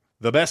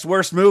The Best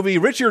Worst Movie,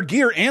 Richard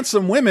Gere and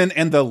Some Women,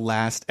 and the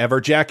last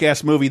ever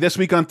Jackass movie this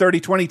week on 30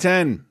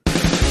 2010. 3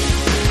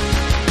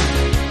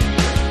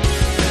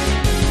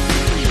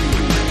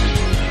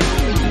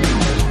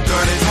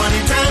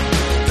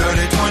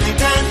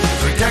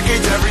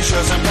 decades, every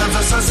show, sometimes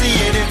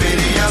associated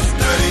videos.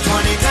 30,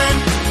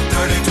 2010,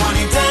 30,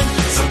 2010.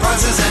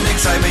 Surprises and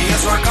excitement,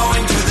 yes, we're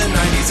going to the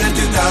 90s and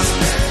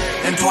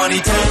 2000s and 2010s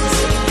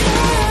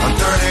on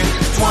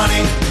 30,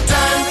 2010.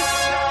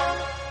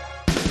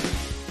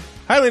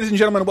 Hi, ladies and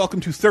gentlemen, welcome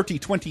to 30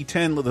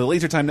 2010, the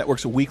Laser Time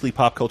Network's weekly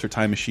pop culture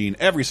time machine,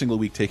 every single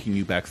week taking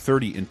you back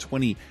 30 and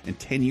 20 and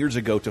 10 years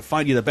ago to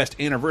find you the best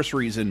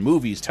anniversaries in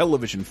movies,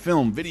 television,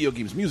 film, video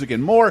games, music,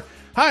 and more.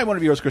 Hi, I'm one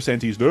of your hosts, Chris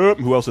Santis.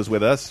 Who else is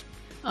with us?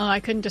 Oh, I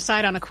couldn't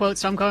decide on a quote,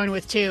 so I'm going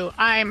with two.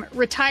 I'm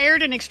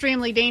retired and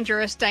extremely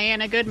dangerous,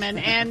 Diana Goodman,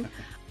 and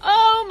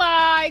oh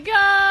my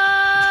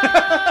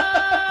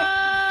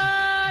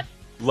God!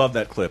 Love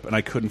that clip, and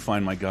I couldn't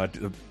find my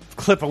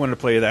clip I wanted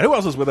to play of that. Who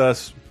else is with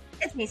us?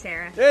 It's me,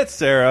 Sarah. It's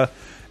Sarah,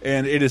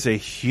 and it is a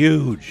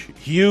huge,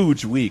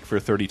 huge week for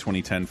 30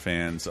 2010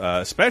 fans,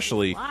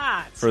 especially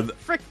for the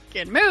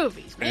freaking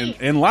movies, man.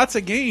 And lots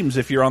of games.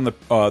 If you're on the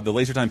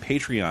LaserTime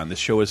Patreon, this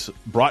show is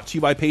brought to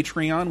you by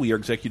Patreon. We are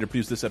executive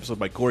produced this episode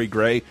by Corey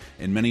Gray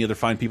and many other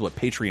fine people at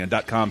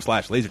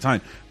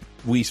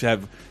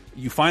patreon.com/lasertime.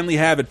 You finally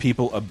have it,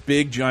 people. A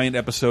big giant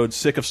episode,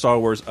 sick of Star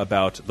Wars,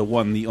 about the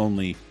one, the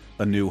only,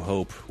 A New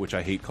Hope, which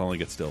I hate calling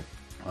it still,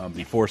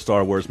 before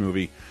Star Wars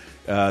movie.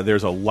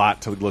 There's a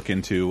lot to look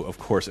into. Of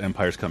course,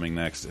 Empire's coming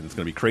next, and it's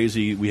going to be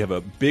crazy. We have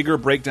a bigger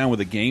breakdown with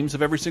the games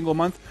of every single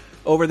month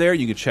over there.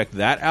 You can check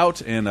that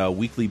out, and a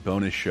weekly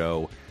bonus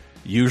show,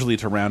 usually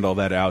to round all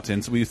that out.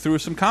 And so we threw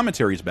some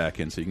commentaries back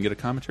in, so you can get a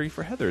commentary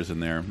for Heather's in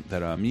there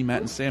that me,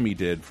 Matt, and Sammy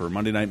did for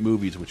Monday Night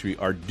Movies, which we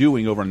are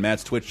doing over on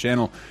Matt's Twitch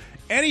channel.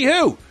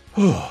 Anywho,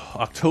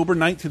 October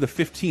 9th through the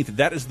 15th,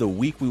 that is the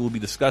week we will be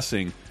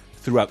discussing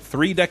throughout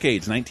 3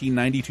 decades,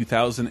 1990,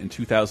 2000, and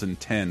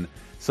 2010.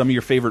 Some of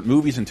your favorite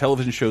movies and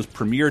television shows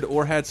premiered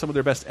or had some of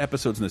their best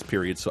episodes in this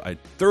period, so I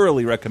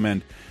thoroughly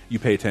recommend you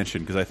pay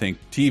attention, because I think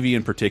TV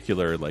in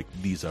particular,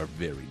 these are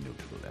very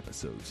notable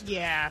episodes.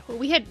 Yeah, well,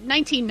 we had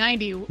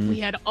 1990,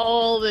 we had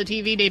all the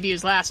TV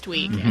debuts last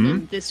week, and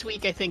then this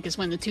week I think is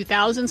when the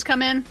 2000s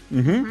come in.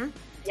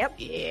 Yep.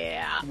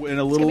 Yeah. And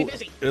a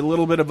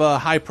little bit of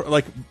a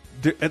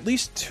at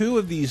least 2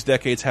 of these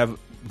decades have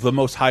the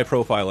most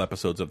high-profile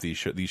episodes of these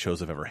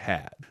shows have ever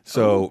had.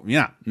 So,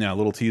 yeah, now a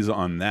little tease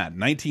on that.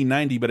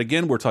 1990, but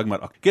again, we're talking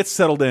about get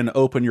settled in,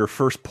 open your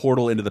first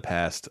portal into the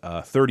past,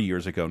 30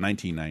 years ago,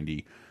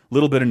 1990.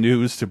 Little bit of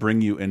news to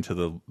bring you into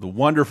the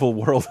wonderful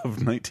world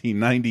of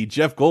 1990.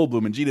 Jeff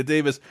Goldblum and Gina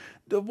Davis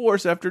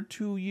divorce after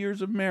 2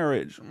 years of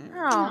marriage.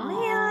 Oh,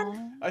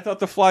 man. I thought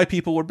the Fly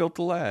people were built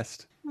to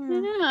last.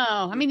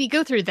 No, I mean, you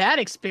go through that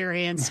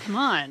experience. Come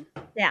on.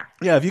 Yeah.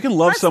 Yeah, if you can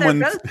love someone,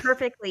 they're both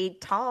perfectly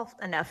tall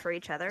enough for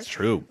each other. It's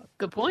true.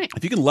 Good point.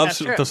 If you can love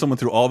someone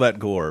through all that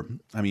gore,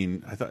 I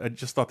mean, I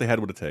just thought they had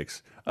what it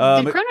takes.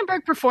 Did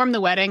Cronenberg perform the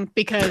wedding?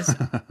 Because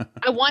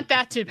I want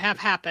that to have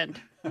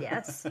happened.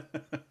 Yes.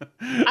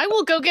 I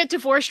will go get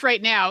divorced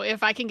right now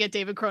if I can get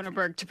David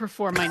Cronenberg to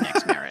perform my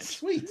next marriage.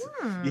 Sweet.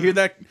 You hear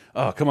that?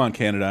 Oh, come on,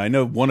 Canada. I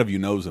know one of you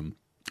knows him.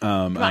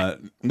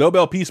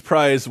 Nobel Peace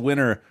Prize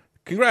winner.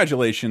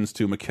 Congratulations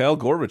to Mikhail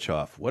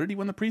Gorbachev. What did he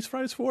win the Peace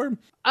Prize for?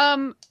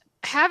 Having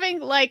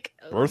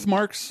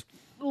birthmarks?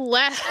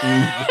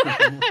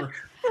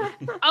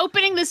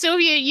 Opening the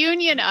Soviet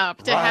Union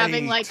up to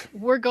having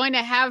we're going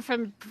to have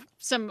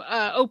some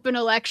open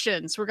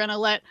elections. We're going to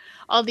let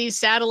all these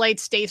satellite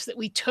states that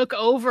we took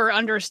over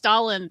under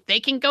Stalin,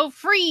 they can go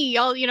free.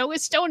 All,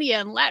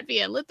 Estonia and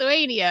Latvia and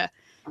Lithuania,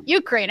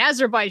 Ukraine,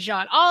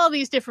 Azerbaijan, all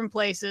these different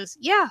places.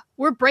 Yeah,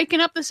 we're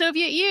breaking up the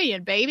Soviet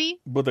Union, baby.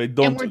 But they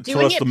don't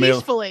trust the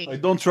peacefully. I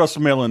don't trust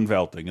mail-in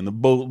voting, and the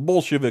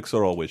Bolsheviks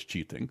are always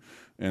cheating.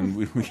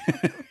 And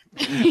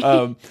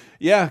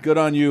yeah, good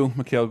on you,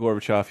 Mikhail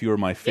Gorbachev. You are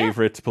my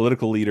favorite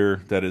political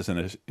leader that is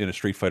in a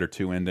Street Fighter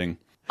II ending.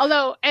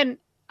 Although, and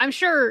I'm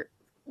sure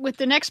with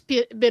the next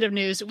bit of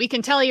news, we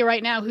can tell you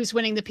right now who's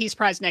winning the Peace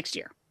Prize next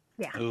year.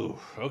 Yeah. Ooh,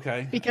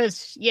 okay.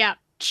 Because,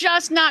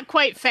 just not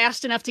quite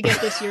fast enough to get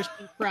this year's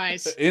Peace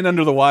Prize. In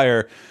Under the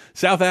Wire,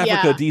 South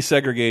Africa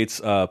desegregates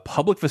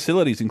public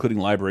facilities, including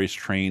libraries,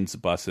 trains,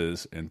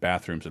 buses, and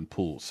bathrooms and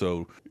pools.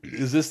 So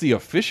is this the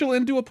official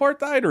end to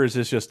apartheid, or is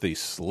this just the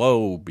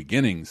slow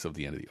beginnings of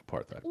the end of the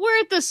apartheid?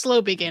 We're at the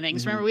slow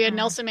beginnings. Remember, we had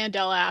Nelson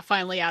Mandela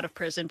finally out of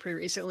prison pretty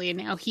recently,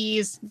 and now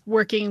he's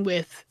working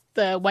with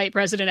the white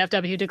president,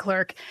 F.W. de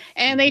Klerk,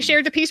 and they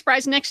shared the Peace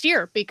Prize next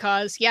year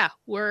because,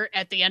 we're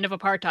at the end of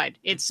apartheid.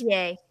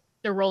 Yay.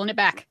 They're rolling it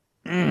back.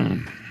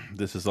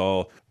 This is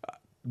all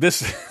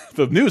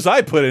the news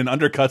I put in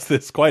undercuts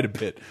this quite a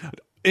bit.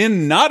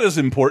 In not as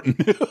important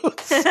news, the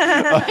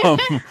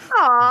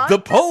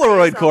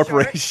Polaroid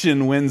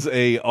Corporation wins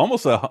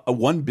almost a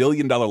 $1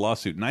 billion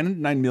lawsuit,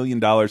 $909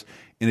 million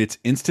in its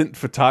instant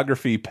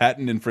photography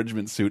patent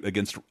infringement suit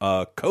against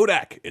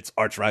Kodak, its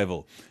arch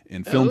rival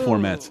in film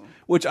formats,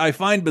 which I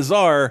find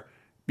bizarre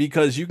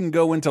because you can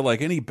go into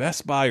like any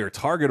Best Buy or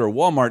Target or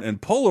Walmart,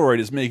 and Polaroid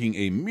is making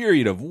a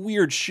myriad of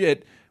weird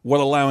shit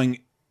while allowing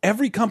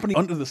every company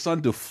under the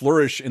sun to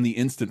flourish in the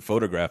instant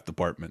photograph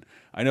department.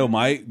 I know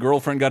my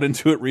girlfriend got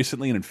into it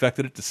recently and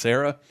infected it to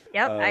Sarah.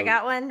 Yep, I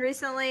got one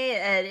recently,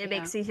 and it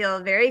makes me feel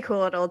very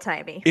cool and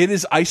old-timey. It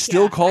is. I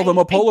still call them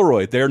a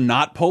Polaroid. They're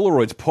not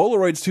Polaroids.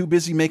 Polaroid's too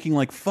busy making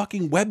like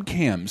fucking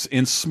webcams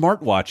and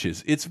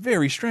smartwatches. It's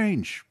very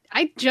strange.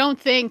 I don't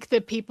think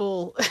that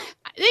people,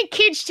 I think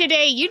kids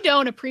today, you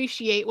don't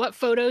appreciate what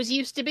photos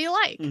used to be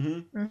like.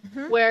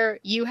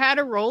 Where you had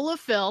a roll of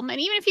film, and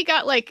even if you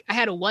got like, I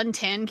had a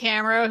 110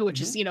 camera,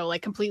 which is, you know,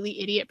 like completely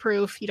idiot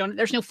proof.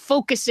 There's no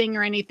focusing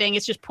or anything.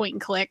 It's just point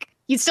and click.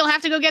 You'd still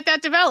have to go get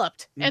that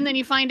developed. And then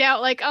you find out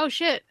like, oh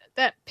shit,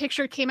 that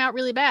picture came out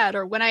really bad.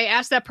 Or when I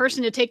asked that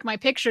person to take my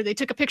picture, they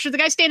took a picture of the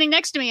guy standing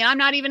next to me, and I'm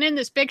not even in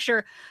this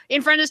picture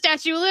in front of the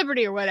Statue of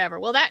Liberty or whatever.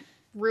 Well, that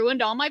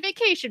ruined all my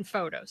vacation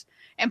photos.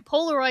 And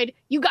Polaroid,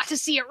 you got to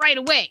see it right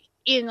away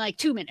in like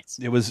 2 minutes.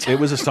 It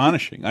was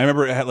astonishing. I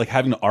remember like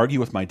having to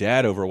argue with my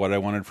dad over what I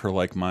wanted for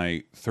like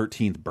my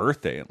 13th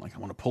birthday, and like I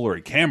want a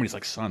Polaroid camera. He's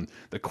like, son,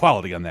 the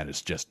quality on that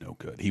is just no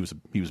good. He was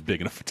big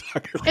in a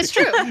photography. It's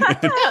true.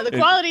 Yeah, the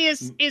quality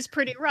is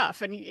pretty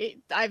rough, and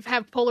I've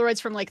had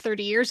Polaroids from like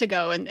 30 years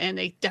ago, and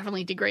they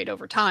definitely degrade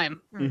over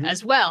time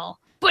as well.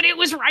 But it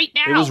was right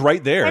now. It was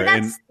right there, and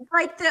that's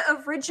like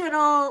the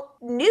original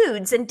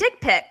nudes and dick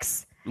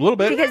pics. A little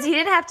bit, because you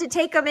didn't have to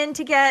take them in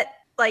to get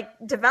like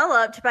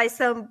developed by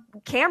some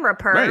camera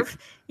perv. Right.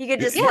 You could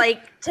just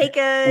like take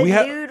a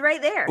nude right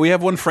there. We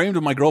have one framed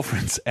of my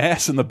girlfriend's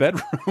ass in the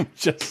bedroom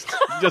just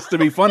to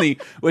be funny.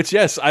 Which,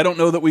 yes, I don't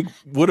know that we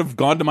would have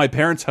gone to my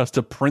parents' house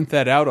to print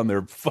that out on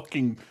their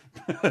fucking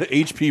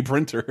HP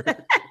printer.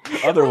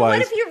 Otherwise, well,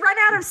 what if you run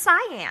out of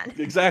cyan?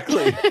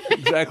 Exactly.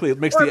 It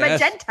makes or the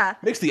magenta. ass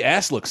makes the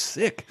ass look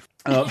sick.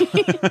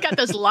 Got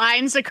those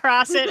lines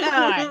across it. Oh,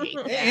 I hate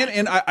that.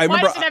 And I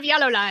remember, why does it have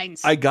yellow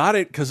lines? I got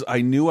it because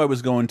I knew I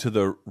was going to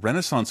the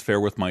Renaissance Fair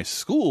with my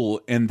school,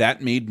 and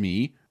that made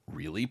me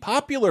really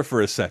popular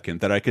for a second,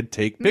 that I could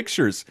take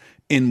pictures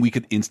and we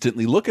could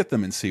instantly look at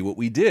them and see what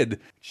we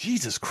did.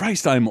 Jesus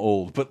Christ, I'm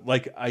old, but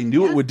like I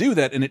knew it would do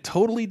that, and it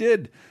totally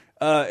did.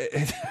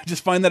 I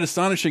just find that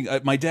astonishing.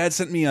 My dad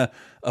sent me a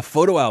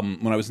photo album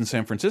when I was in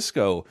San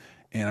Francisco,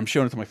 and I'm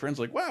showing it to my friends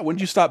like, wow, when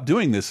did you stop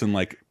doing this? And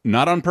like,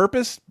 not on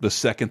purpose, the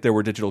second there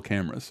were digital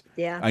cameras.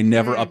 Yeah. I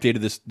never updated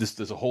this.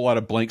 There's a whole lot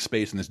of blank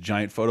space in this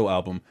giant photo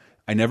album.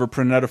 I never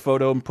printed out a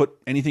photo and put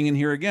anything in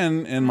here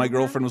again. And my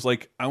girlfriend was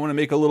like, I want to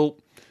make a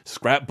little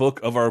scrapbook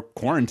of our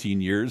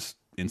quarantine years,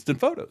 instant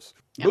photos.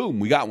 Yep. Boom,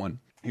 we got one.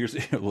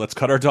 Let's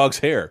cut our dog's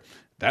hair.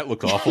 That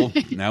looked awful.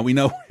 Now we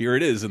know. Here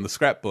it is in the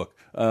scrapbook.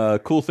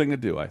 Cool thing to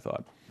do, I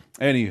thought.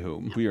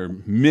 Anywho, we are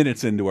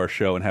minutes into our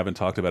show and haven't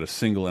talked about a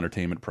single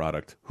entertainment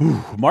product.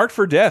 Whew. Marked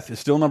for Death is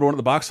still #1 at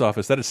the box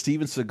office. That is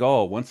Steven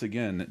Seagal, once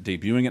again,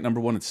 debuting at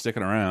 #1 and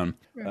sticking around.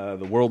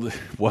 The world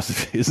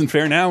isn't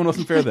fair now and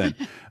wasn't fair then.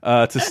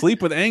 To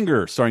Sleep with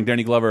Anger, starring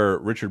Danny Glover,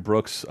 Richard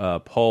Brooks,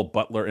 Paul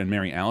Butler, and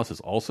Mary Alice is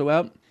also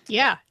out.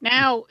 Yeah.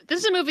 Now, this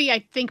is a movie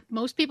I think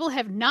most people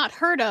have not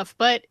heard of,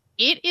 but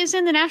it is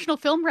in the National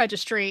Film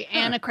Registry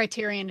and a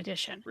Criterion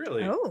edition.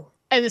 Really? Oh.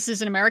 And this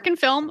is an American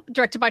film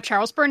directed by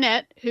Charles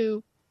Burnett,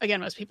 who, again,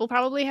 most people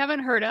probably haven't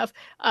heard of.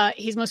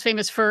 He's most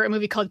famous for a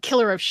movie called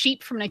Killer of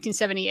Sheep from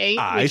 1978.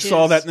 I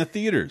saw that in the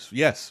theaters.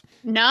 Yes.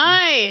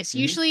 Nice.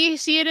 Usually you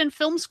see it in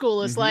film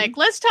school. It's like,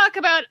 let's talk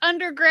about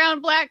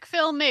underground black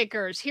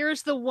filmmakers.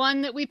 Here's the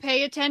one that we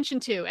pay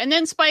attention to. And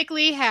then Spike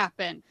Lee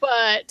happened.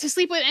 But To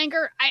Sleep with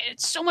Anger, I had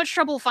so much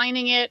trouble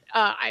finding it.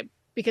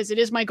 Because it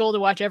is my goal to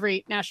watch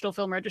every National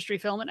Film Registry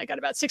film, and I got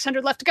about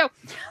 600 left to go.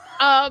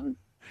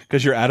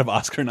 Because you're out of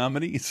Oscar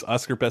nominees,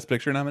 Oscar Best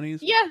Picture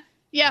nominees?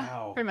 Yeah,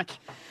 Wow. pretty much.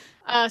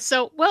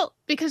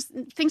 Because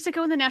things that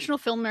go in the National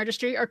Film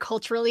Registry are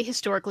culturally,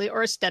 historically,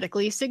 or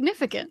aesthetically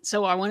significant.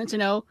 So I wanted to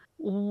know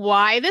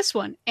why this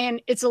one.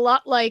 And it's a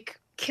lot like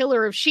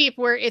Killer of Sheep,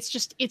 where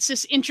it's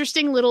this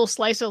interesting little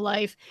slice of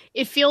life.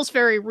 It feels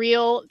very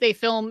real. They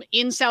film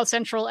in South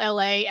Central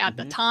LA at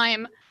the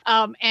time.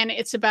 And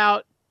it's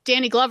about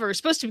Danny Glover is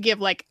supposed to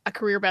give like a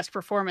career best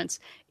performance,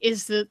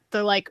 is the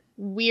like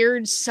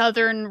weird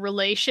Southern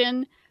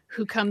relation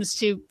who comes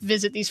to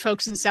visit these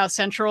folks in South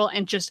Central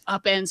and just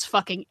upends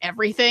fucking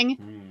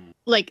everything.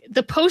 Like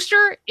the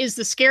poster is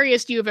the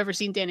scariest you have ever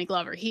seen Danny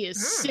Glover. He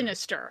is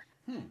sinister.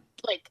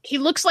 Like he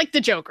looks like the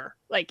Joker.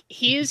 Like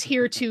he is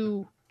here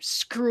to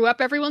screw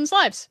up everyone's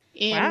lives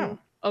in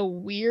a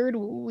weird,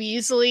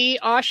 weaselly,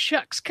 aw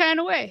shucks kind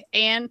of way.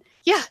 And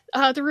yeah,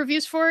 the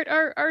reviews for it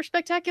are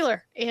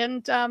spectacular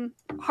and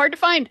hard to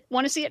find.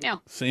 Want to see it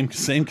now. Same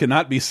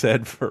cannot be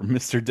said for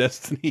Mr.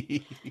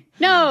 Destiny.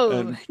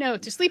 No.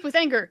 To Sleep with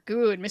Anger,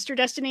 good. Mr.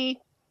 Destiny,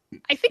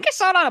 I think I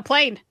saw it on a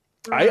plane.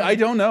 I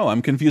don't know.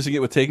 I'm confusing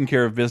it with Taking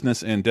Care of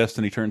Business and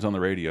Destiny Turns on the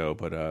Radio,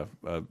 but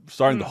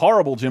starring the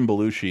horrible Jim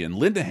Belushi and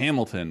Linda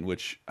Hamilton,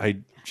 which I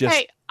just...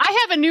 Hey, I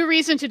have a new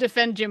reason to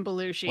defend Jim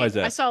Belushi. Why is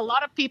that? I saw a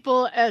lot of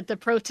people at the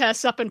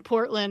protests up in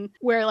Portland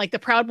where like the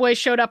Proud Boys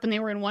showed up and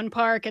they were in one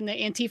park and the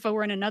Antifa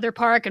were in another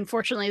park.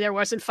 Unfortunately, there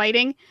wasn't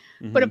fighting.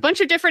 But a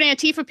bunch of different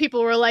Antifa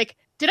people were like,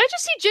 did I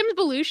just see Jim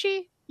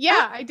Belushi?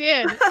 Yeah, I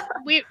did.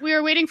 we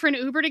were waiting for an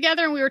Uber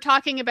together and we were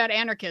talking about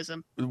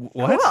anarchism.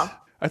 What? Cool.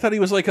 I thought he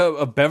was like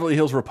a Beverly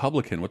Hills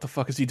Republican. What the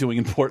fuck is he doing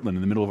in Portland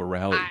in the middle of a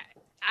rally?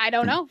 I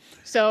don't know.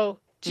 So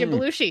Jim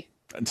Belushi.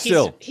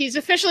 Still, he's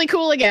officially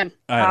cool again.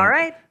 All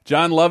right.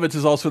 John Lovitz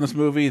is also in this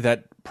movie.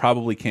 That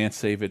probably can't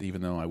save it,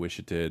 even though I wish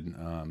it did.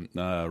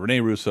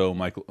 Rene Russo,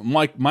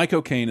 Mike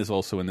O'Kane is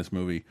also in this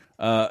movie.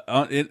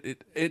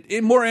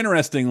 More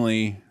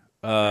interestingly,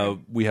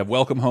 we have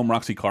Welcome Home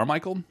Roxy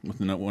Carmichael with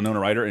Winona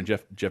Ryder and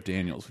Jeff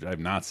Daniels, which I have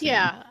not seen.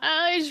 Yeah,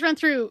 I just run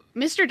through.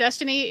 Mr.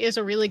 Destiny is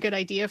a really good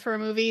idea for a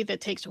movie that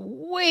takes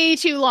way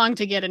too long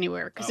to get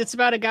anywhere because it's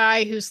about a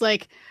guy who's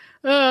like,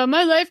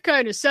 my life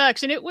kind of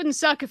sucks, and it wouldn't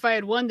suck if I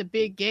had won the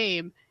big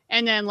game.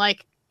 And then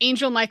like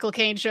Angel Michael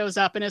Caine shows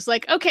up and is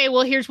like, okay,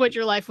 well, here's what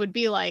your life would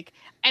be like.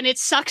 And it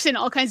sucks in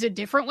all kinds of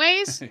different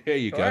ways. Here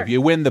you go.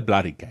 You win the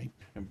bloody game.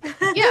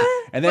 Yeah.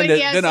 And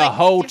then a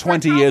whole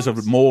 20 years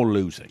of more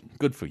losing.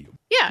 Good for you.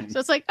 Yeah.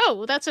 So it's like, oh,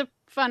 well, that's a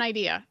fun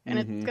idea. And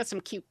it's got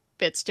some cute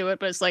bits to it,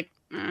 but it's like,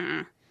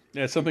 Yeah,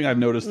 it's something I've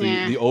noticed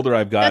the older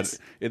I've got.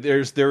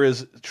 There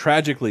is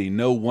tragically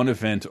no one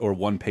event or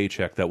one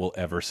paycheck that will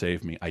ever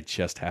save me. I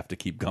just have to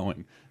keep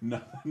going.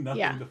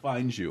 Nothing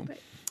defines you.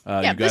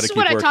 This is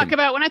what I talk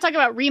about when I talk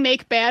about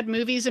remake bad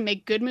movies and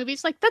make good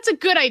movies. Like, that's a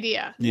good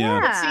idea. Yeah.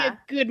 Let's see a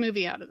good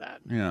movie out of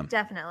that. Yeah.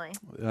 Definitely.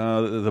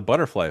 The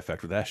Butterfly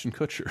Effect with Ashton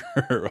Kutcher.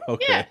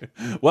 Okay.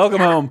 Yeah. Welcome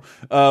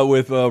home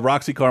with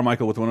Roxy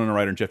Carmichael with Winona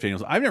Ryder and Jeff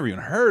Daniels. I've never even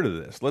heard of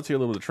this. Let's hear a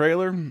little of the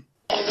trailer.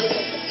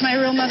 My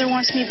real mother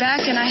wants me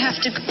back, and I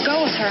have to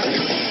go with her.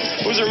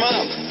 Who's her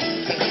mom?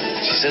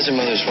 She says her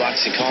mother's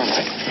Roxy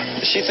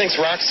Carmichael. She thinks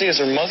Roxy is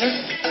her mother?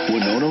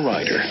 Winona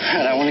Ryder.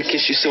 God, I want to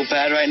kiss you so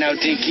bad right now,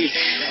 Dinky.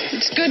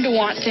 It's good to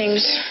want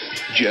things.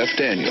 Jeff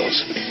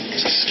Daniels.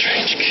 It's a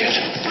strange kid.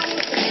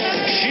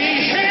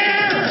 She's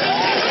here!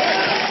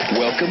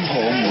 Welcome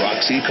home,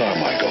 Roxy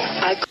Carmichael.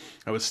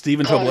 That was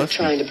Stephen called her Tobolewski.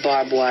 trying to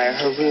barbed wire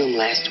her room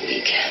last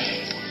week.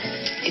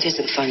 It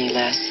isn't funny,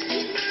 Les.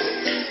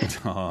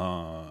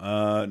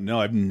 No,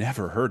 I've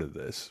never heard of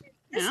this.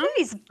 This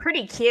movie's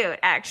pretty cute,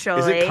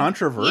 actually. Is it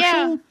controversial?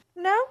 Yeah.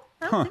 No,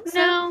 I don't think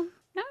so.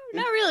 No,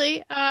 not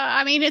really.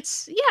 I mean,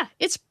 it's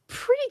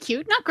pretty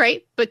cute. Not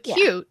great, but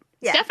cute.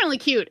 Yeah. It's definitely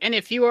cute. And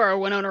if you are a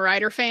Winona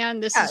Ryder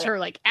fan, this is her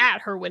like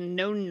at her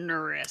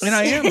Winona-ness. And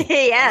I am.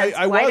 Yes,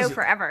 I Wido was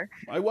forever.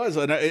 I was,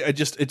 and I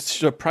just it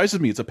surprises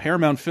me. It's a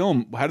Paramount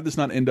film. How did this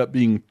not end up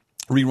being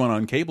rerun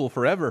on cable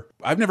forever?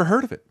 I've never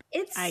heard of it.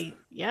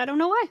 I don't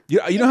know why.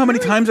 You know how many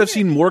times I've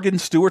seen Morgan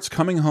Stewart's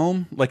Coming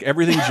Home? Like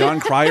everything John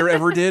Cryer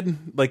ever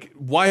did? Like,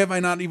 why have I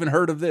not even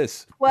heard of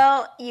this?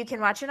 Well, you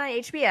can watch it on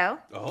HBO,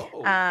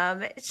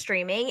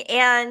 streaming.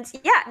 And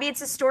yeah, I mean,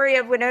 it's a story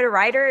of Winona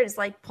Ryder is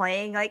like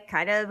playing like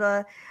kind of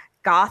a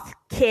goth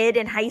kid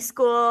in high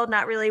school,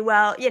 not really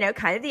well,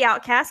 kind of the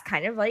outcast,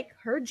 kind of like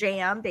her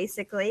jam,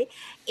 basically.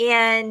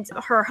 And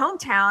her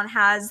hometown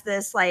has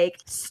this like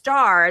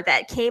star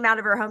that came out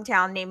of her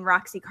hometown named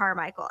Roxy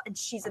Carmichael. And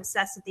she's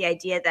obsessed with the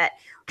idea that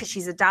because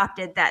she's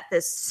adopted, that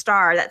this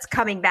star that's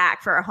coming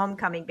back for a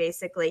homecoming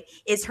basically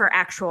is her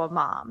actual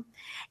mom.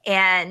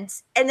 And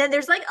then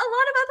there's like a lot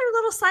of other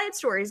little side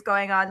stories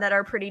going on that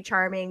are pretty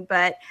charming.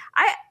 But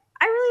I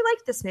really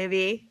like this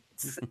movie.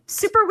 It's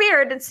super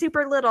weird and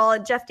super little,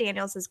 and Jeff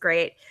Daniels is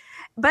great.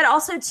 But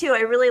also, too, I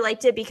really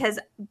liked it because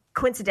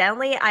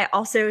coincidentally, I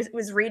also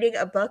was reading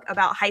a book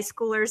about high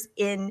schoolers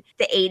in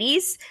the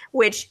 80s,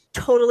 which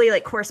totally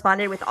like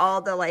corresponded with all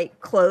the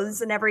like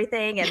clothes and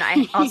everything. And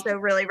I also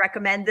really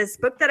recommend this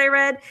book that I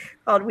read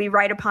called We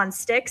Write Upon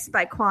Sticks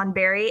by Quan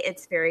Berry.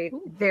 It's very,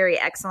 very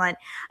excellent.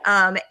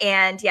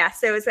 And yeah,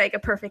 so it was like a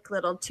perfect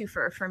little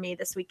twofer for me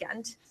this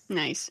weekend.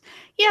 Nice.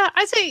 Yeah,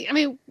 I'd say,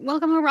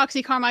 Welcome Home,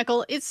 Roxy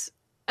Carmichael. It's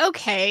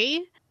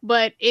okay,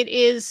 but it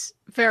is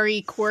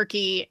very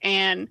quirky,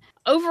 and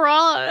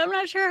overall I'm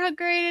not sure how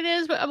great it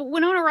is, but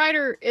Winona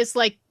Ryder is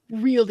like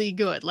really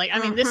good. Like,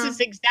 this is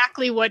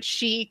exactly what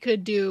she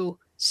could do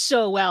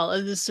so well,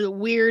 as this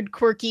weird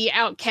quirky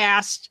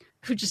outcast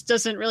who just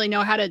doesn't really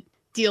know how to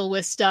deal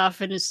with stuff,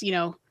 and is,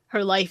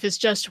 her life is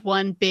just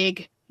one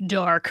big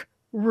dark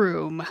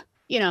room.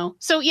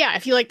 So yeah,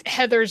 if you like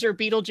Heathers or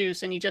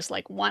Beetlejuice and you just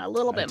like want a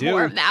little bit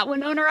more of that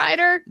Winona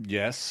Ryder,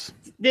 yes,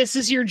 this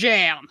is your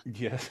jam.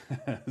 Yes.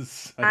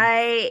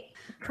 I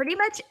pretty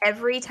much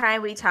every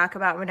time we talk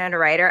about Winona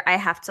Ryder, I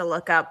have to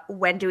look up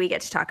when do we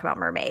get to talk about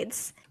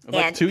mermaids.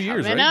 Like and 2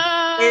 years, right?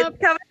 It's coming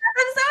up.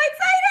 I'm so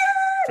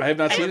excited. I have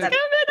not seen it. Coming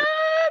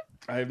up.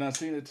 I have not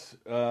seen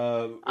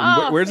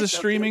it. Where's this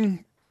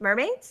streaming?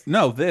 Mermaids?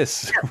 No,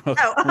 this. On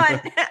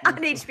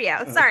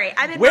HBO. Sorry,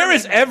 I'm in. Where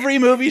is every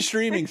movie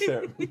streaming,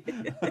 Sarah?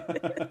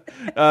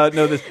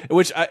 No, this,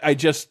 which I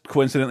just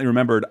coincidentally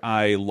remembered.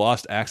 I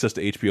lost access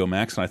to HBO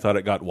Max, and I thought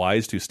it got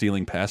wise to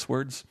stealing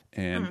passwords,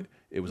 and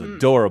it was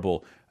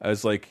adorable. I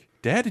was like,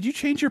 Dad, did you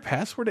change your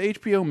password to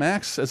HBO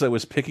Max? As I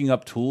was picking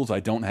up tools I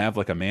don't have,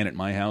 like a man at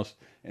my house,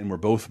 and we're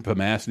both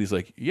PMAS, and he's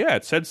like, yeah,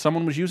 it said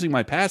someone was using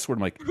my password.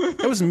 I'm like,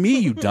 that was me,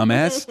 you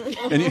dumbass.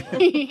 And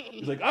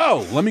he's like,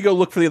 oh, let me go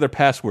look for the other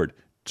password.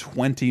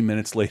 20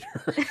 minutes later,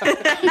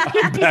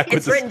 I'm back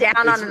it's written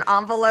down on an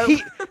envelope.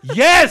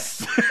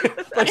 Yes!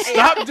 Like,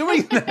 stop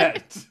doing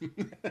that.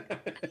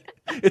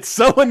 It's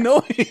so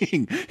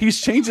annoying.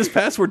 He's changed his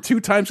password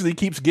 2 times because he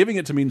keeps giving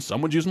it to me, and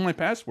someone's using my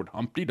password.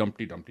 Humpty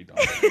Dumpty Dumpty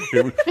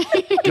Dumpty.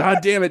 God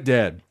damn it,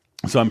 Dad.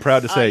 So I'm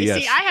proud to say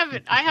yes. See,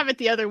 I have it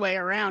the other way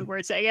around, where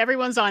it's like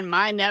everyone's on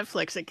my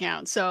Netflix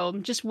account, so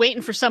I'm just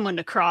waiting for someone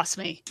to cross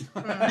me.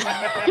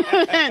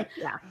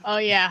 Oh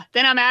yeah,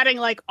 then I'm adding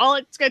like all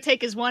it's gonna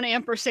take is 1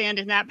 ampersand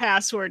in that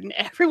password, and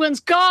everyone's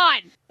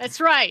gone. That's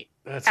right.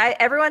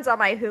 Everyone's on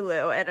my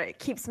Hulu, and it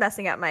keeps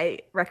messing up my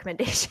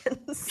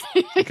recommendations.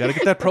 Gotta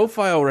get that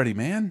profile ready,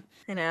 man.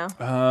 I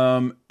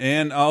know.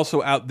 And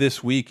also out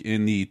this week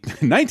in the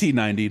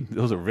 1990,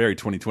 those are very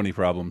 2020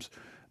 problems.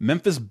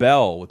 Memphis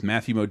Belle with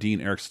Matthew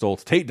Modine, Eric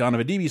Stoltz, Tate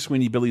Donovan, D.B.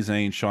 Sweeney, Billy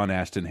Zane, Sean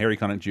Astin, Harry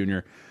Connick Jr.,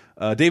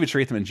 David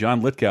Stratham, and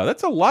John Lithgow.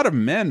 That's a lot of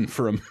men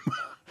for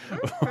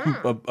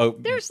a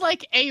There's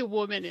like a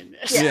woman in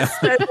this. Yes.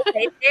 Yeah. So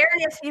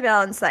very a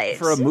female in sight.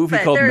 For a movie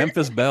called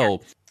Memphis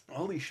Belle.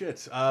 Holy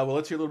shit. Well,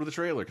 let's hear a little bit of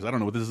the trailer, because I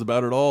don't know what this is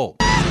about at all.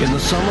 In the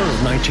summer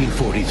of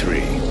 1943,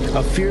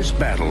 a fierce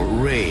battle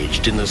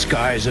raged in the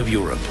skies of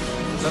Europe.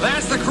 So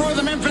that's the crew of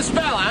the Memphis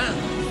Belle,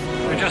 huh?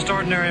 We're just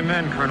ordinary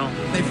men, Colonel.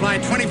 They fly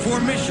 24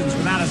 missions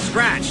without a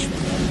scratch.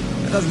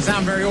 That doesn't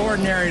sound very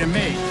ordinary to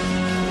me.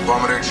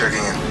 Bombardier checking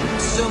in.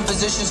 Assume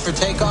positions for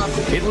takeoff.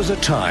 It was a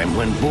time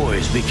when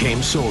boys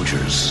became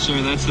soldiers.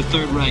 Sir, that's the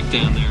Third Reich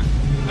down there.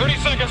 30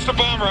 seconds to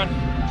bomb run.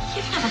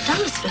 You've never done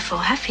this before,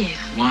 have you?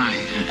 Why?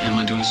 Am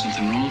I doing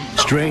something wrong?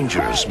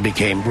 Strangers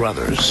became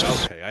brothers.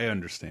 Okay, I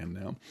understand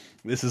now.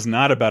 This is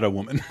not about a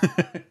woman.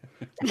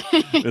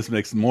 This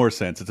makes more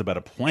sense. It's about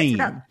a plane. It's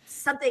about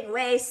something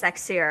way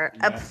sexier.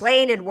 Yes. A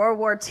plane in World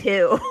War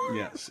II.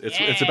 Yes,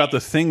 it's about the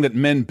thing that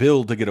men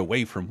build to get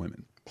away from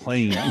women.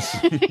 Planes.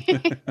 And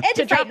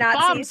to fight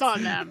Nazis. Bombs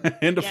on them.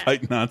 And to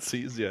fight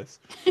Nazis, yes.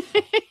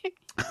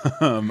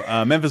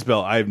 Memphis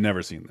Belle, I've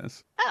never seen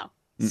this. Oh,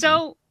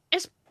 so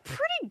it's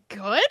pretty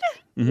good.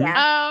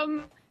 Yeah.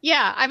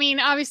 Yeah, I mean,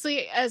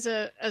 obviously, as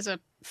a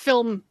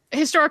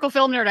historical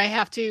film nerd, I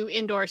have to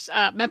endorse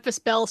Memphis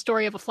Belle,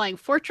 Story of a Flying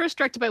Fortress,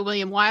 directed by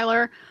William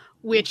Wyler,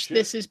 which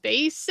this is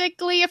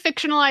basically a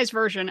fictionalized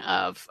version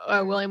of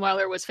William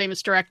Wyler was a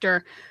famous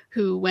director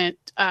who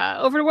went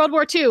over to World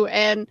War II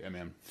and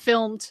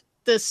filmed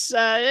this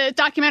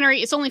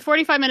documentary. It's only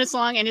 45 minutes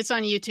long, and it's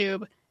on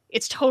YouTube.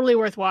 It's totally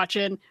worth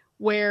watching,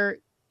 where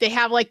they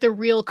have like the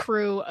real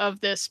crew of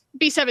this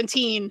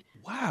B-17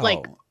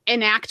 like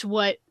enact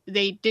what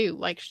they do,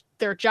 like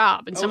their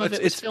job, and some of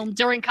it was filmed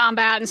during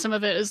combat, and some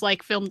of it is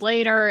like filmed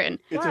later, and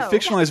it's a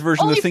fictionalized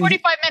version only of the thing.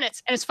 45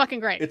 minutes, and it's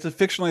fucking great. It's a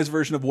fictionalized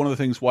version of one of the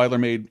things Wyler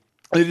made.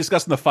 They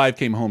discussed in the 5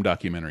 Came Home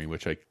documentary,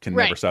 which I can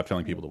never stop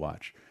telling people to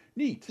watch.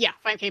 Neat. Yeah,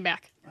 5 came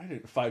back.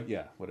 5,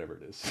 yeah, whatever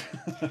it is.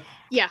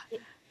 Yeah.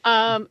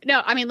 No,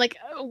 I mean, like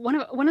one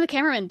of the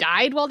cameramen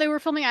died while they were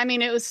filming. I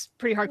mean, it was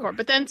pretty hardcore.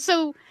 But then,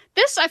 so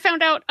this, I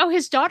found out,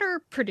 his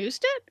daughter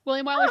produced it.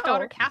 William Wyler's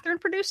daughter, Catherine,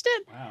 produced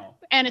it. Wow.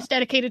 And it's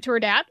dedicated to her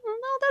dad. Well,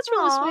 that's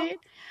really sweet.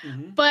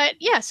 Mm-hmm. But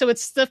yeah, so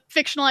it's the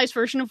fictionalized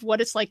version of what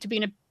it's like to be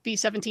in a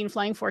B-17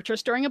 Flying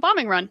Fortress during a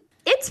bombing run.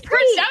 It's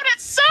pretty. Turns out it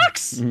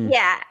sucks.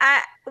 Yeah,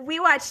 we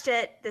watched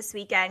it this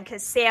weekend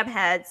because Sam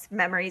has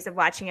memories of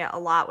watching it a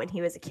lot when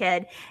he was a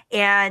kid,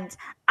 and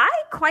I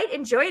quite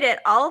enjoyed it.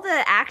 All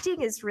the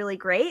acting is really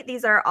great.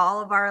 These are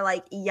all of our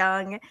like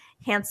young,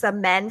 handsome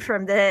men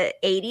from the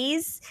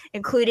 80s,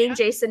 including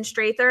Jason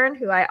Strathern,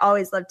 who I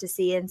always love to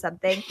see in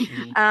something.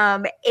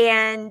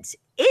 And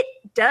it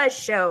does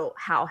show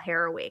how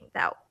harrowing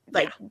that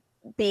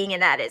being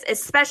in that is,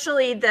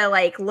 especially the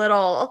like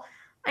little.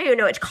 I don't even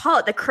know what to call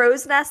it. The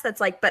crow's nest that's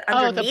like, but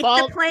underneath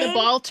the plane. The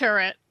ball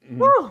turret.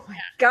 Oh my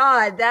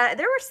God. There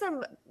were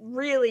some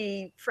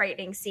really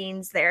frightening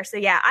scenes there. So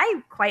yeah,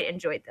 I quite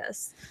enjoyed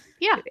this.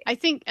 Yeah. Movie. I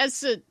think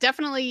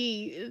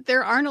definitely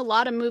there aren't a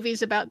lot of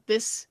movies about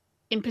this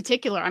in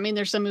particular. I mean,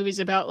 there's some movies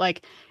about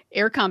like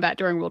air combat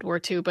during World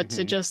War II, but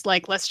to just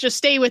like, let's just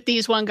stay with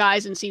these one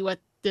guys and see what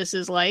this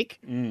is like.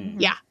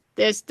 Yeah.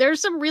 There's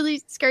some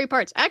really scary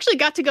parts. I actually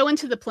got to go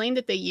into the plane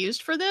that they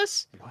used for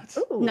this,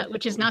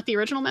 which is not the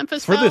original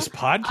Memphis for Belle. This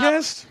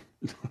podcast.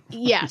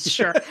 Yes,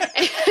 sure.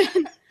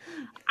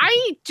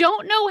 I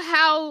don't know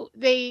how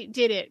they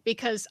did it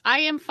because I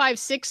am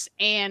 5'6"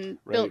 and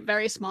built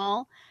very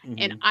small,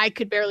 and I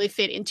could barely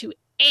fit into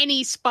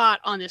any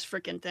spot on this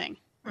freaking thing.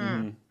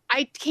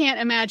 I can't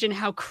imagine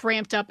how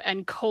cramped up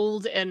and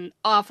cold and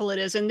awful it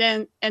is, and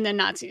then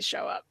Nazis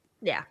show up.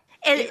 Yeah,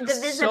 and the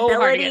visibility. So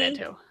hard to get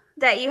into.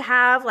 that you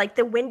have, like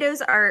the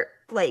windows are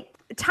like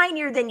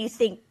tinier than you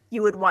think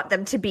you would want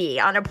them to be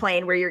on a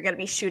plane where you're going to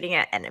be shooting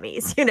at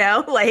enemies, you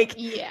know? Like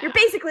you're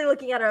basically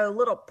looking at a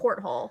little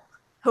porthole.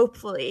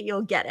 Hopefully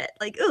you'll get it.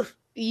 Like, oof.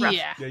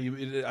 Yeah.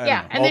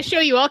 Yeah, and they show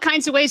you all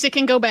kinds of ways it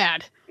can go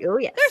bad. Oh,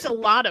 yes. There's a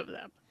lot of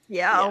them.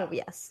 Yeah, oh,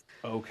 yes.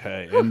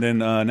 Okay, and then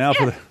now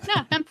for the...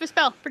 No, Memphis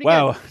Belle, pretty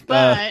wow,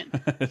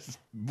 good.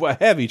 But...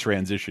 heavy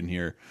transition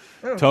here,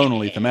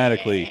 tonally,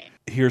 thematically.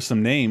 Here's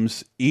some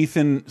names.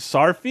 Ethan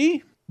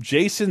Sarfi,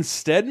 Jason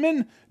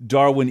Stedman,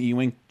 Darwin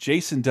Ewing,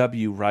 Jason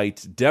W.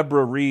 Wright,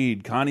 Deborah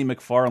Reed, Connie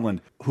McFarland.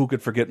 Who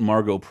could forget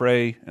Margot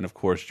Prey? And, of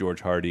course,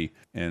 George Hardy.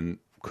 And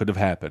could have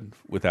happened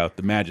without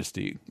the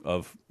majesty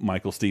of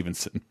Michael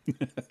Stevenson.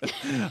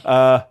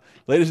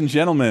 Ladies and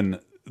gentlemen,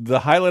 the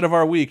highlight of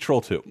our week,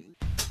 Troll 2.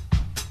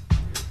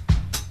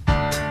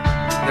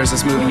 There's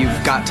this movie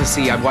you've got to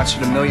see. I've watched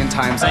it a million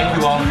times. Thank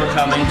you all for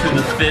coming to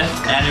the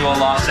 5th annual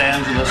Los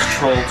Angeles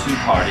Troll 2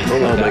 party.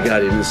 Oh my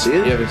God, you didn't see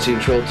it? You haven't seen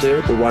Troll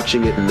 2? We're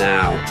watching it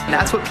now. And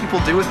that's what people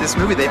do with this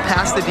movie. They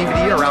pass the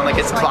DVD around like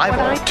it's the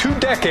Bible. 2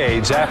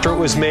 decades after it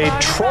was made,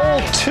 Troll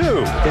 2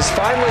 is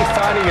finally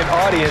finding an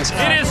audience.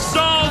 It is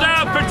sold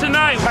out for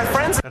tonight, my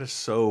friends. That is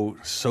so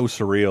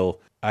surreal.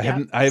 I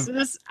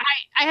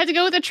had to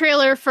go with the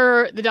trailer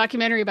for the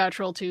documentary about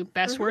Troll 2,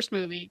 Best Worst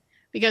Movie.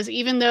 Because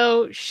even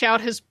though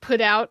Shout has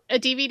put out a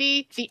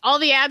DVD, all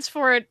the ads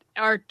for it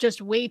are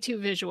just way too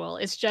visual.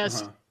 It's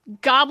just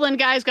goblin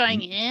guys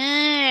going,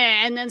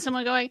 and then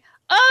someone going,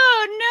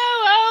 oh no,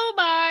 oh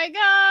my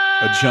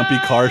God. A jumpy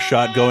car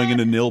shot going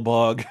into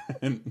Nilbog.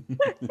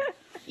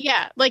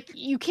 Yeah, like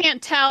you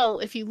can't tell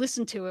if you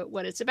listen to it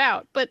what it's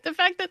about. But the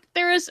fact that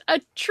there is a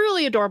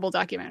truly adorable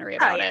documentary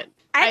about it.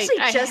 I actually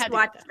just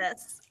watched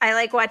this.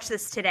 I watched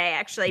this today,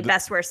 actually.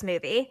 Best Worst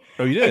Movie.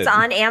 Oh, you did? It's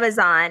on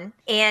Amazon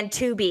and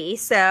Tubi.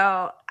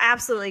 So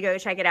absolutely go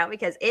check it out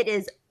because it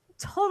is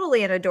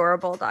totally an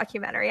adorable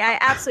documentary. I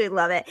absolutely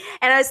love it.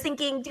 And I was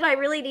thinking, do I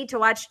really need to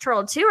watch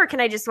Troll 2 or can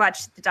I just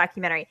watch the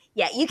documentary?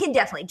 Yeah, you can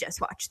definitely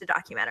just watch the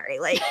documentary.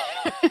 Like,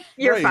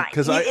 you're fine.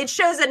 It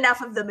shows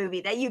enough of the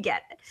movie that you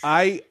get it.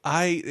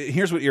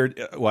 Here's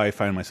why I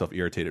find myself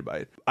irritated by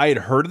it. I had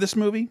heard of this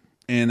movie.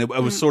 And I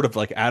was sort of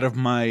like out of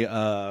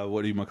my,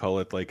 what do you call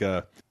it, like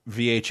a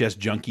VHS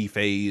junkie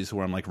phase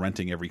where I'm like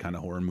renting every kind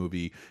of horror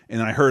movie. And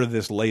then I heard of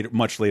this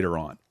much later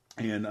on.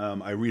 And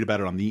I read about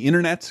it on the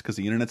internet because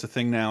the internet's a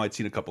thing now. I'd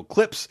seen a couple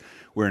clips.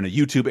 We're in a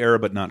YouTube era,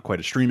 but not quite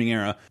a streaming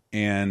era.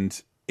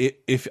 And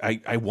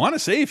I want to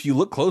say, if you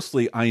look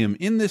closely, I am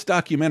in this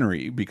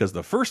documentary because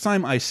the first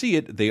time I see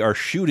it, they are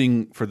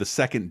shooting for the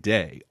second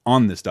day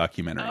on this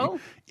documentary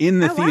in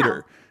the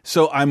theater. Wow.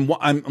 So I'm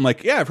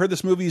like, yeah, I've heard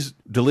this movie's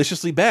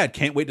deliciously bad.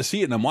 Can't wait to see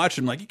it. And I'm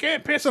watching, like, you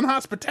can't piss on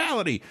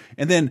hospitality.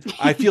 And then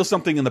I feel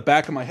something in the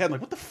back of my head, like,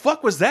 what the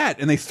fuck was that?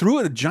 And they threw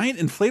a giant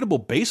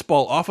inflatable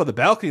baseball off of the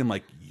balcony. I'm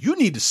like, you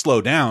need to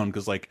slow down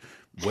because, like,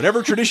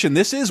 whatever tradition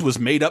this is was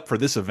made up for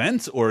this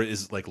event or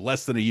is like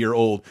less than a year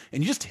old.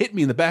 And you just hit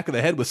me in the back of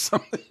the head with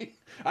something.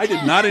 I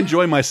did not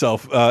enjoy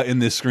myself in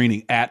this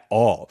screening at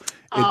all.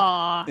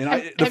 Have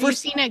you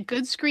seen a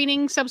good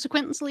screening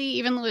subsequently,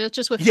 even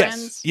just with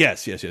friends?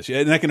 Yes.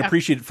 And I can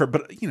appreciate it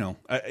but you know,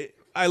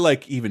 I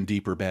like even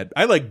deeper bad.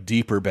 I like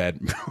deeper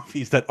bad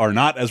movies that are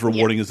not as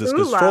rewarding as this.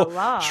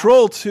 Because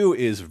Troll 2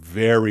 is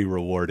very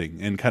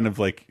rewarding and kind of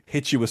like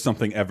hits you with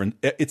something.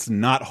 It's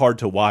not hard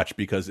to watch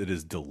because it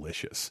is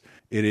delicious.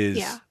 It is.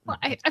 Yeah. Well,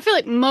 I feel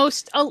like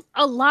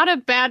a lot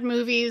of bad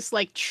movies,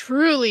 like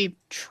truly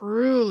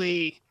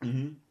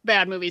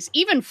bad movies,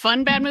 even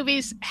fun bad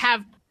movies,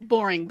 have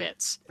boring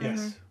bits.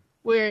 Yes.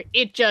 Where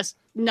it just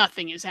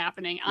nothing is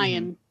happening. I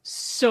am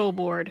so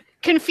bored,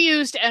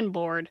 confused and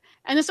bored.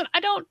 And this one,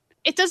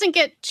 it doesn't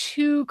get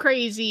too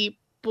crazy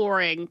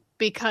boring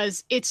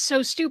because it's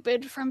so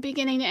stupid from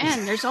beginning to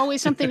end. There's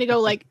always something to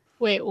go like,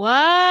 wait,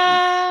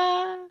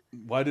 what?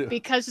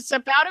 Because it's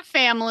about a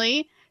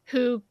family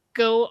who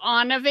go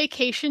on a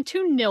vacation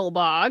to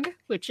Nilbog,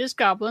 which is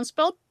goblin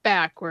spelled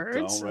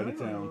backwards. I'll write it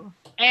down.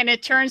 And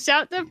it turns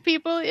out the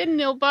people in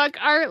Nilbog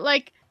are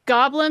like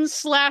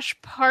goblins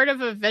 / part of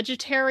a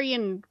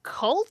vegetarian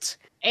cult.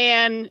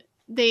 And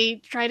they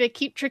try to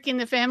keep tricking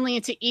the family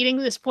into eating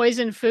this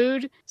poison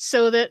food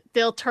so that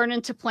they'll turn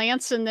into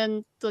plants and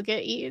then they'll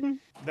get eaten.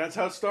 That's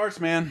how it starts,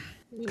 man.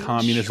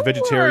 Communist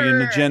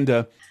vegetarian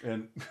agenda.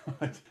 And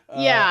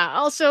yeah.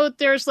 Also,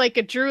 there's like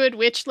a druid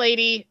witch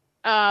lady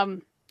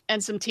and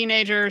some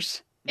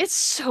teenagers. It's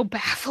so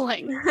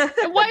baffling.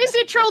 Why is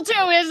it Troll 2? It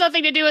has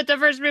nothing to do with the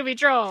first movie,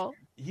 Troll.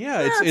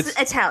 Yeah, it's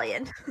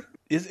Italian.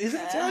 Is it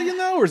Italian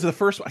though, or is it the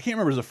first one? I can't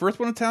remember. Is the first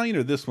one Italian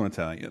or this one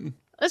Italian?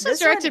 This was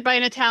directed by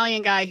an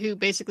Italian guy who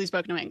basically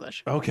spoke no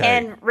English. Okay.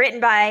 And written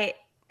by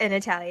an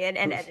Italian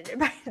and edited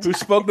by an Italian. Who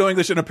spoke no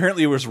English and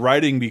apparently was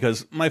writing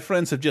because my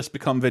friends have just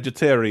become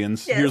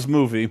vegetarians. Yes. Here's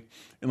movie.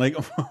 And like,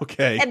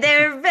 okay. And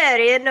they're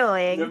very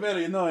annoying.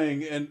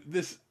 And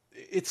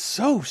it's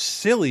so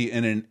silly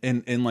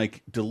and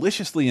like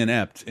deliciously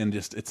inept and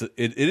just it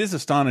is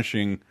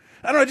astonishing.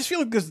 I don't know, I just feel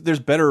like there's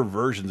better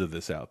versions of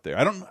this out there.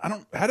 I don't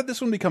how did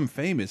this one become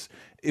famous?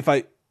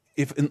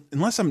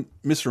 unless I'm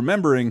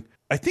misremembering,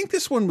 I think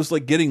this one was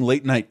like getting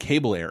late night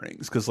cable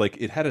airings because like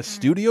it had a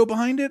studio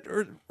behind it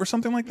or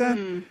something like that.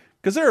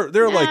 Because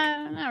they're like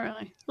not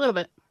really, a little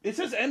bit. It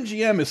says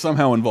MGM is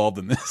somehow involved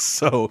in this,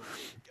 so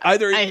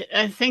either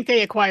I think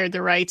they acquired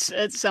the rights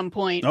at some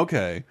point.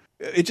 Okay,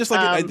 it just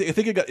like I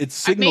think it's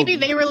signaled. Maybe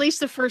they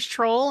released the first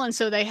Troll, and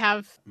so they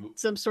have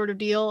some sort of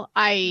deal.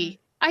 I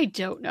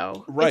don't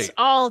know. Right. It's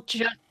all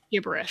just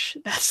gibberish.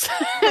 That's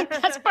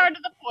part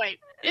of the point.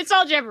 It's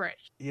all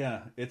gibberish.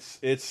 Yeah, it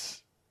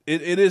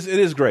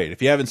is great.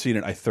 If you haven't seen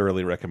it, I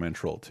thoroughly recommend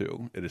Troll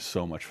 2. It is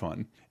so much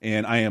fun.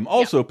 And I am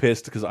also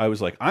pissed because I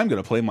was like, I'm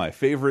going to play my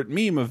favorite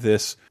meme of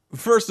this.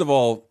 First of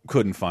all,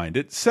 couldn't find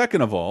it.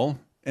 Second of all,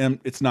 and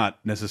it's not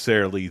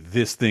necessarily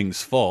this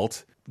thing's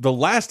fault, the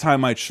last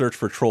time I searched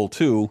for Troll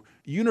 2,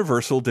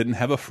 Universal didn't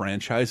have a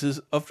franchise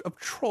of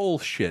troll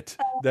shit.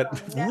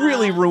 That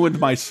really ruined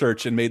my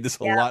search and made this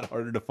a lot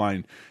harder to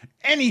find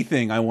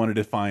anything I wanted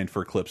to find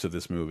for clips of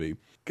this movie.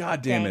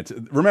 God damn it.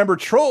 Remember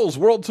Trolls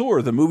World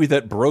Tour, the movie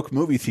that broke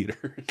movie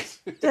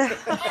theaters.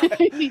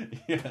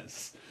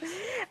 Yes.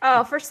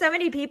 Oh, for so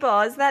many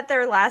people, is that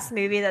their last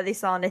movie that they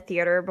saw in a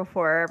theater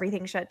before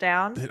everything shut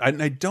down?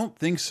 I don't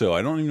think so.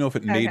 I don't even know if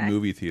it made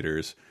movie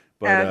theaters.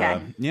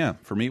 But yeah,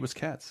 for me it was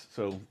Cats.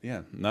 So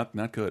yeah, not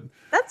good.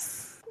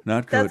 That's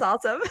not good. That's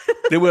awesome.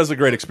 It was a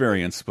great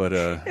experience, but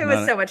it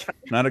was so much fun.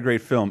 Not a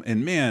great film.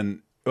 And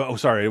man, oh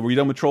sorry, were you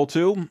done with Troll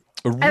 2?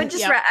 I'd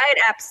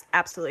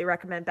absolutely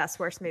recommend Best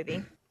Worst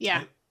Movie.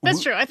 Yeah.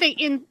 That's true. I think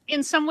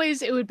in some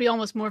ways it would be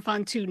almost more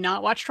fun to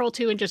not watch Troll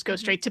 2 and just go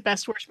straight to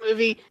Best Worst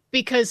Movie,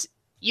 because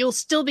you'll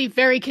still be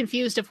very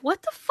confused of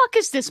what the fuck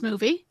is this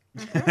movie?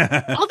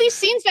 All these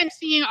scenes I'm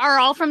seeing are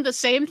all from the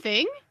same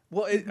thing?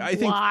 Well, I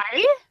think why?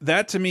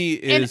 That to me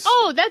is...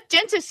 And that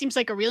dentist seems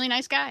like a really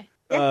nice guy.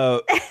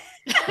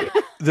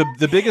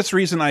 The biggest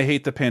reason I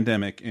hate the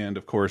pandemic, and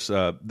of course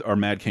our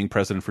Mad King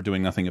president for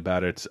doing nothing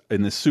about it,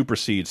 and this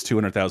supersedes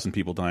 200,000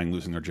 people dying,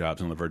 losing their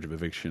jobs on the verge of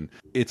eviction.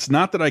 It's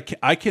not that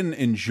I can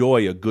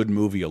enjoy a good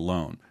movie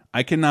alone.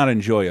 I cannot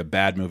enjoy a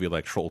bad movie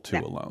like Troll 2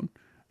 alone.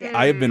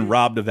 I have been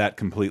robbed of that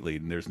completely.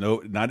 And there's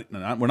we're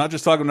not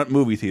just talking about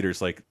movie theaters.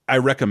 Like, I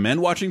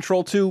recommend watching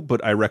Troll 2,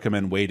 but I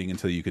recommend waiting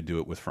until you could do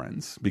it with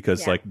friends,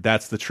 because like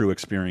that's the true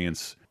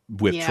experience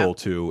with Troll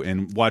 2,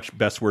 and watch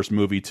Best Worst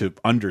Movie to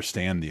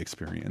understand the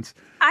experience.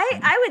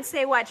 I would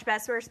say watch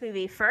Best Worst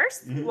Movie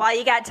first while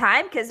you got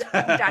time, because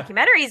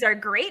documentaries are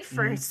great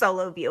for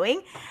solo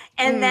viewing.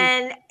 And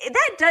then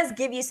that does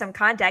give you some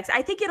context.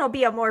 I think it'll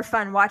be a more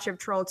fun watch of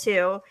Troll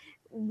 2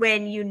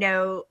 when you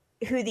know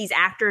who these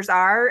actors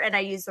are. And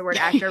I use the word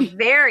actor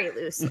very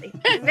loosely.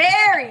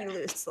 Very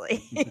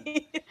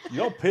loosely.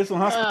 Y'all piss on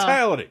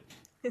hospitality.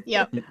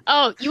 Yep.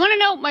 Oh, you want to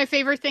know my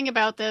favorite thing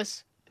about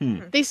this?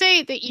 They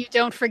say that you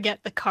don't forget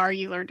the car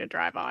you learned to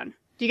drive on.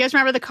 Do you guys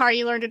remember the car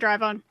you learned to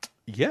drive on?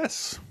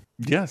 Yes.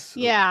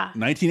 Yeah.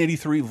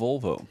 1983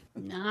 Volvo.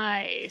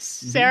 Nice.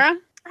 Sarah?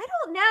 I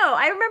don't know.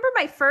 I remember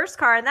my first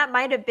car, and that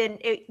might have been,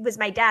 it was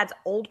my dad's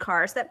old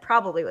car, so that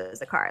probably was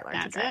the car I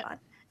learned to drive on.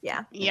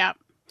 Yeah. Yep.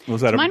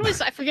 Was that Mine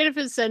was, I forget if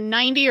it's a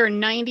 90 or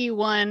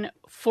 91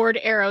 Ford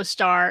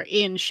Aerostar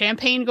in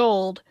champagne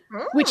gold,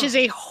 which is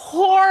a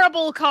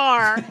horrible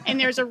car,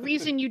 and there's a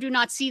reason you do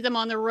not see them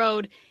on the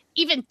road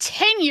even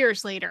 10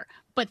 years later.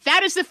 But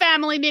that is the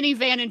family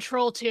minivan in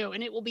Troll 2,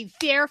 and it will be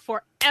there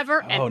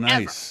forever and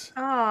nice.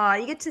 ever. Oh,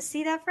 you get to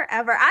see that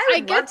forever.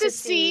 I get to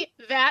see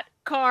that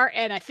car,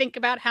 and I think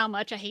about how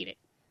much I hate it.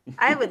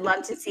 I would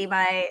love to see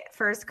my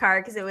first car,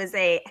 because it was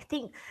I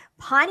think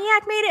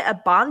Pontiac made it, a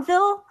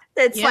Bonneville.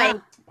 That's like,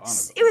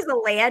 it was a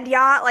land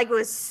yacht. Like, it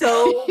was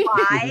so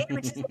wide,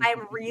 which is why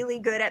I'm really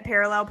good at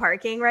parallel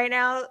parking right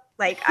now.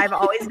 Like, I've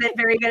always been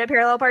very good at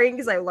parallel parking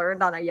because I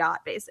learned on a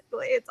yacht,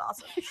 basically. It's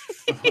awesome.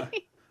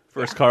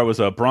 First car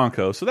was a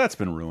Bronco, so that's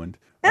been ruined.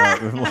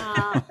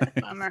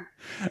 Bummer.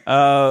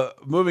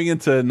 Moving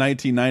into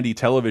 1990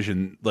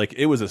 television, like,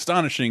 it was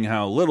astonishing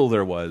how little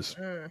there was,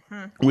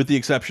 with the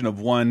exception of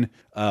one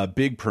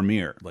big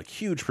premiere, like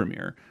huge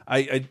premiere.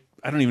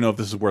 I don't even know if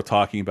this is worth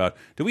talking about.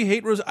 Do we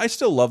hate Rose? I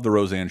still love the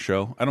Roseanne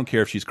show. I don't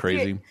care if she's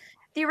crazy.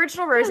 The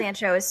original Roseanne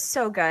show is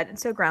so good and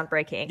so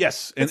groundbreaking.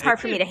 Yes. It's hard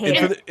for me to hate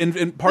it.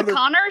 And part the of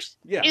Connors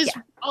is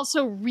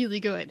also really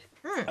good.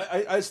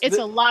 It's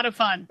a lot of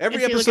fun.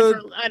 Every if you're episode,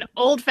 looking for an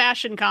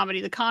old-fashioned comedy,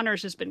 The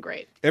Connors has been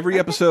great. Every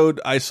episode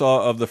I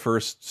saw of the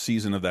first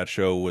season of that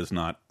show was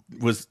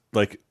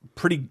like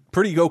pretty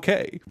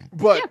okay.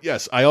 But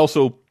yes, I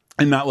also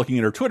am not looking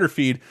at her Twitter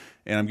feed,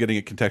 and I'm getting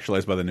it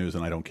contextualized by the news,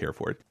 and I don't care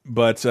for it.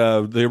 But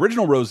the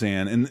original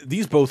Roseanne, and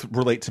these both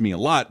relate to me a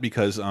lot,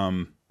 because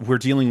we're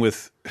dealing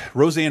with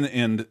Roseanne,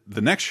 and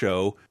the next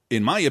show,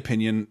 in my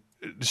opinion,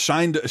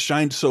 shined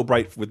so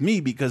bright with me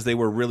because they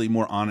were really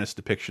more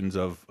honest depictions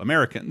of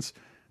Americans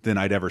than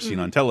I'd ever seen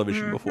on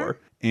television before.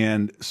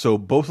 And so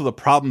both of the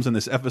problems in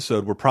this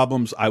episode were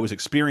problems I was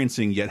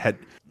experiencing, yet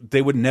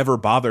they would never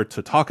bother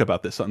to talk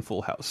about this on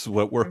Full House.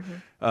 What we're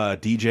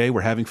DJ,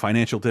 we're having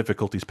financial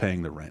difficulties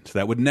paying the rent.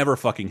 That would never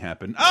fucking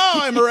happen. Oh,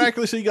 I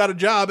miraculously got a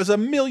job as a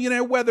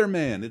millionaire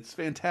weatherman. It's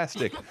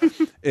fantastic.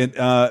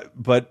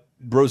 But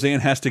Roseanne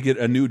has to get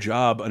a new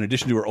job in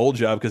addition to her old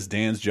job because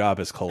Dan's job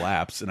has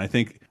collapsed. And I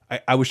think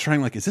I was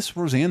trying like, is this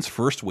Roseanne's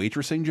first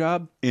waitressing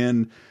job?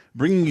 And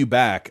bringing you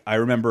back, I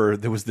remember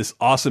there was this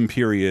awesome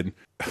period.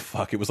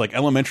 Fuck, it was like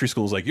elementary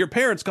school. It was like, your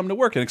parents come to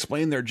work and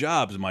explain their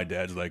jobs. And my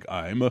dad's like,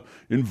 I'm a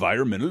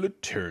environmental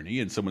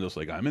attorney. And someone else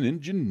like, I'm an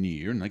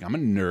engineer. And like, I'm a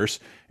nurse.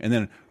 And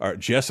then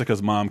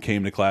Jessica's mom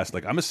came to class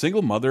like, I'm a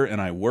single mother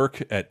and I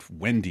work at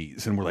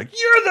Wendy's. And we're like,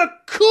 you're the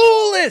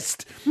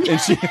coolest.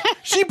 And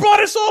she brought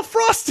us all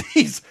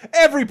Frosties.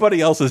 Everybody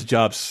else's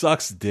job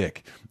sucks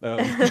dick.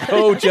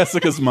 Oh,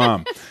 Jessica's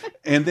mom.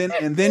 And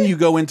then you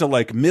go into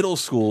like middle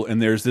school and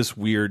there's this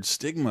weird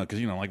stigma because,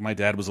 you know, like my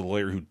dad was a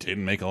lawyer who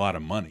didn't make a lot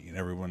of money and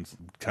everyone's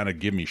kind of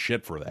give me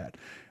shit for that.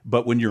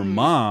 But when your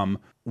mom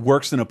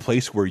works in a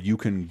place where you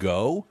can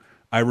go,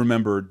 I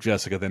remember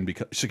Jessica then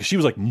because she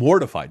was like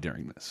mortified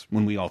during this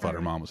when we all thought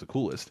her mom was the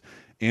coolest.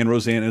 And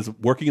Roseanne is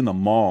working in the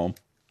mall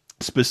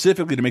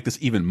specifically to make this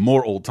even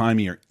more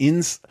old-timey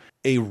in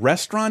a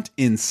restaurant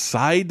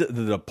inside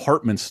the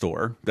department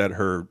store that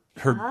her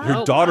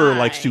daughter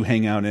likes to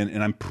hang out in,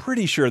 and I'm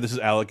pretty sure this is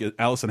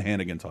Allison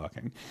Hannigan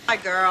talking. Hi,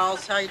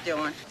 girls. How you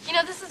doing? You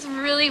know, this is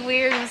really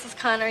weird, Mrs.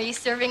 Connor. Are you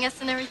serving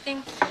us and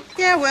everything?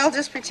 Yeah, well,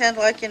 just pretend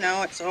like, you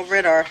know, it's over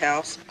at our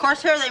house. Of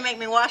course, here they make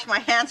me wash my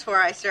hands before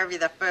I serve you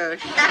the food.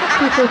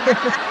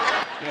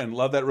 Yeah, and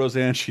love that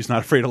Roseanne. She's not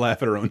afraid to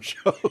laugh at her own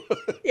show.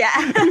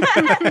 Yeah.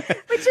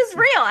 Which is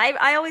real.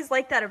 I always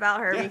like that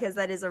about her because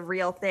that is a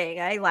real thing.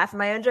 I laugh at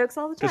my own jokes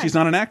all the time. Because she's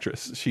not an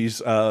actress.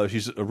 She's a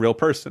real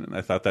person, and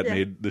I thought that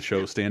made the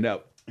show stand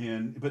out.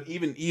 But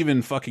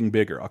even fucking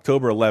bigger,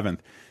 October 11th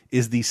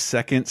is the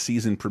second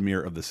season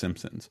premiere of The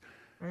Simpsons.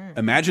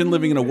 Imagine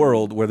living in a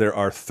world where there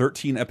are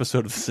 13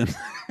 episodes of The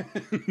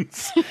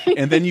Simpsons,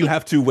 and then you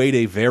have to wait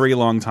a very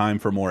long time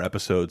for more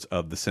episodes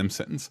of The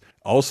Simpsons.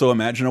 Also,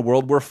 imagine a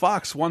world where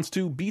Fox wants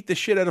to beat the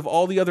shit out of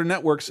all the other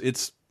networks.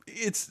 It's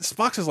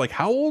Fox is like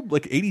how old?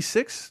 Like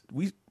 86.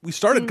 We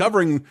started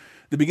covering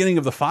the beginning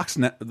of the Fox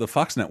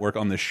network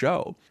on this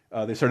show.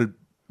 They started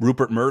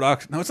Rupert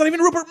Murdoch. No, it's not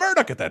even Rupert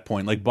Murdoch at that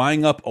point. Like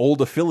buying up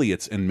old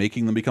affiliates and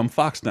making them become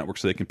Fox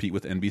networks so they compete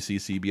with NBC,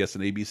 CBS,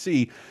 and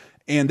ABC.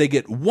 And they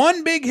get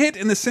one big hit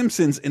in The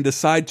Simpsons and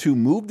decide to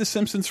move The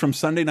Simpsons from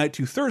Sunday night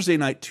to Thursday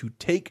night to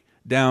take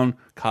down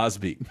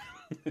Cosby.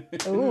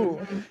 Ooh.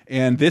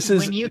 And this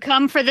is when you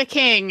come for the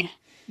king,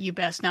 you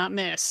best not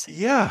miss.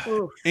 Yeah.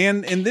 Ooh.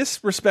 And in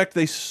this respect,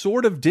 they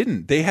sort of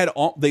didn't. They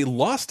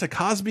lost to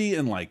Cosby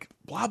and like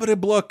blah blah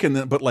blah,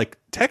 but like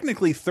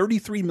technically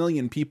 33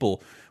 million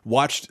people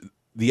watched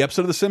the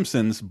episode of The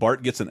Simpsons,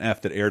 Bart Gets an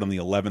F, that aired on the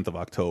 11th of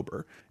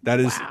October. That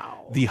is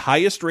the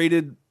highest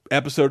rated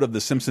episode of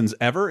The Simpsons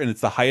ever, and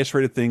it's the highest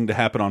rated thing to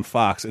happen on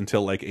Fox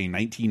until like a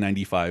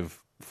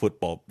 1995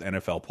 football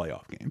NFL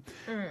playoff game.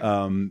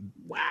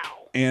 Wow.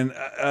 And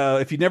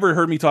if you'd never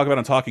heard me talk about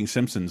on Talking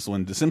Simpsons,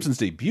 when The Simpsons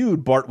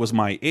debuted, Bart was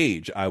my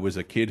age. I was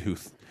a kid who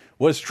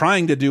was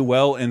trying to do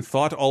well and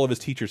thought all of his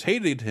teachers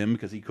hated him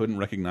because he couldn't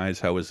recognize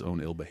how his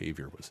own ill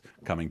behavior was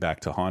coming back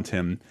to haunt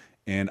him.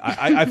 And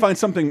I find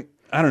something,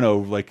 I don't know,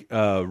 like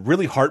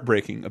really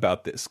heartbreaking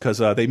about this because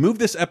they moved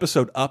this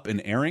episode up in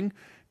airing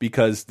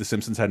because The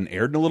Simpsons hadn't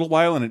aired in a little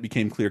while, and it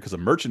became clear because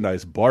of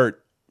merchandise,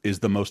 Bart is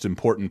the most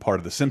important part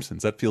of The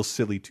Simpsons. That feels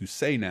silly to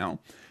say now,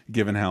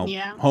 given how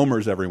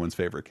Homer's everyone's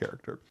favorite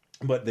character.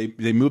 But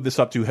they moved this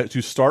up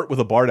to start with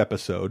a Bart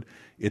episode.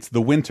 It's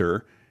the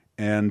winter,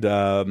 and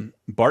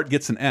Bart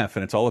gets an F,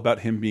 and it's all about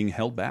him being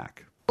held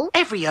back.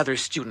 Every other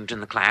student in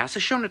the class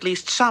has shown at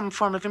least some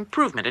form of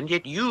improvement, and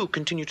yet you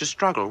continue to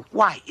struggle.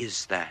 Why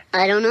is that?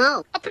 I don't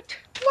know. But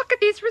look at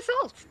these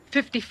results.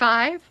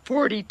 55,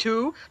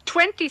 42,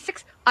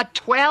 26, a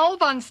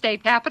 12 on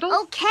state capitals.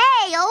 Okay.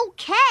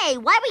 Why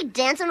are we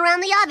dancing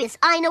around the obvious?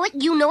 I know it,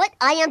 you know it,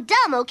 I am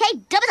dumb, okay?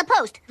 Dumb as a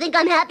post. Think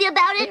I'm happy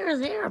about it?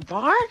 There,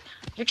 Bart.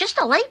 You're just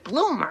a late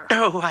bloomer.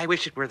 Oh, I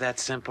wish it were that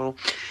simple.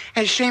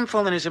 As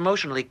shameful and as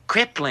emotionally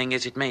crippling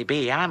as it may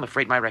be, I'm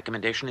afraid my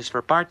recommendation is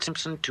for Bart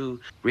Simpson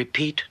to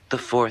repeat the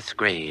 4th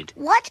grade.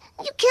 What?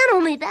 You can't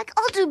hold me back.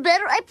 I'll do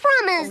better, I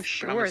promise. Oh,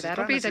 sure,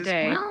 that'll be the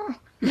day. Well,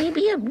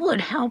 maybe it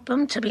would help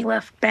him to be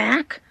left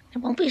back. It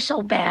won't be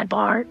so bad,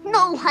 Bart.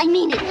 No, I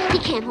mean it. He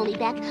can't hold me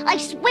back. I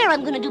swear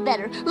I'm going to do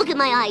better. Look at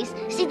my eyes.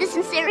 See the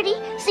sincerity?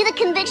 See the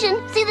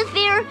conviction? See the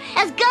fear?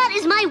 As God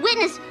is my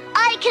witness,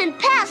 I can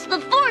pass the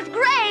 4th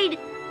grade.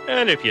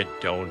 And if you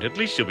don't, at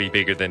least you'll be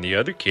bigger than the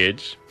other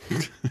kids.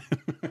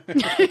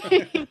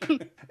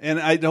 And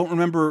I don't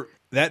remember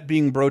that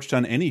being broached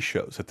on any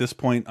shows. At this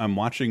point, I'm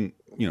watching,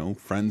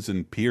 friends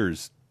and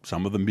peers,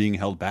 some of them being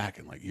held back.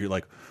 And you're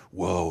like,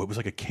 whoa, it was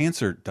like a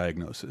cancer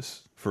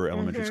diagnosis for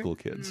elementary school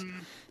kids.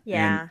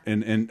 Yeah.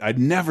 And I'd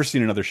never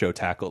seen another show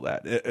tackle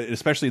that,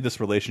 especially this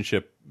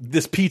relationship.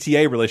 This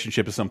PTA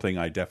relationship is something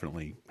I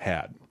definitely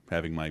had,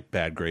 having my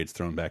bad grades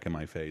thrown back in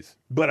my face.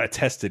 But I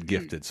tested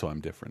gifted, so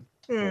I'm different.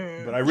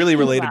 But I really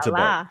related to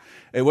Bart.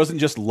 It wasn't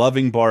just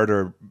loving Bart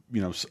or,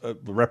 a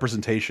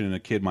representation in a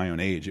kid my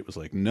own age. It was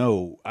like,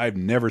 no, I've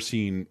never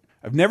seen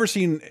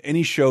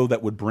any show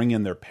that would bring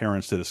in their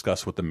parents to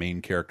discuss what the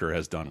main character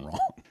has done wrong.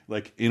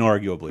 like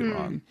inarguably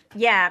wrong.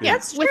 Yeah,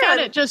 that's true. Without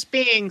it just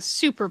being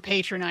super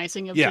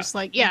patronizing of just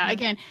like,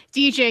 again,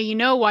 DJ, you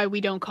know why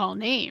we don't call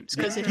names,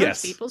 because it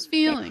hurts people's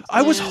feelings.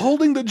 I was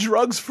holding the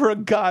drugs for a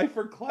guy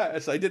for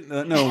class. I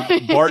didn't know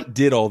Bart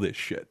did all this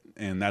shit,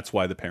 and that's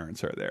why the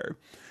parents are there.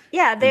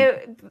 Yeah,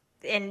 they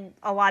in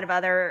a lot of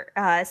other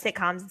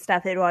sitcoms and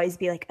stuff, it'd always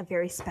be like a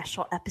very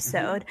special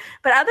episode.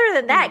 But other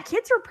than that,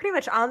 kids were pretty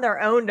much on their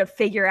own to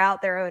figure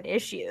out their own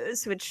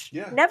issues, which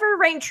never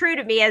rang true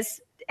to me as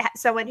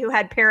someone who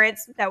had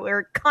parents that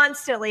were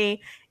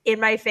constantly in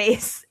my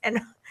face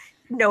and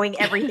knowing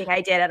everything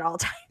I did at all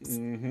times.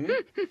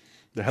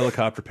 The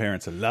helicopter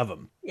parents, I love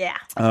them. Yeah.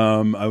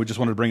 I would just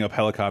wanted to bring up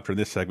helicopter in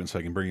this segment so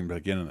I can bring him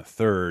back in the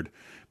third.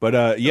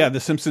 But The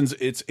Simpsons,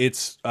 it's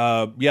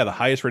the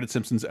highest rated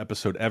Simpsons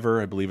episode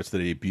ever. I believe it's the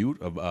debut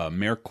of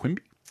Mayor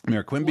Quimby.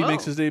 Mayor Quimby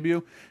makes his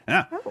debut.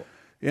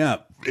 Yeah,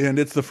 and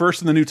it's the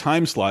first in the new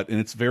time slot, and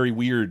it's very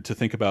weird to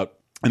think about.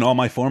 In all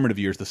my formative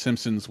years, The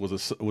Simpsons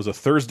was a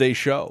Thursday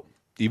show,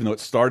 even though it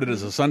started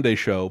as a Sunday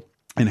show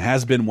and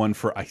has been one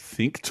for, I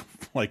think,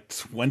 like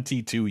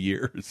 22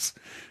 years.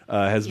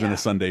 Has been a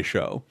Sunday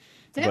show.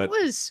 That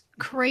was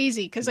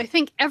crazy, because I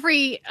think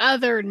every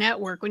other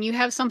network, when you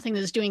have something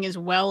that's doing as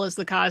well as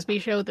The Cosby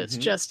Show, that's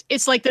just,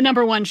 it's like the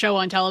 #1 show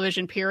on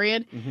television,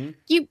 period.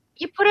 You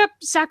put up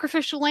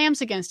sacrificial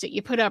lambs against it.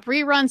 You put up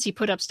reruns. You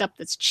put up stuff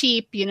that's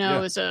cheap,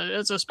 as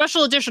a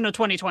special edition of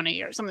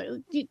 2020 or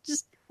something. You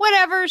just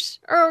whatever's,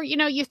 or,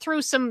 you throw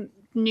some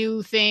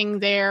new thing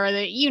there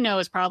that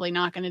is probably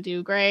not going to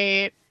do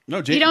great. No,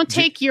 you don't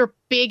take your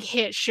big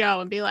hit show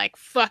and be like,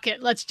 fuck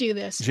it, let's do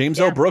this. James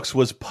L. Brooks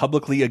was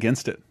publicly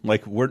against it.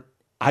 Like,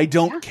 I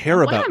don't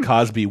care about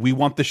Cosby. We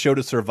want the show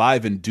to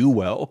survive and do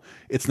well.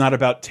 It's not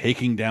about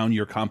taking down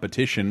your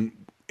competition.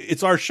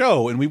 It's our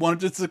show, and we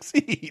want it to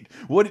succeed.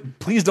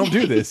 Please don't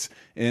do this.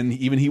 And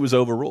even he was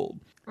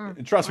overruled.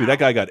 And trust me, that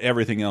guy got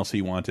everything else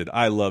he wanted.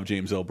 I love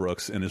James L.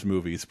 Brooks and his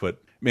movies, but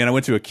man, I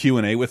went to a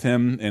Q&A with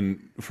him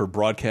and for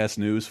Broadcast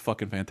News,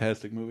 fucking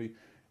fantastic movie.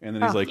 And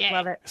then he's like,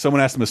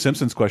 someone asked him a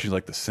Simpsons question. He's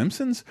like, The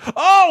Simpsons?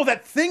 Oh,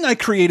 that thing I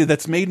created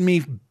that's made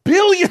me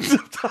billions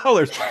of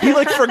dollars. He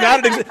like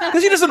forgot it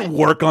because he doesn't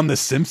work on The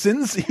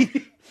Simpsons.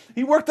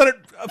 He worked on it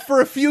for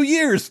a few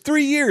years,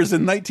 3 years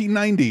in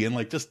 1990, and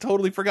like just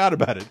totally forgot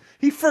about it.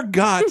 He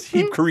forgot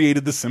he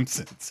created The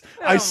Simpsons.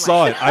 I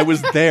saw it. I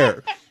was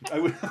there.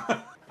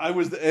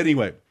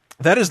 Anyway.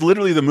 That is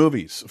literally the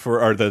movies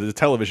or the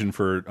television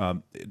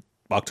for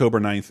October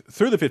 9th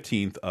through the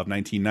 15th of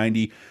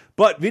 1990.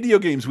 But video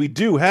games, we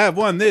do have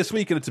one this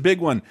week, and it's a big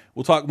one.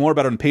 We'll talk more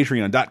about it on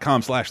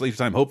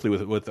patreon.com/LaserTime,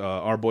 hopefully with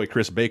our boy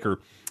Chris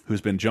Baker,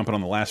 who's been jumping on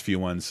the last few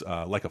ones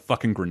like a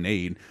fucking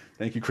grenade.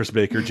 Thank you, Chris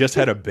Baker. Just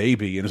had a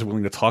baby and is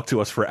willing to talk to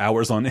us for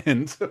hours on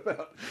end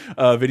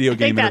about video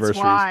game anniversaries.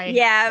 That's why.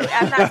 Yeah,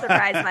 I'm not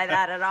surprised by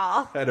that at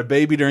all. Had a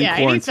baby during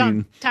quarantine. I need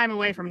some time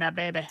away from that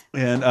baby.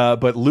 And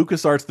but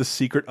LucasArts' The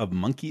Secret of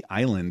Monkey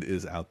Island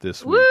is out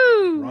this week.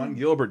 Woo! Ron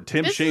Gilbert,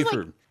 Tim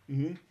Schafer.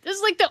 This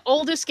is like the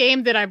oldest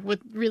game that I would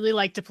really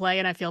like to play,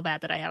 and I feel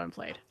bad that I haven't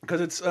played. Because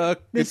it's sounds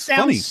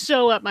funny.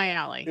 So up my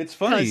alley. It's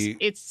funny.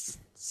 It's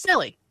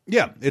silly.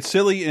 Yeah, it's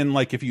silly, and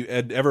like if you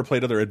had ever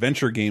played other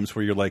adventure games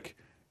where you're like,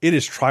 it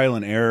is trial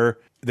and error.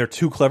 They're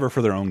too clever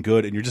for their own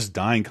good, and you're just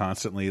dying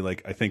constantly.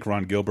 Like I think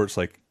Ron Gilbert's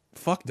like,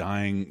 fuck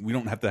dying. We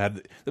don't have to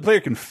have the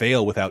player can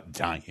fail without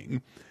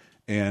dying,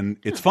 and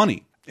it's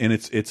funny, and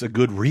it's a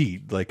good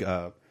read. Like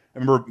I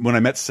remember when I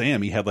met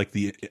Sam, he had like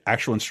the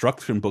actual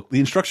instruction book. The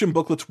instruction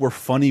booklets were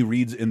funny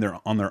reads on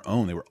their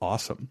own. They were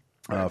awesome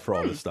for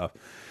all this stuff.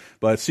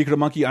 But Secret of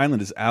Monkey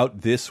Island is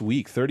out this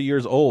week, 30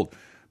 years old.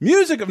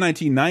 Music of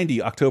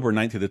 1990, October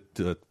 9th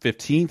to the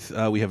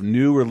 15th. We have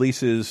new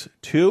releases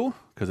too,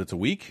 because it's a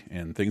week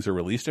and things are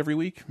released every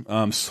week.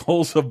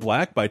 Souls of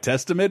Black by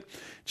Testament,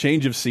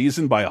 Change of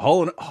Season by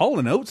Hall &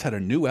 Oates had a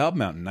new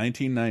album out in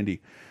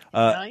 1990.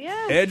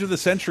 Edge of the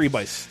Century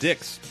by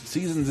Styx,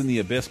 Seasons in the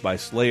Abyss by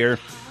Slayer,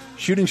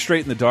 Shooting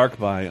Straight in the Dark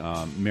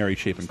by Mary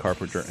Chapin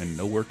Carpenter, and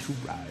Nowhere to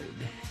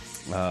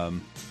Ride.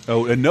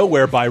 And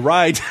Nowhere by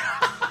Ride.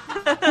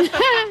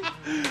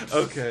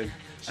 Okay.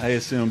 I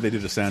assumed they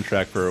did a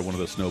soundtrack for one of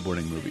those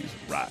snowboarding movies.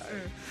 Ride.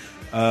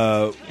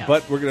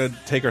 But we're going to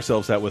take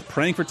ourselves out with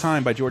Praying for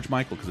Time by George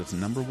Michael because it's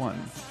 #1.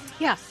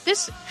 Yeah,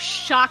 this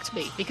shocked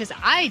me because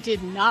I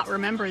did not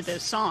remember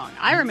this song.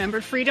 I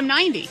remembered Freedom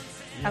 90.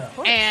 Of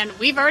course. And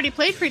we've already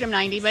played Freedom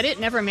 90, but it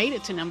never made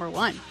it to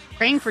 #1.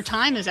 Praying for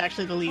Time is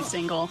actually the lead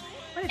single.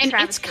 And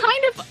it's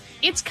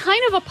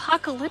kind of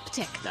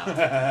apocalyptic though.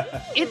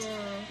 It's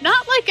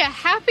not like a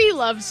happy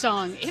love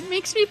song. It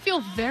makes me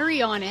feel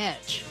very on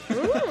edge.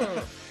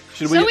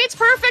 It's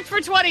perfect for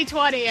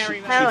 2020,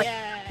 everybody.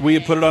 We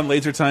put it on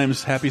Laser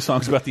Time's Happy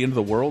Songs About the End of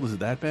the World. Is it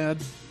that bad?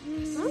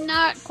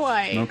 Not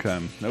quite. Okay.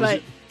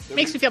 But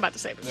makes me feel about the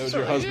same. That was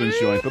your husband's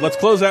joint. But let's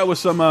close out with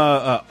some,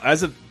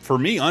 for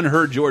me,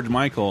 unheard George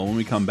Michael when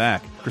we come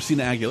back.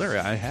 Christina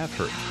Aguilera, I have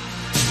heard.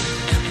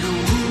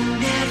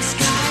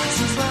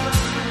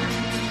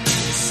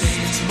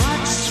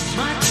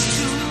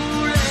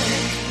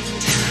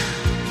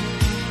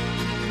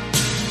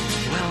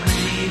 Well,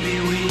 maybe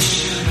we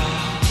should all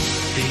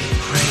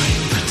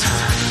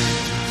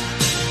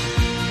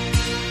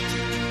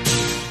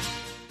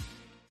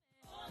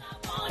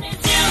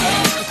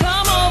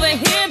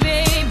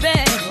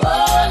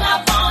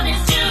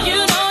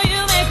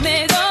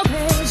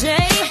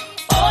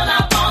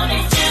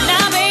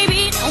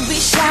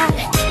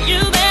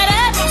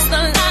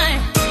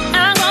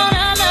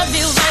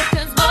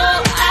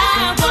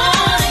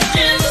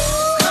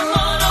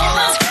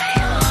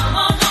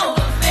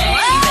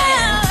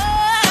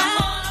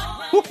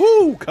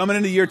Woo! Coming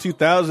into the year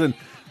 2000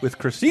 with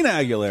Christina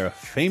Aguilera,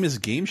 famous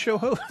game show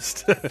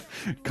host.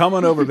 Come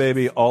on over,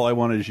 baby. All I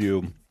Want Is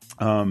You.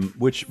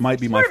 Which might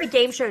be more of a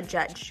game show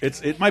judge.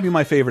 It might be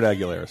my favorite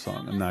Aguilera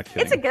song. I'm not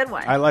kidding. It's a good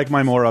one. I like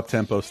my more up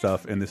tempo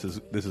stuff, and this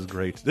is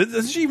great.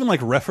 Does she even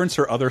like reference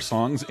her other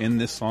songs in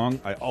this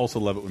song? I also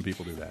love it when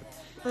people do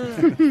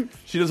that.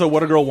 She does a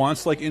 "What a Girl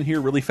Wants" like in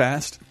here really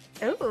fast.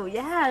 Oh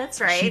yeah, that's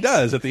right. She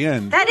does at the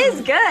end. That is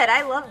good.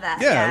 I love that.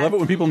 Yeah, I love it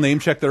when people name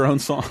check their own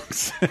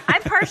songs.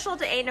 I'm partial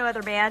to "Ain't No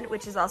Other Man,"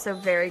 which is also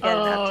very good.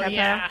 Oh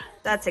yeah,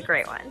 that's a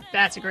great one.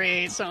 That's a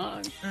great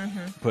song.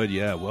 But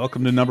yeah,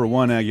 welcome to #1,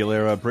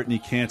 Aguilera.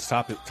 Britney can't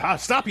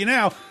stop you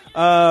now.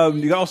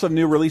 You also have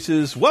new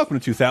releases. Welcome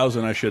to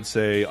 2000, I should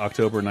say,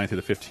 October 9th to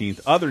the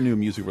 15th. Other new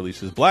music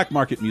releases: Black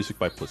Market Music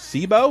by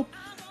Placebo.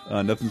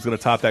 Nothing's going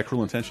to top that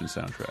Cruel Intentions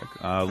soundtrack.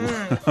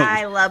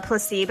 I love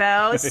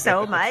Placebo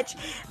so much.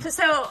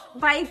 So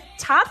my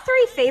top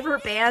 3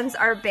 favorite bands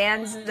are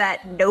bands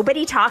that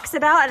nobody talks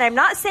about. And I'm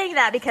not saying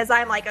that because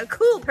I'm like a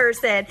cool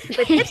person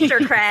with hipster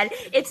cred.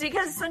 It's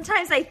because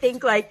sometimes I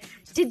think like,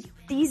 did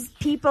these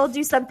people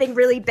do something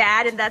really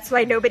bad and that's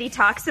why nobody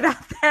talks about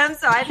them?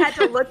 So I've had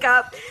to look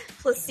up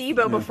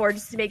Placebo before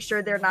just to make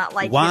sure they're not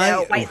like,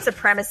 white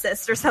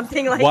supremacists or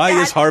something like that. Why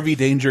is Harvey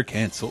Danger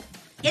canceled?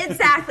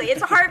 Exactly.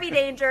 It's Harvey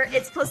Danger,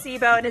 it's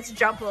Placebo, and it's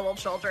Jump Little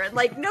Children.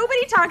 Like,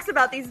 nobody talks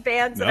about these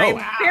bands, and I'm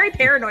very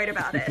paranoid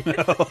about it.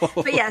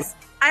 But yes,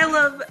 I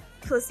love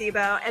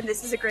Placebo, and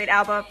this is a great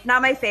album.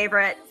 Not my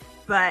favorite,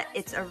 but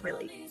it's a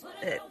really...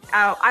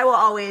 I will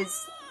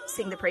always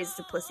sing the praises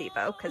of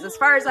Placebo, because as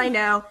far as I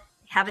know,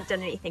 haven't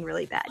done anything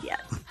really bad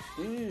yet.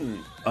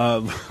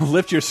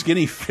 Lift Your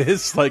Skinny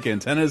Fists Like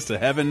Antennas to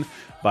Heaven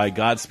by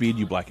Godspeed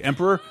You Black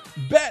Emperor.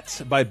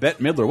 Bet by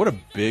Bette Midler. What a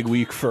big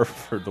week for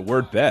the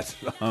word bet.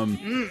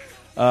 I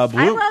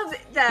love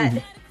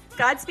that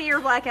Godspeed Your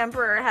Black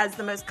Emperor has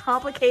the most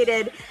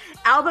complicated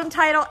album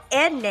title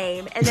and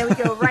name, and then we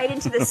go right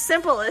into the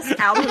simplest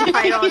album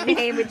title and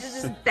name, which is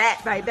just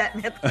Bet by Bette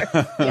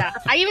Midler. Yeah,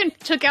 I even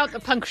took out the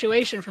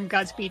punctuation from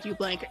Godspeed You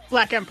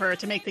Black Emperor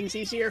to make things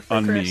easier for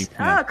on Chris. Me.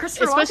 Yeah. Oh,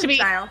 Christopher Walken supposed to be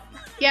style.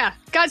 Yeah,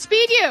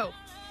 Godspeed You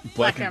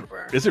Black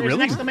Emperor. Is it There's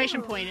really? an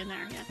exclamation point in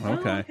there. Yeah.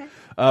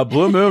 Okay.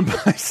 Blue Moon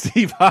by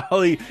Steve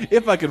Holly.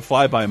 If I Could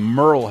Fly by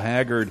Merle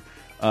Haggard.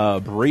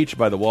 Breach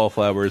by the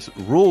Wallflowers.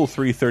 Rule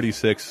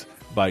 336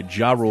 by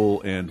Ja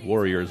Rule, and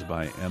Warriors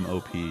by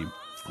MOP. You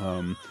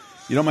know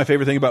what my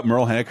favorite thing about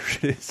Merle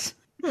Haggard is?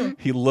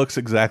 He looks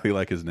exactly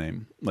like his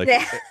name. Like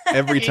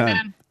every time.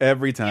 Amen.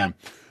 Every time.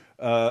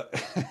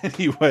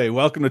 Anyway,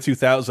 welcome to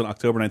 2000,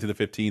 October 9th to the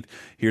 15th.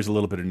 Here's a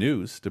little bit of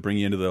news to bring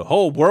you into the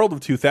whole world of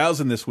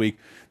 2000 this week.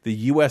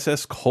 The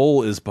USS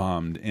Cole is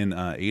bombed in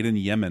Aden,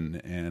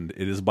 Yemen, and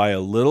it is by a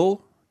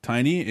little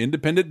tiny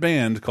independent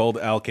band called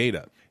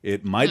Al-Qaeda.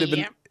 It might have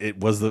been,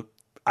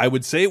 I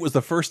would say it was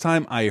the first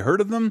time I heard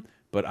of them,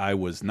 but I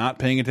was not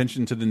paying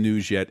attention to the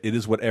news yet. It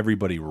is what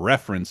everybody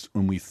referenced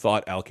when we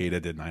thought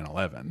Al-Qaeda did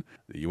 9/11,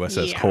 the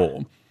USS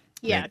Cole.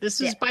 Yeah, this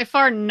is by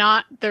far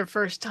not their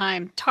first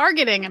time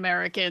targeting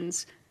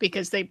Americans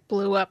because they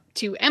blew up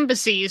 2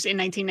 embassies in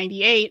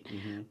 1998.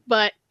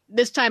 But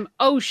this time,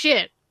 oh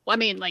shit! I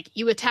mean, like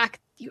you attacked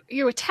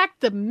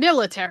the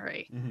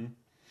military.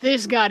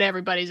 This got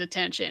everybody's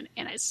attention,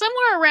 and it's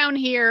somewhere around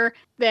here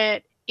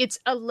that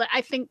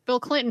I think Bill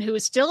Clinton, who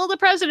is still the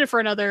president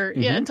for another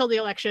until the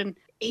election,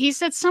 he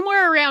said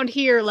somewhere around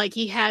here like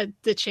he had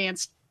the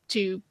chance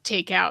to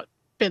take out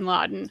Bin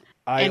Laden.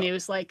 And it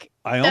was like,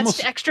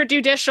 that's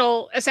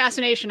extrajudicial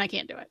assassination. I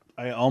can't do it.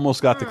 I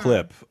almost got the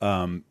clip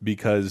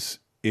because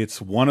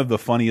it's one of the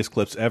funniest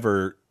clips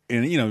ever.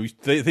 And, you know,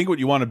 think what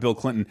you want of Bill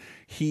Clinton.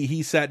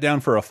 He sat down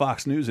for a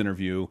Fox News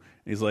interview.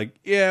 He's like,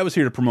 yeah, I was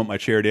here to promote my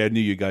charity. I knew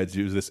you guys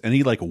do this. And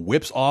he like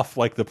whips off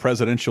like the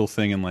presidential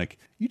thing and like,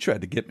 you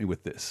tried to get me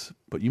with this,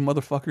 but you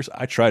motherfuckers,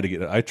 I tried to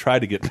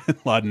get Bin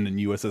Laden and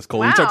USS Cole.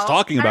 Wow. He starts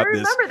talking about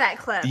this. I remember that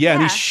clip. Yeah,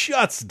 and he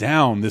shuts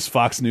down this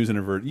Fox News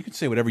interview. You can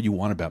say whatever you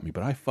want about me,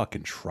 but I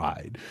fucking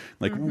tried.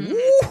 Like,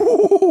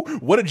 woo,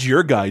 what did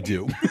your guy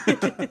do?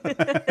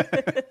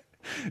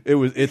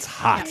 It's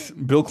hot.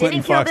 Yeah. Bill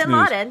Clinton, didn't Fox kill Bin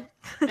News. Laden.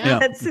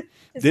 Yeah.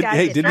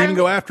 Didn't even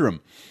go after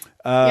him.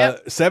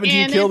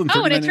 17 killed and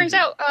 39 and it turns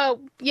out,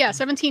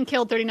 17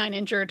 killed, 39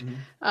 injured.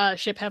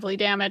 Ship heavily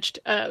damaged.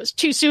 It was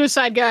 2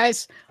 suicide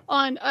guys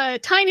on a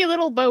tiny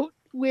little boat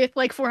with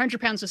like 400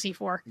 pounds of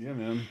C4. Yeah,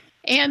 man.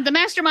 And the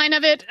mastermind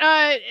of it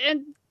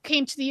and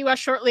came to the U.S.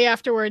 shortly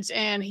afterwards,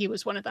 and he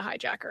was one of the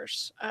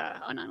hijackers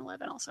on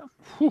 9/11 also.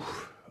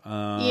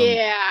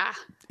 Yeah.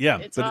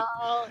 It's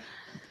all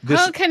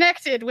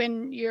connected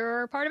when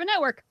you're part of a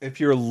network.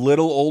 If you're a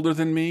little older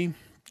than me,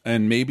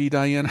 and maybe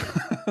Diana,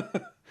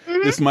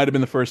 this might have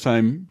been the first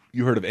time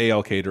you heard of A.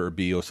 Al-Qaeda or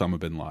B. Osama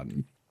bin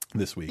Laden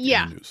this week in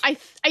the news. I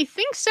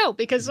think so,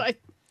 because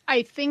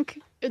I think,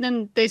 and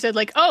then they said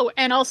like, oh,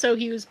 and also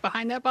he was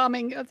behind that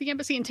bombing of the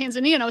embassy in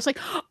Tanzania, and I was like,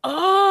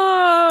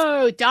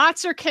 oh,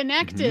 dots are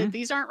connected.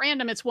 These aren't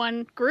random. It's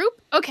one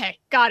group. Okay,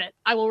 got it.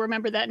 I will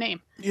remember that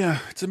name. Yeah,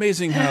 it's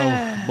amazing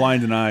how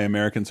blind and eye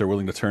Americans are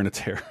willing to turn to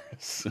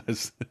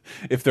terrorists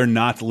if they're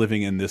not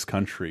living in this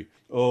country.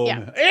 Oh,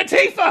 yeah.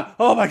 Antifa!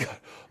 Oh my god!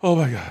 Oh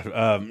my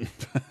god!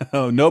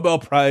 Nobel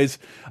Prize.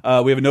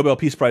 We have a Nobel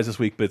Peace Prize this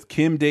week with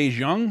Kim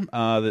Dae-jung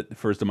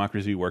for his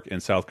democracy work in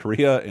South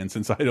Korea. And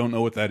since I don't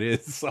know what that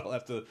is, I'll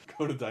have to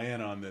go to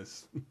Diana on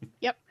this.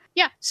 Yep.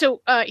 Yeah.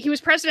 So he was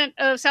president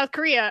of South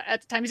Korea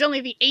at the time. He's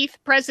only the 8th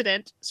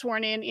president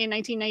sworn in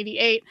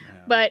 1998,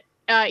 but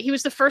he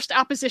was the first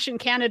opposition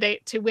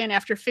candidate to win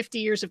after 50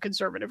 years of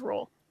conservative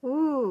rule.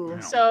 Ooh.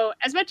 So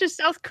as much as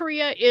South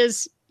Korea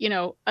is,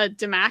 a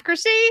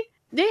democracy,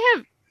 they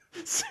have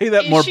Say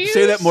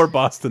that more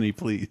Boston-y,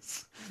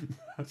 please.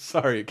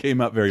 Sorry, it came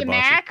out very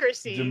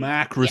democracy. Boston.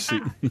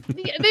 Democracy.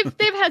 Yeah.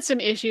 They've had some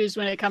issues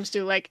when it comes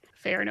to like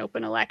fair and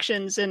open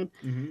elections and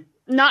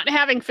not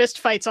having fist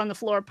fights on the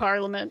floor of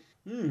Parliament.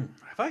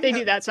 They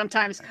do that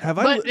sometimes.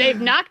 But they've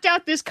knocked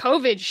out this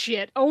COVID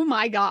shit. Oh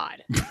my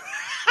god.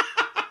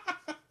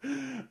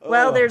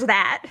 Well, there's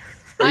that.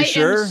 I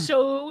am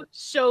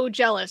so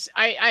jealous.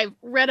 I've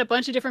read a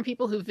bunch of different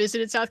people who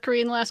visited South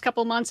Korea in the last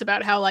couple of months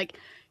about how like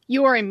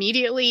you are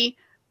immediately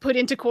put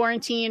into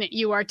quarantine,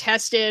 you are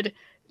tested,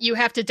 you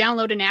have to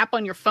download an app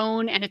on your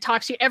phone and it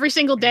talks to you every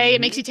single day.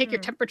 It makes you take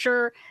your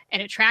temperature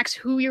and it tracks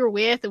who you're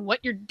with and what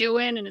you're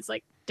doing. And it's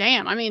like,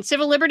 damn, I mean,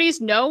 civil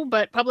liberties, no,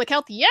 but public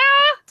health, yeah.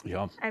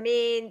 Yeah. I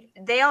mean,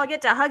 they all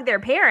get to hug their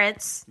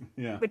parents,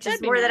 which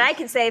is more than I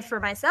can say for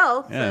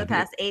myself for the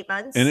past 8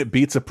 months. And it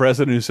beats a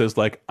president who says,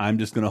 like, I'm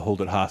just going to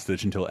hold it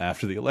hostage until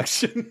after the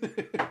election.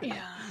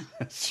 Yeah.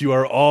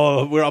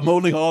 I'm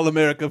holding all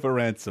America for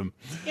ransom.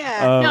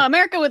 Yeah. No,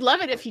 America would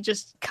love it if you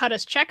just cut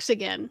us checks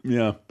again.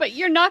 Yeah. But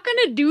you're not going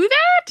to do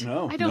that?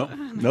 No.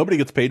 Nobody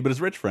gets paid but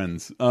his rich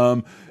friends.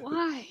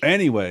 Why?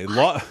 Anyway,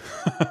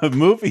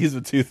 movies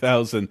of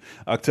 2000,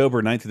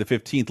 October 9th to the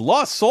 15th.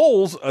 Lost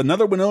Souls,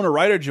 another Winona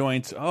Ryder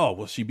joint. Oh,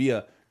 will she be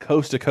a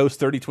coast-to-coast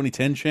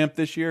 30-20-10 champ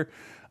this year?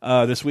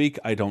 This week?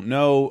 I don't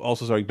know.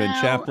 Also starring Ben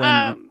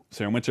Chaplin,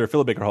 Sarah Winter,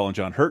 Philip Baker Hall, and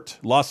John Hurt.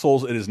 Lost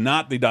Souls, it is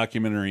not the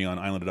documentary on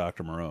Island of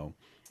Dr. Moreau.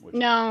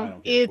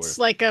 No, it's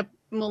like a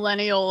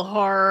millennial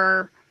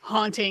horror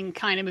haunting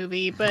kind of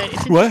movie, but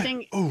it's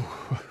interesting.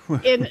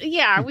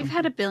 Yeah, we've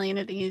had a billion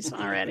of these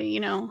already,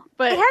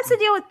 but it has to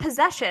deal with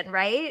possession,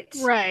 right?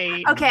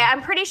 Right. Okay,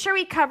 I'm pretty sure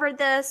we covered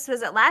this.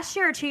 Was it last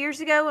year or 2 years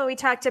ago when we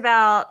talked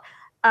about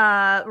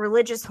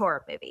religious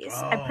horror movies?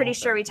 I'm pretty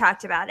sure we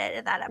talked about it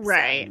in that episode.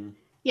 Right.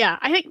 Yeah,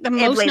 I think the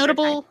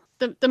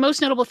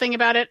most notable thing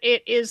about it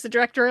is the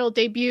directorial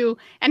debut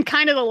and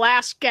kind of the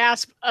last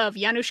gasp of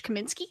Janusz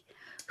Kaminski,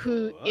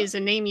 who is a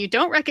name you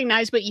don't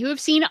recognize, but you have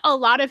seen a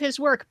lot of his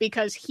work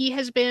because he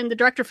has been the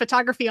director of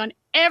photography on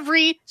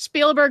every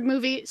Spielberg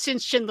movie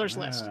since Schindler's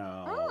List.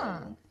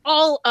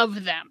 All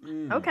of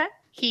them. Okay.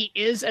 He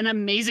is an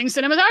amazing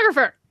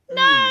cinematographer.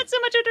 Not so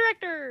much a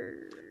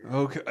director.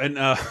 Okay, and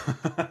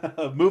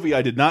a movie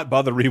I did not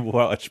bother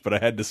rewatch, but I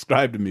had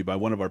described to me by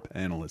one of our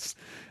panelists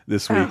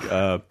this week.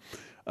 Oh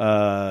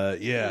God.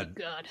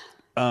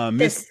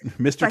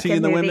 Mr. T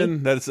and the movie.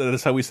 Women.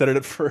 That's how we said it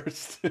at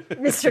first.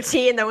 Mr.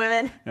 T and the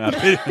Women.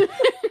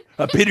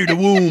 I pity the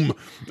womb.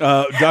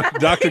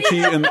 Dr. T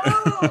and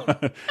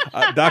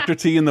Dr.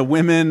 T and the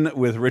Women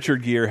with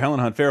Richard Gere, Helen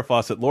Hunt, Farrah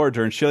Fawcett, Laura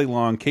Dern, Shelley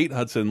Long, Kate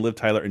Hudson, Liv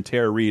Tyler, and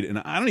Tara Reid. And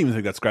I don't even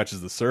think that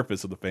scratches the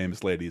surface of the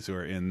famous ladies who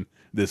are in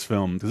this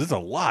film because it's a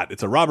lot.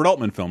 It's a Robert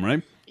Altman film,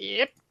 right?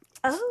 Yep.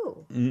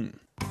 Oh.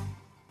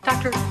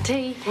 Dr.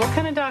 T, what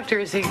kind of doctor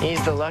is he?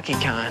 He's the lucky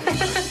kind.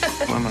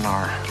 Women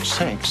are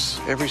saints.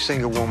 Every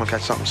single woman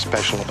got something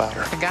special about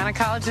her. The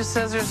gynecologist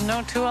says there's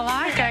no two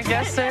alike. I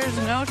guess there's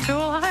no two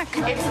alike.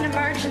 It's an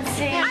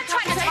emergency. I'm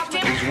trying to talk to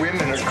you. These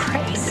women are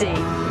Crazy.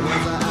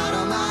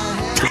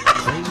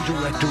 Playing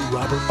director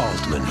Robert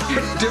Altman.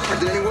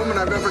 different than any woman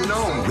I've ever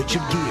known.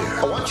 Richard Gere.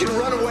 I want you to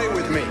run away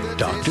with me.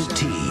 Dr.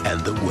 T and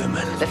the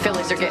Women. The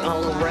Phillies are getting a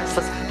little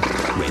restless.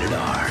 Rated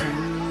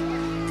R.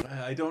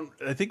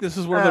 I think this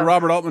is one of the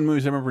Robert Altman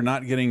movies I remember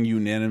not getting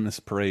unanimous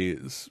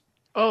praise.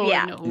 Oh,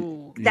 yeah.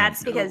 No.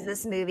 That's because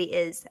this movie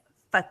is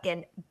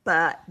fucking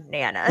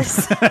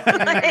bananas.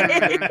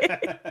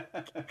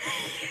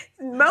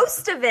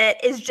 Most of it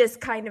is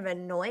just kind of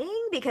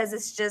annoying because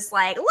it's just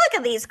like, look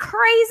at these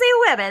crazy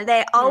women.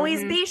 They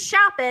always be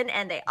shopping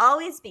and they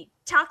always be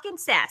talking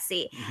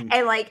sassy.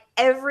 And like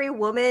every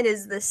woman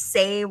is the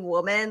same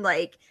woman.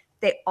 Like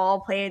they all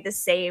play the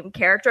same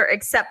character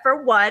except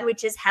for one,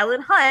 which is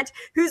Helen Hunt,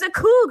 who's a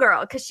cool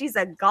girl because she's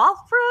a golf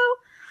pro.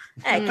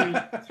 Okay.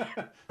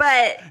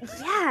 But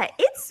yeah,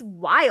 it's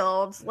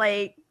wild.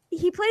 Like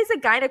he plays a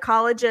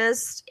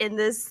gynecologist in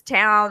this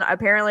town.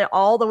 Apparently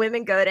all the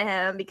women go to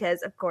him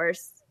because, of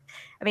course,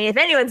 I mean, if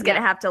anyone's going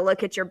to have to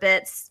look at your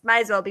bits, might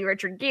as well be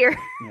Richard Gere.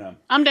 Yeah.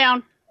 I'm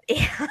down.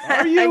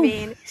 Are you? I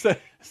mean,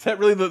 is that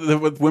really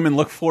what women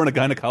look for in a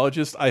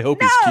gynecologist? I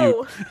hope he's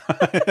cute.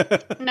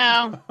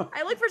 No.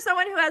 I look for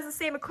someone who has the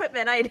same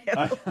equipment I do.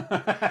 Why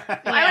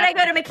would I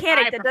go to a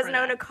mechanic that doesn't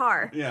own a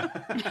car? Yeah.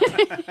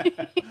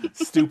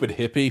 Stupid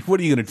hippie. What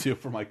are you going to do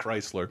for my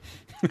Chrysler?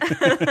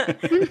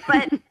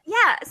 But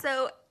yeah,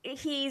 so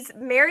he's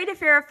married to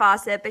Farrah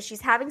Fawcett, but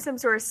she's having some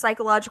sort of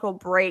psychological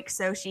break.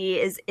 So she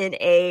is in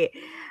a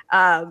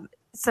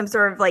some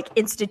sort of like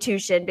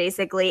institution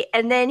basically,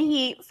 and then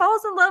he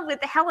falls in love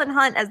with Helen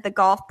Hunt as the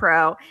golf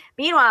pro.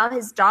 Meanwhile,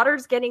 his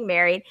daughter's getting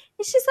married.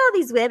 It's just all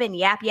these women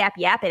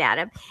yapping at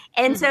him.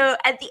 And so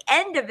at the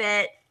end of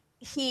it,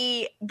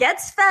 he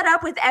gets fed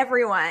up with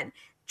everyone,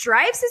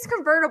 drives his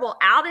convertible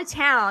out of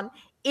town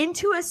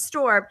into a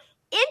storm,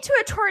 into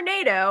a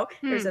tornado.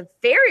 There's a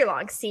very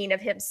long scene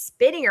of him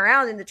spinning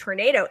around in the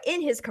tornado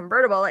in his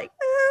convertible, like,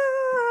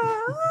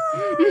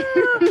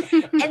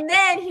 and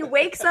then he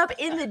wakes up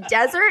in the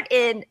desert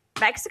in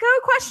Mexico, ?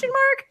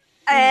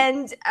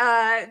 And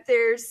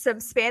there's some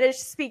Spanish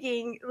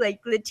speaking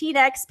like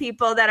Latinx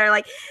people that are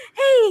like,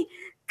 hey,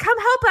 come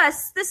help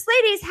us. This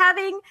lady's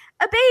having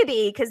a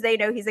baby, because they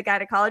know he's a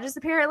gynecologist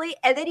apparently.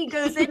 And then he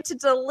goes in to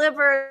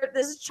deliver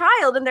this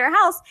child in their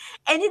house.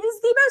 And it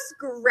is the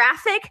most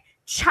graphic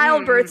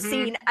childbirth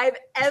scene I've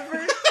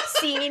ever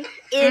seen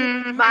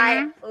in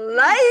my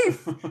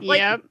life.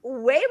 Like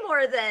way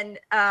more than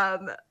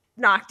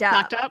Knocked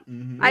Up. I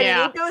mean,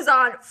 it goes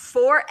on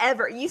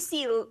forever. You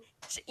see a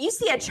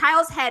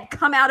child's head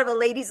come out of a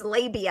lady's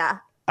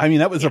labia. I mean,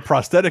 that was a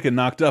prosthetic and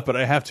Knocked Up, but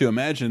I have to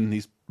imagine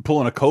he's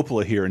pulling a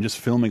Coppola here and just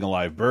filming a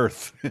live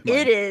birth.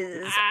 It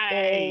is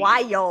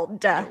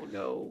wild.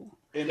 No.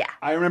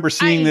 I remember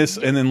seeing this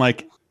and then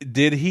like,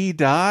 did he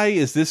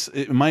die?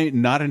 Am I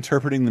not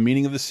interpreting the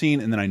meaning of the scene?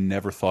 And then I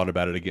never thought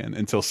about it again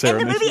until Sarah.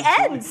 And the movie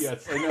ends.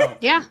 Yes, I know.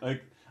 Yeah.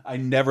 Like, I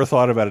never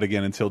thought about it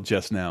again until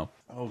just now.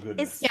 Oh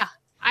goodness.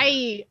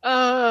 I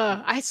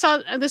saw,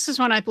 this is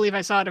when I believe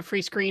I saw it a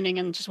free screening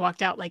and just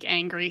walked out like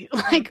angry.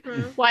 Like,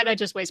 why'd I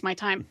just waste my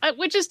time?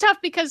 Which is tough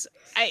because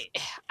I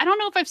don't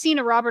know if I've seen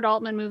a Robert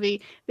Altman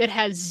movie that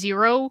has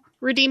zero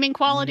redeeming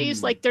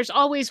qualities. Like there's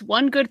always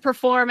one good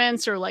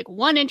performance or like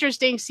one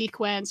interesting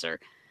sequence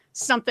or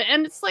something.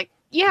 And it's like,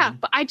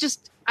 but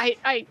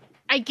I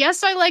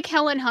guess I like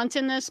Helen Hunt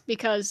in this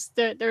because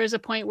there is a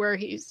point where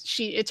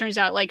it turns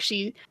out like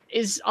she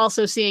is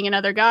also seeing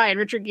another guy, and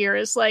Richard Gere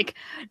is like,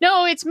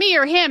 no, it's me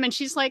or him. And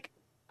she's like,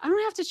 I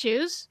don't have to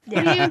choose.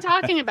 What are you even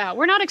talking about?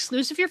 We're not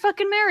exclusive. You're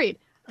fucking married.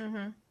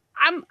 I'm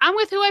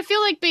with who I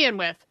feel like being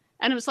with.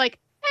 And it was like,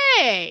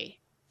 hey,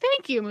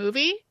 thank you,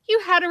 movie. You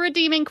had a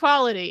redeeming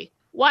quality.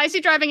 Why is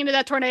he driving into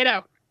that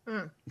tornado?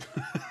 Why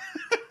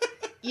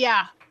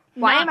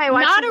am I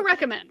watching? Not a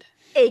recommend.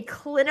 A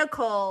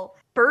clinical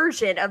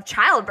version of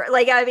childbirth.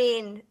 Like, I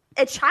mean,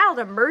 a child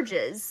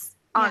emerges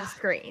on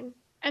screen.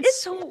 And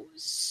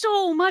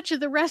so much of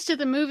the rest of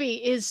the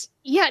movie is,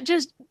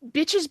 just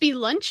bitches be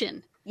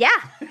lunching. Yeah.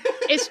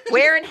 It's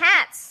wearing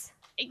hats.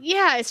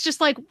 Yeah, it's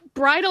just like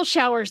bridal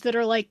showers that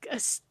are like,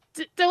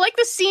 they're like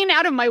the scene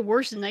out of my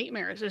worst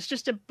nightmares. It's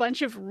just a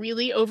bunch of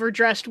really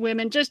overdressed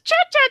women just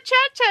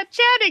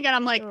chatting. And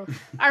I'm like,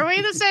 are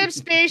we the same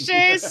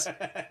species?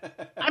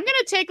 I'm going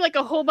to take like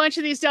a whole bunch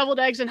of these deviled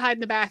eggs and hide in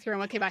the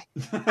bathroom. Okay, bye.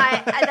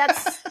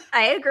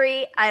 I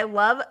agree. I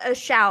love a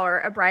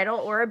shower, a bridal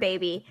or a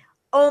baby,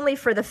 only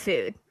for the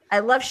food. I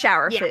love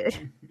shower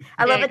food.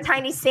 I love a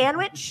tiny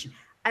sandwich.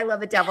 I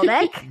love a deviled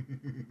egg.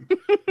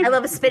 I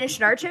love a spinach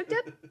and artichoke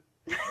dip.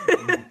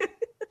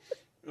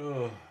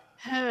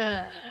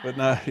 But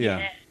not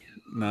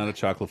a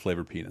chocolate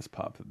flavored penis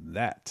pop.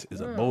 That is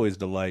a boy's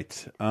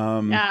delight.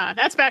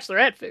 That's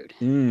bachelorette food.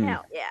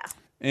 Hell yeah.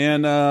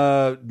 And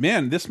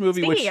man, this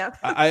movie, which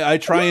I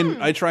try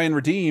and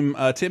redeem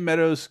Tim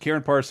Meadows,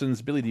 Karen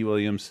Parsons, Billy D.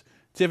 Williams,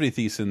 Tiffany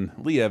Thiessen,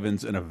 Lee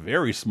Evans, and a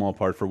very small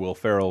part for Will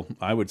Ferrell.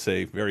 I would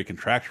say very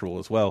contractual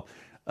as well.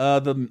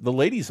 The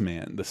Ladies'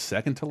 Man, the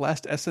second to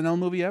last SNL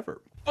movie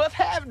ever. What's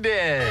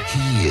happening?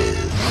 He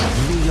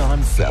is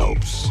Leon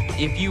Phelps.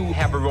 If you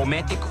have a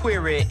romantic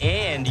query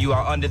and you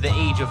are under the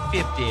age of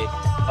 50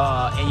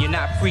 and you're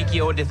not freaky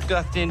or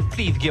disgusting,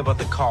 please give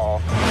us a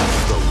call.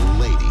 The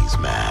Ladies'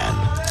 Man.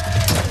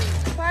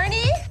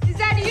 Barney, is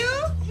that you?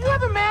 You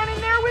have a man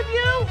in there with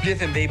you?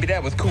 Listen, baby,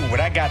 that was cool,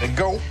 but I gotta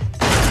go.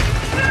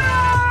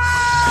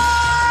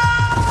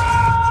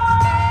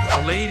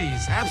 The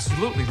ladies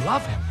absolutely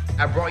love him.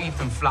 I brought you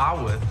some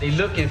flowers. They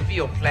look and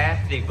feel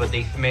plastic, but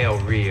they smell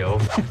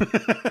real.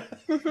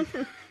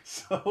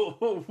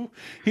 So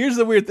here's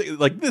the weird thing.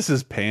 Like, this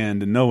is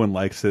panned and no one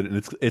likes it.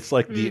 And it's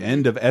like the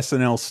end of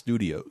SNL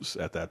Studios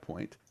at that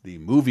point. The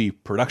movie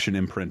production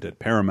imprint at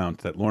Paramount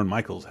that Lorne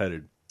Michaels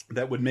headed.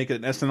 That would make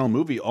it an SNL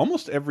movie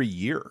almost every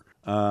year.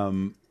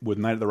 With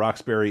Night at the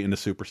Roxbury into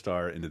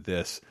Superstar into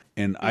this.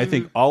 And I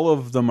think all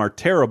of them are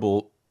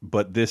terrible,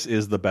 but this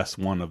is the best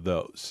one of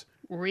those.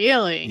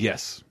 Really?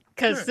 Yes.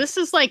 Because this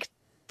is like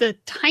the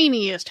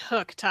tiniest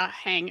hook to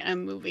hang a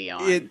movie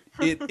on. It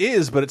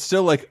is, but it's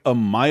still like a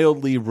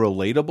mildly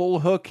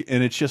relatable hook,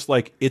 and it's just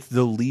like it's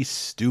the least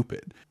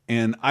stupid.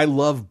 And I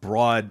love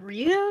broad.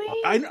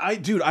 Really?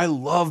 I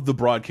love the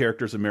broad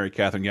characters of Mary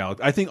Catherine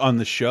Gallagher. I think on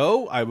the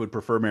show I would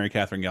prefer Mary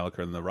Catherine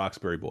Gallagher than the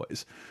Roxbury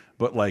Boys,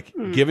 but like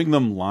giving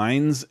them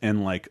lines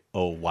and like a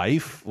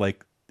life,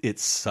 like it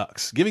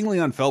sucks. Giving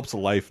Leon Phelps a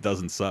life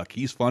doesn't suck.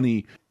 He's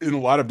funny in a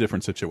lot of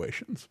different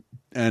situations.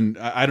 And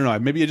I don't know,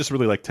 maybe I just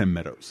really like Tim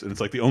Meadows, and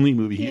it's like the only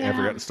movie he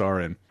ever got to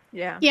star in.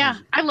 Yeah,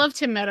 I love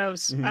Tim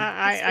Meadows. So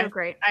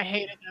great. I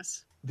hated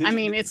this. I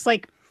mean, it's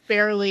like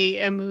barely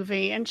a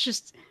movie, and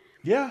just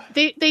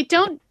they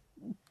don't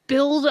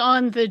build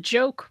on the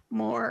joke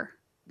more.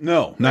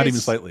 No, not even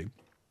slightly.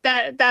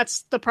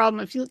 That's the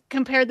problem. If you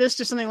compare this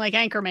to something like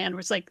Anchorman, where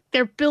it's like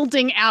they're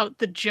building out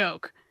the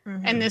joke,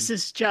 and this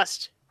is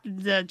just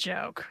the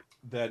joke.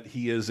 That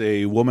he is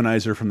a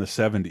womanizer from the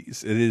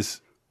 70s. It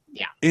is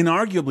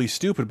inarguably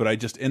stupid, but I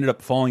just ended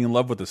up falling in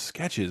love with the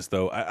sketches,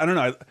 though. I don't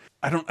know.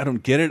 I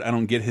don't get it. I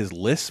don't get his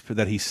lisp,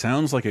 that he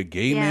sounds like a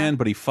gay man,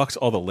 but he fucks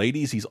all the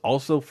ladies. He's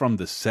also from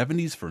the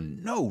 70s for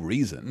no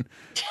reason.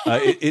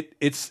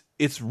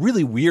 It's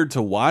really weird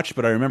to watch,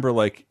 but I remember,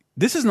 like,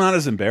 this is not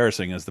as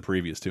embarrassing as the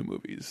previous two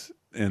movies,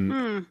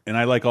 and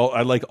I like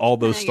all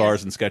those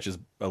stars and sketches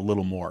a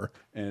little more.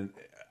 And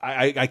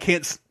I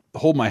can't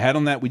hold my hat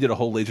on that. We did a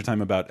whole Laser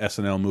Time about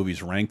SNL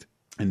movies ranked,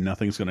 and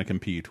nothing's going to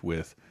compete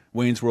with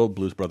Wayne's World,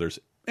 Blues Brothers,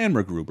 and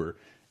MacGruber.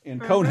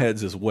 And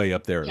Coneheads is way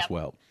up there as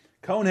well.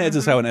 Coneheads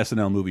is how an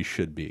SNL movie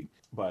should be,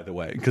 by the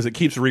way, because it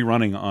keeps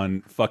rerunning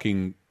on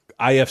fucking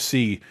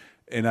IFC.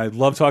 And I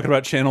love talking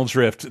about Channel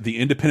Drift. The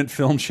independent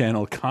film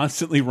channel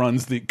constantly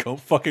runs the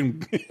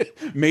fucking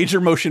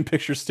Major Motion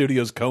Picture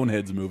Studios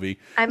Coneheads movie.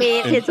 I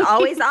mean, it's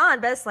always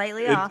on, but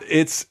slightly off.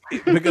 It's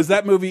because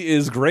that movie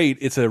is great.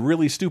 It's a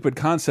really stupid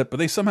concept, but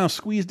they somehow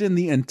squeezed in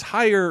the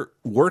entire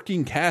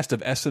working cast of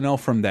SNL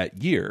from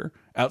that year,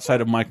 outside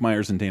of Mike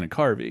Myers and Dana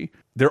Carvey.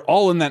 They're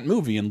all in that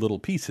movie in little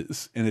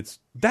pieces, and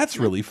that's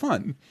really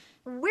fun.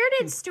 Where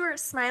did Stuart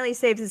Smiley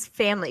Saves His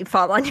Family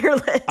fall on your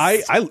list?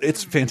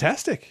 It's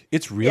fantastic.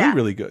 It's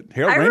really good.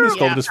 Harold Ramis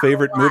called it his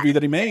favorite movie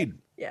that he made.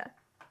 Yeah.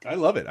 I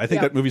love it. I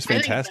think that movie's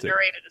fantastic. I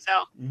think it's underrated as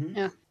hell.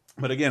 Yeah.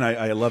 But again,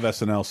 I love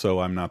SNL,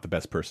 so I'm not the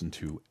best person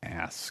to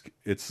ask.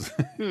 It's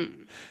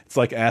it's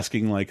like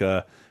asking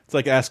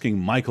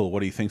Michael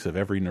what he thinks of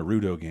every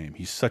Naruto game.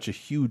 He's such a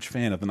huge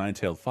fan of the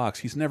Nine-Tailed Fox.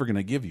 He's never going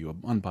to give you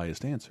an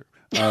unbiased answer.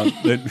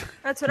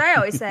 That's what I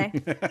always say.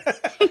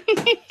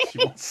 She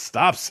won't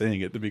stop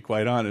saying it, to be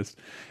quite honest.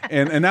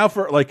 And now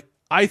for, like,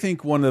 I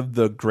think one of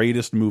the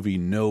greatest movie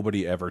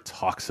nobody ever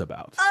talks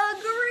about.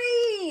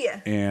 Agree.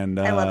 And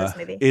I love this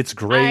movie. It's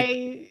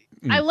great.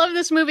 I love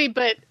this movie,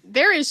 but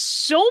there is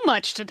so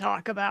much to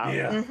talk about.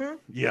 Yeah.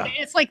 Yeah.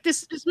 It's like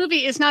this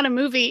movie is not a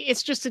movie,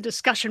 it's just a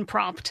discussion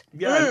prompt.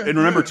 Yeah. And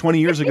remember, 20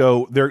 years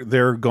ago,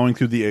 they're going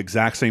through the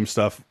exact same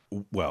stuff.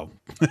 Well,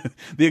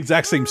 the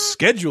exact same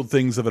scheduled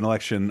things of an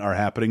election are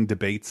happening,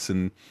 debates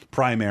and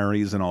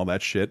primaries and all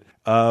that shit.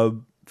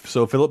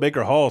 So Philip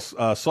Baker Hall,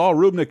 Saul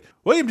Rubnick,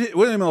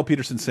 William L.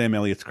 Peterson, Sam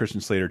Elliott,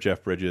 Christian Slater,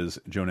 Jeff Bridges,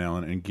 Joan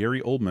Allen, and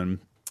Gary Oldman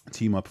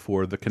team up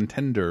for The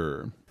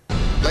Contender.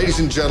 Ladies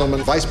and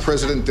gentlemen, Vice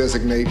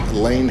President-designate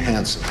Elaine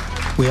Hansen.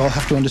 We all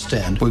have to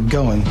understand we're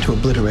going to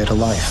obliterate a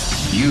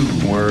life. You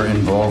were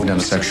involved in a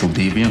sexual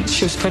deviance?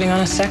 She was putting on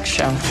a sex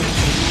show.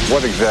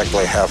 What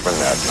exactly happened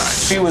that night?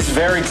 She was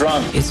very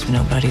drunk. It's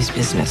nobody's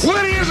business.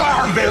 What is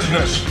our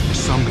business?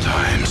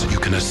 Sometimes you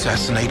can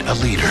assassinate a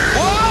leader.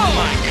 Oh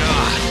my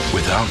God!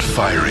 Without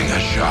firing a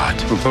shot.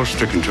 We're both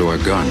sticking to our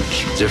guns.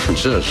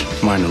 Difference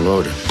is, mine are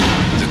loaded.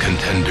 The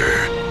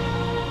Contender.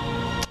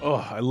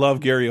 Oh, I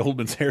love Gary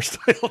Oldman's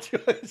hairstyle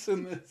choice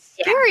in this.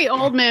 Yeah. Gary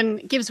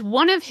Oldman gives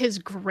one of his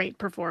great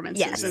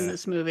performances in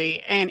this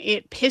movie, and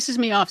it pisses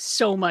me off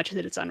so much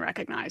that it's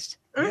unrecognized.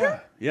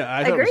 Yeah,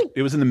 I thought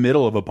it was in the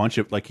middle of a bunch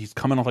of, like, he's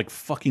coming off like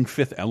fucking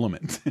Fifth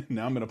Element.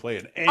 Now I'm going to play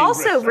an angry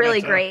also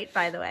really great,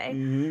 by the way.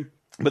 Mm-hmm.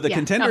 But the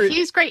Contender, no,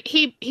 he's great.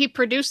 He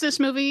produced this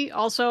movie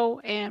also,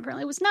 and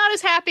apparently was not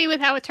as happy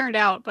with how it turned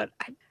out. But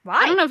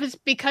I don't know if it's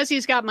because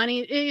he's got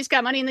money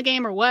in the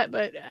game or what.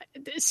 But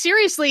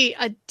seriously,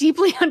 a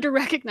deeply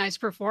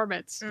under-recognized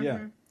performance.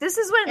 Yeah, this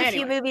is one of the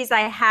few movies I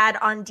had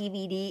on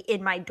DVD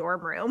in my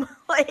dorm room.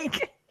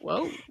 Like,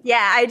 whoa,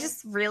 yeah, I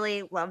just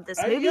really love this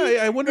movie.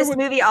 I wonder this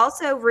movie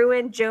also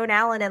ruined Joan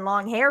Allen and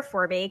long hair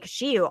for me because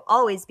she will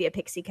always be a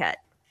pixie cut.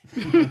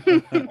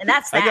 And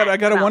that's that. I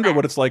gotta wonder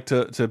what it's like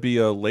to be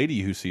a lady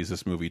who sees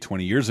this movie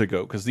 20 years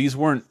ago, because these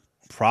weren't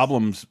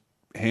problems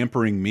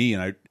hampering me,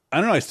 and I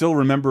don't know, I still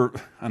remember.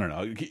 I don't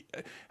know,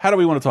 how do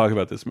we want to talk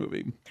about this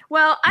movie?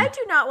 Well, I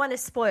do not want to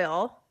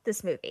spoil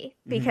this movie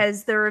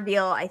because the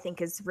reveal, I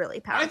think, is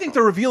really powerful. I think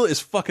the reveal is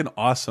fucking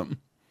awesome.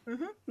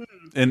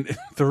 And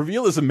the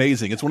reveal is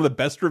amazing. It's one of the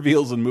best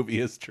reveals in movie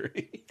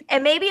history.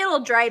 And maybe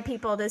it'll drive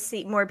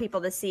more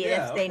people to see it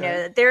if they know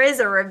that there is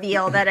a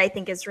reveal that I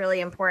think is really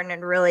important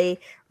and really,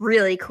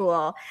 really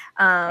cool.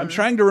 I'm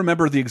trying to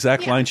remember the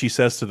exact line she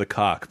says to the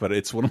cock, but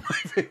it's one of my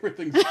favorite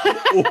things.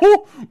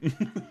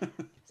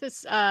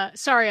 Says,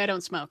 sorry, I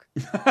don't smoke.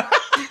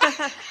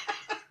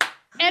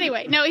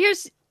 Anyway, no,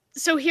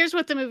 here's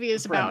what the movie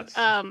is about.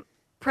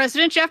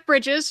 President Jeff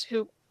Bridges,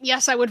 who,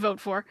 yes, I would vote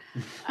for.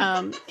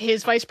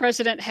 His vice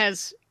president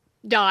has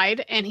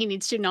died, and he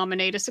needs to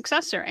nominate a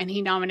successor, and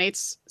he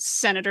nominates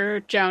Senator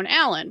Joan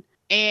Allen.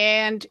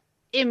 And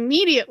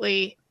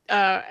immediately,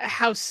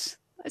 it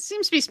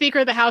seems to be Speaker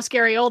of the House,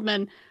 Gary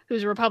Oldman,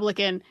 who's a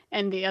Republican,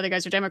 and the other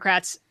guys are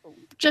Democrats,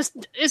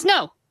 just is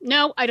no,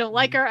 I don't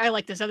like her. I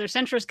like this other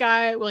centrist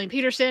guy, William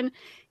Peterson.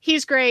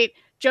 He's great.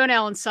 Joan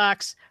Allen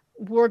sucks.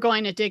 We're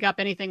going to dig up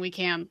anything we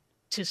can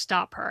to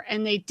stop her.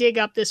 And they dig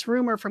up this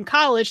rumor from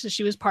college that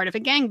she was part of a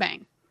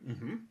gangbang.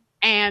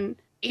 And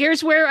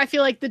here's where I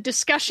feel like the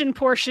discussion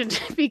portion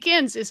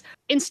begins is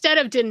instead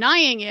of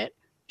denying it,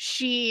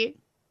 she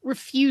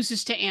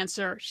refuses to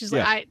answer. She's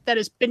like, that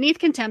is beneath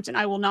contempt, and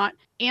I will not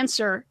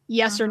answer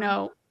yes or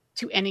no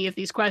to any of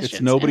these questions.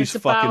 It's nobody's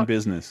fucking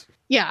business.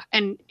 Yeah.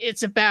 And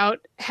it's about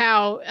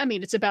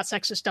it's about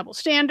sexist double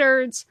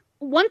standards.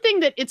 One thing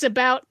that it's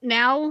about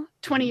now,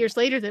 20 years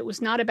later, that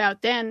was not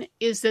about then,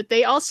 is that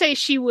they all say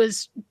she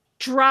was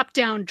drop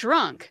down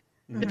drunk.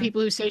 The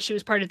people who say she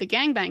was part of the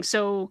gangbang.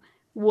 So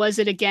was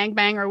it a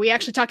gangbang? Or are we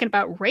actually talking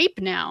about rape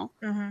now?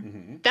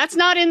 That's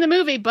not in the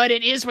movie, but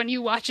it is when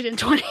you watch it in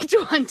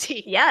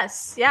 2020.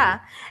 Yes, yeah.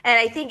 And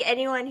I think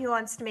anyone who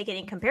wants to make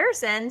any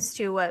comparisons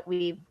to what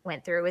we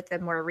went through with the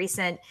more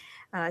recent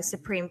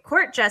Supreme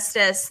Court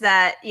justice,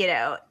 that,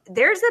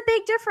 there's a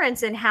big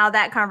difference in how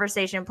that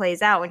conversation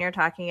plays out when you're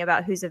talking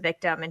about who's a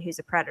victim and who's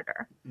a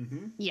predator.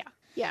 Yeah.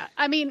 Yeah.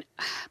 I mean,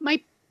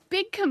 my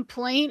big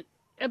complaint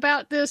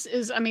about this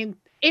is,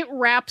 it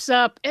wraps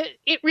up.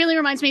 It really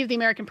reminds me of The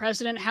American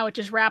President, how it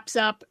just wraps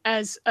up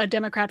as a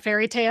Democrat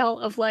fairy tale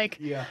of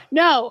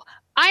no,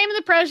 I am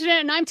the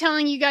president and I'm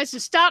telling you guys to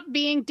stop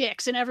being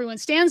dicks. And everyone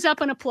stands up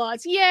and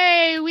applauds.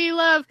 Yay, we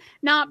love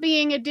not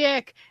being a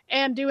dick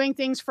and doing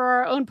things for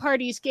our own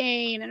party's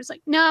gain. And it's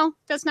like, no,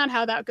 that's not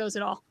how that goes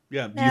at all.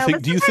 Yeah.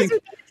 Do you think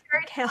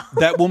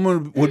that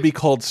woman would be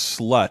called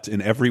slut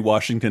in every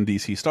Washington,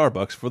 D.C.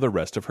 Starbucks for the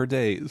rest of her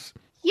days?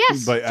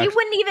 Yes. She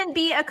wouldn't even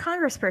be a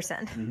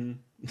congressperson.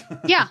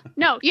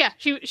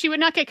 She would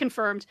not get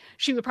confirmed.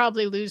 She would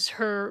probably lose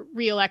her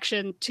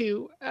reelection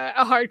to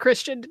a hard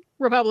Christian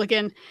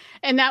Republican,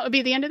 and that would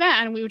be the end of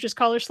that, and we would just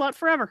call her slut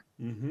forever.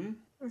 And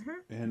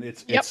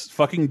it's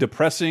fucking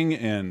depressing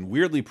and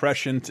weirdly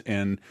prescient,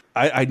 and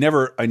I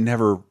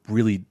never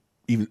really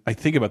even I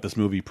think about this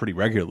movie pretty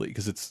regularly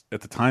because it's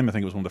at the time I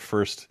think it was one of the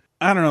first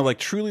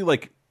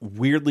truly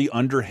weirdly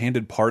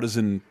underhanded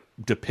partisan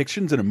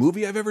depictions in a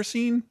movie I've ever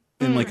seen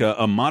in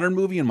a modern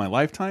movie in my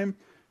lifetime.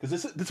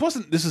 Because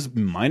this is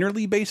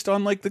minorly based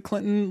on the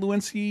Clinton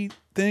Lewinsky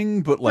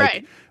thing, but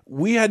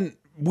we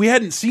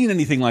hadn't seen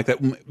anything like that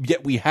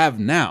yet. We have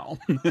now.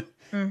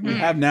 We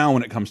have now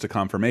when it comes to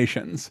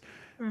confirmations.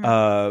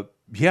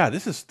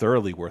 This is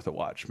thoroughly worth a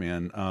watch,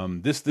 man.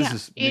 This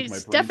is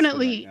it's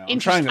definitely right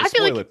interesting. I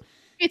feel like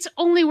it's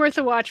only worth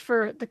a watch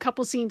for the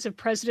couple scenes of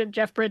President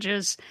Jeff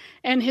Bridges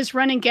and his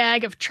running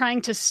gag of trying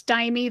to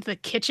stymie the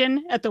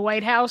kitchen at the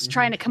White House,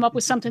 trying to come up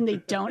with something they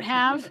don't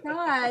have.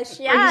 Gosh,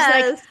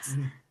 yes.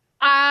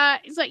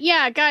 He's like,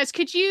 yeah, guys,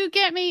 could you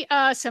get me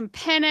some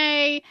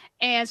penne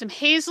and some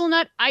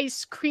hazelnut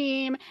ice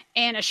cream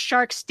and a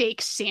shark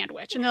steak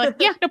sandwich? And they're like,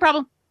 yeah, no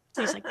problem.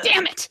 So he's like,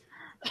 damn it.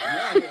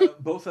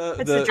 Both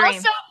it's a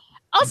dream.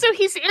 Also,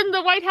 he's in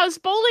the White House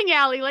bowling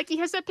alley. He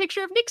has that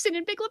picture of Nixon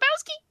in Big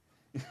Lebowski.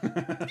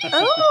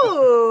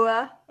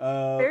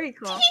 Oh, very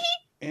cool.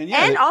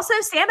 And also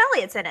Sam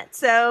Elliott's in it.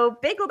 So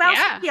Big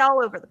Lebowski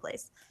all over the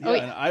place.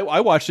 And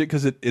I watched it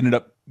because it ended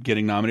up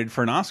getting nominated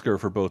for an Oscar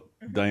for both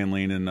Diane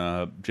Lane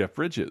and Jeff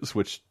Bridges,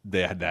 which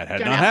had not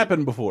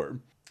happened before.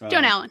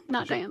 Joan Allen,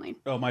 not Diane Lane.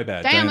 Oh, my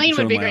bad. Diane Lane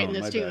would be great in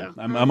this too, though.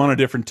 I'm on a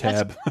different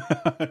tab.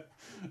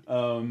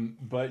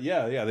 But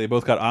they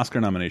both got Oscar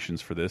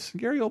nominations for this.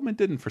 Gary Oldman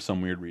didn't for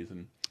some weird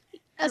reason.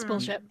 That's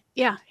bullshit.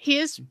 Yeah, he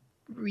is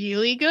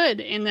really good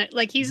in that.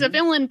 He's a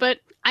villain, but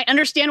I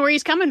understand where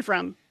he's coming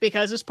from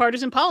because it's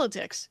partisan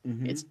politics.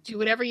 It's do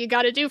whatever you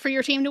got to do for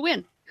your team to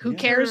win. Who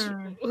cares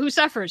who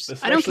suffers?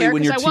 Especially I don't care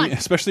because I won.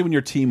 Especially when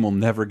your team will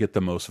never get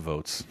the most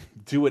votes.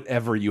 Do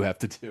whatever you have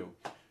to do.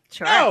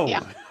 Sure. No!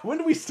 Yeah. When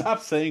do we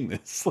stop saying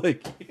this?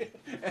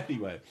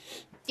 Anyway.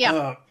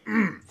 Yeah.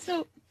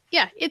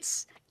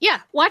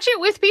 Watch it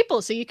with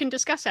people so you can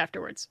discuss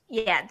afterwards.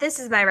 Yeah, this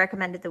is my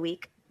recommended of the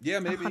week. Yeah,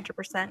 maybe.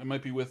 100%. I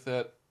might be with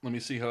that. Let me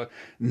see how.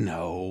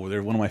 No,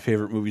 they're one of my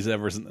favorite movies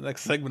ever. In the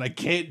next segment, I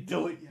can't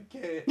do it. You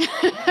can't.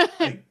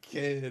 I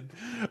can't.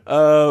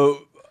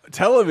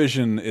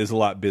 Television is a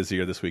lot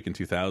busier this week in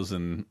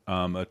 2000. A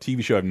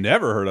TV show I've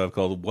never heard of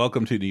called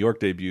Welcome to New York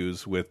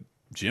debuts with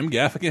Jim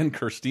Gaffigan,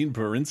 Christine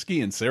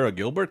Baranski, and Sarah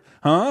Gilbert.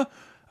 Huh?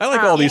 I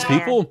like all these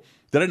people.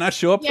 Did I not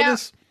show up for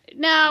this?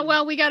 No,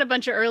 well, we got a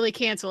bunch of early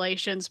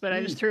cancellations, but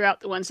I just threw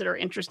out the ones that are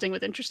interesting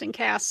with interesting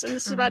casts. And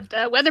this is about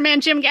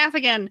weatherman Jim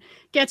Gaffigan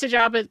gets a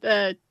job at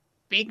the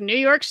big New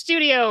York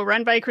studio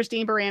run by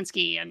Christine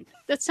Baranski. And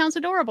that sounds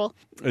adorable.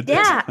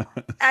 Yeah.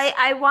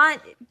 I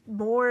want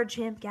more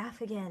Jim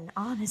Gaffigan,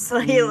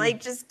 honestly.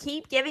 Just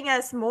keep giving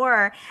us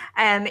more.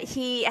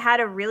 He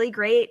had a really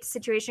great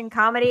situation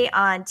comedy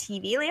on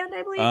TV Land,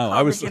 I believe,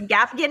 called The Jim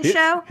Gaffigan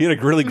Show. He had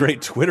a really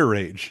great Twitter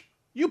rage.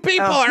 You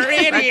people are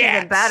idiots.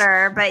 Even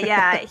better, but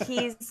yeah,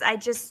 I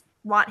just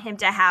want him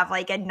to have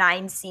a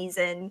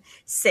 9-season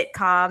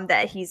sitcom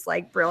that he's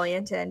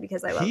brilliant in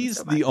because I love him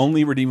so much. He's the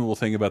only redeemable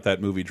thing about that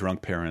movie,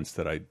 Drunk Parents,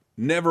 that I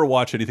never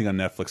watch anything on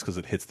Netflix because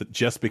it hits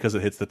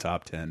the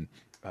top 10.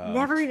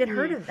 Never even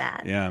heard of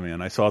that. Yeah,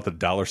 man, I saw it at the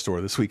dollar store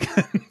this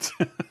weekend.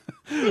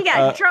 You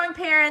got drunk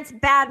parents,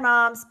 bad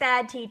moms,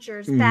 bad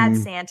teachers, bad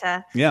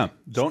Santa. Yeah,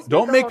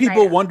 don't make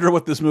people wonder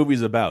what this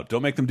movie's about.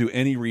 Don't make them do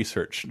any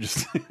research.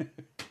 Just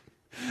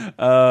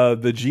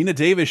the Gina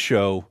Davis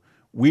show,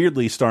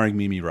 weirdly starring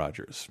Mimi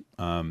Rogers.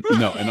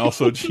 No, and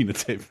also Gina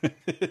Davis.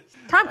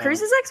 Tom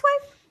Cruise's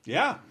ex-wife?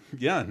 Yeah,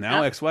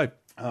 now ex-wife.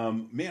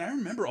 Man, I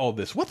remember all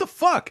this. What the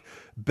fuck?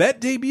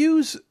 Bet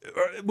debuts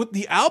with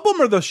the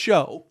album or the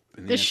show?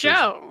 The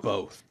show.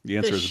 Both. The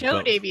answer is show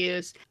both.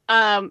 debuts.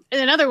 And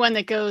another one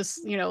that goes,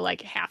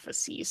 like half a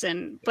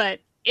season, but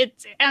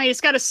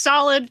it's got a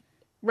solid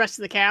rest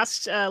of the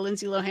cast.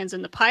 Lindsay Lohan's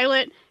in the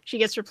pilot. She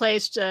gets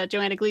replaced.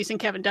 Joanna Gleason,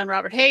 Kevin Dunn,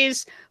 Robert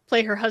Hayes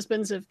play her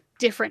husbands of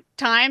different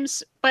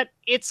times, but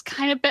it's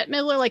kind of Bette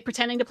Midler like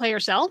pretending to play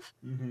herself.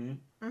 And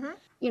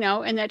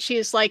that she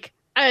is like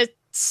a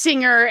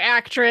singer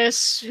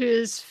actress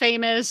who's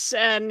famous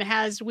and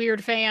has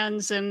weird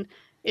fans and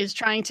is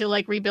trying to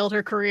like rebuild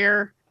her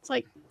career. It's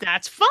like,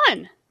 that's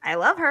fun. I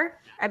love her.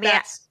 I mean,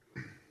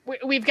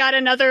 we've got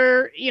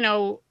another,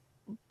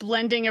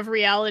 blending of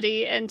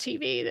reality and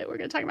TV that we're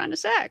going to talk about in a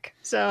sec.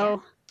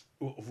 So,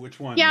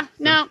 which one? Yeah,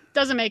 no,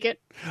 doesn't make it.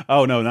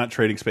 Oh no, not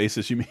Trading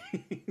Spaces. You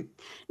mean?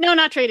 No,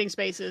 not Trading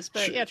Spaces,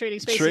 but yeah, Trading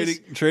Spaces.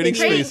 Trading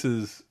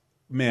Spaces,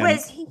 man,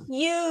 was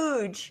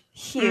huge.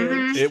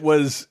 It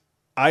was.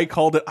 I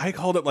called it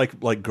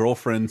like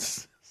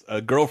girlfriend's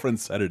girlfriend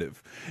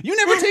sedative. You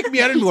never take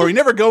me out anywhere. You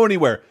never go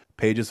anywhere.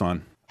 Pages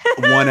on.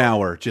 1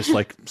 hour, just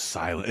like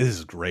silent. This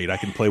is great. I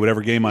can play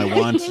whatever game I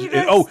want.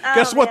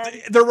 Guess what?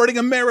 Man. They're running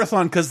a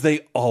marathon because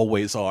they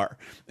always are.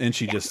 And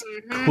she just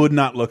could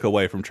not look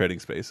away from Trading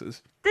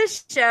Spaces.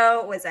 This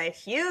show was a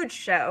huge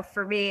show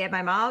for me and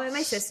my mom and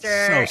my sister.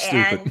 So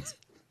stupid. And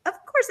of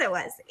course it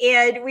was.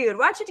 And we would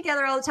watch it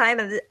together all the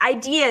time. And the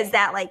idea is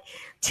that like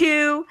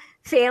two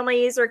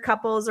families or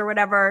couples or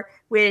whatever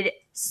would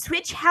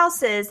switch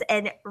houses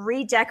and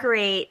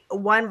redecorate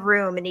one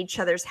room in each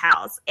other's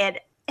house. And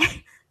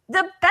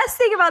the best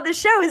thing about the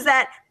show is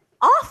that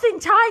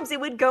oftentimes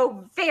it would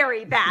go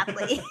very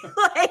badly.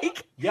 I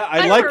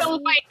don't know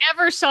if I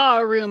ever saw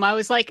a room I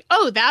was like,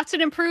 oh, that's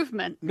an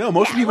improvement. No,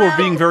 most people are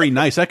being very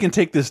nice. I can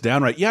take this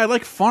down right. Yeah, I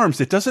like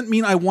farms. It doesn't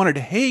mean I wanted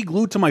hay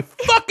glued to my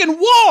fucking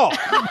wall.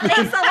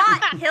 Thanks a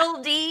lot,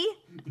 Hildy.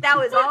 That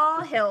was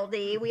all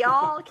Hildy. We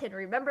all can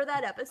remember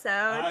that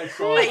episode.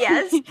 But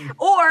yes.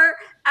 Or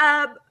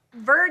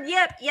Vern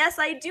Yip, yes,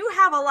 I do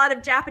have a lot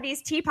of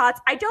Japanese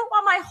teapots. I don't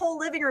want my whole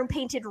living room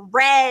painted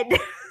red.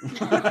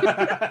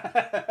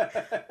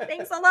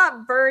 Thanks a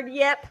lot, Vern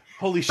Yip.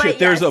 Holy shit,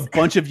 there's a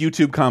bunch of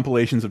YouTube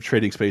compilations of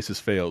Trading Spaces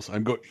fails.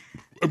 I'm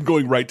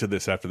going right to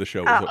this after the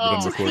show.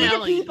 To see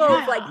the people,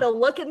 like the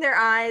look in their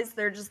eyes,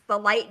 they're just the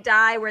light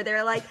dye where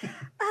they're like,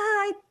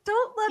 I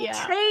don't love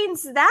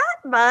trains that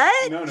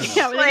much. No.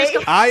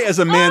 I as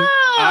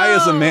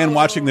a man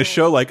watching this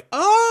show, like,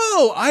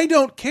 I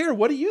don't care.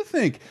 What do you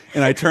think?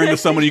 And I turn to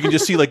someone, you can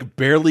just see like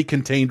barely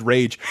contained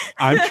rage.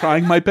 I'm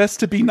trying my best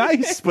to be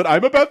nice, but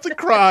I'm about to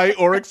cry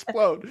or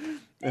explode.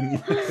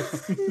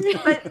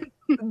 But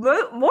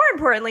more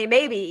importantly,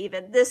 maybe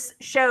even this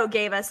show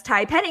gave us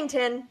Ty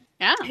Pennington,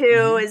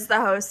 who is the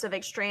host of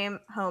Extreme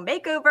Home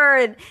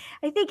Makeover, and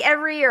I think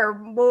every year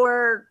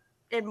more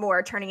and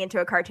more turning into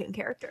a cartoon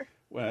character.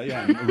 Well,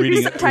 yeah,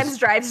 who sometimes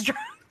drives drunk.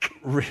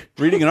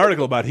 Reading an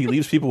article about he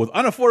leaves people with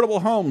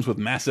unaffordable homes with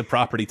massive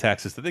property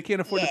taxes that they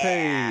can't afford to pay.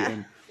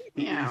 And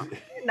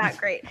not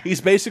great. He's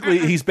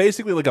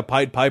basically like a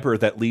Pied Piper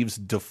that leaves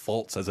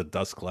defaults as a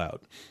dust cloud.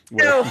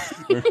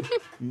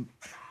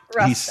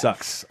 He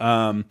sucks.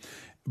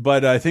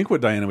 But I think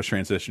what Diana was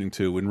transitioning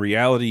to, when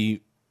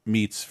reality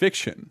meets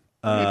fiction,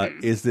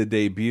 is the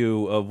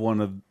debut of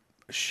one of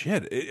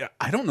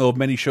I don't know if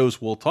many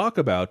shows we'll talk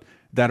about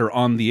that are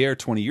on the air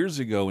 20 years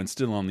ago and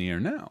still on the air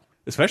now.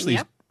 Especially,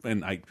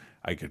 and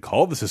I could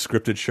call this a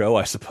scripted show,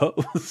 I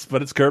suppose,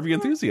 but it's Curb Your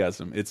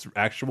Enthusiasm. It's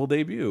actual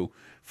debut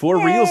for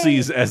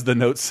realsies, as the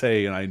notes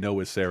say, and I know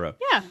with Sarah.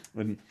 Yeah.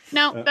 I'm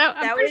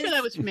pretty sure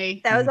that was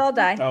me. That was all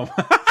Di.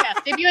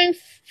 Debuting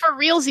for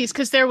realsies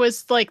because there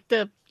was like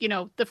the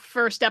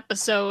first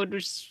episode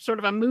was sort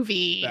of a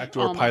movie.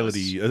 Backdoor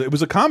pilot-y. It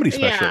was a comedy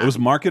special. It was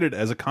marketed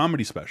as a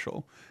comedy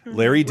special.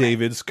 Larry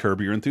David's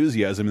Curb Your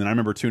Enthusiasm. And I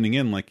remember tuning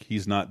in like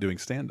he's not doing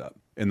stand-up.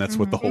 And that's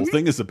what the whole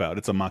thing is about.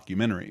 It's a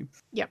mockumentary.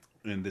 Yep.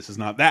 And this is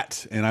not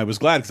that. And I was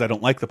glad because I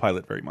don't like the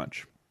pilot very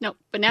much. No,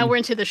 but now we're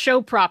into the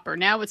show proper.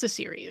 Now it's a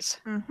series.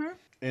 And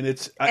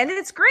it's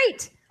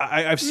great.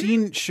 I've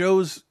seen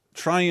shows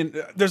try and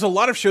there's a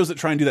lot of shows that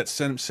try and do that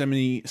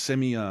semi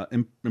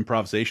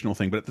improvisational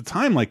thing. But at the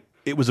time, like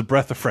it was a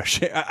breath of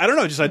fresh air. I don't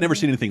know. I'd never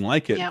seen anything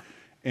like it. Yep.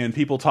 And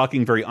people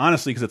talking very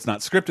honestly because it's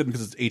not scripted,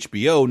 because it's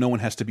HBO. No one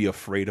has to be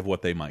afraid of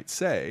what they might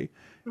say.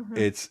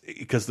 It's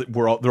because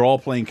they're all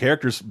playing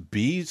characters.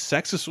 Be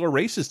sexist or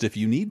racist if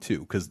you need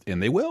to,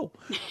 and they will.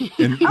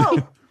 And,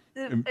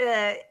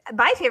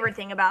 my favorite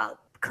thing about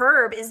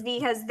Curb is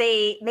because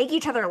they make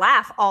each other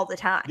laugh all the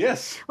time.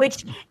 Yes.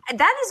 Which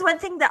that is one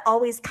thing that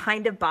always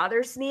kind of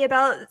bothers me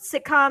about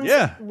sitcoms.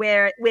 Yeah.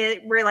 Where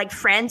like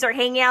friends are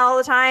hanging out all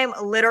the time,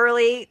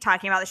 literally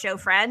talking about the show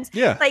Friends.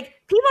 Yeah. Like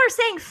people are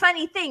saying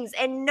funny things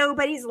and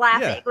nobody's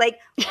laughing. Yeah. Like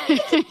we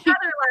make each other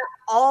laugh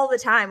all the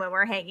time when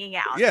we're hanging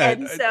out. Yeah.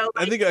 And so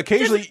I think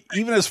occasionally,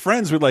 even as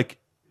friends, we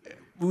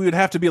would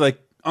have to be like,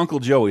 Uncle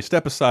Joey,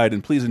 step aside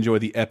and please enjoy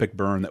the epic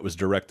burn that was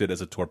directed as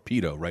a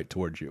torpedo right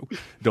towards you.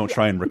 Don't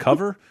try and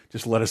recover.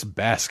 Just let us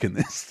bask in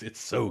this. It's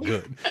so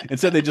good.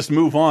 Instead, they just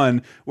move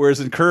on.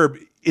 Whereas in Curb,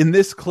 in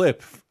this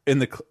clip,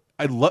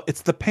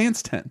 it's the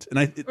pants tent, and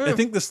I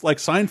think this like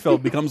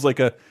Seinfeld becomes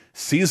like a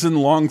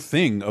season-long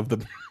thing of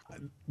the.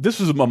 This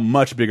was a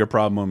much bigger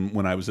problem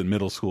when I was in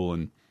middle school,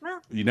 and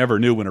you never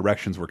knew when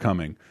erections were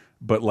coming.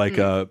 But like,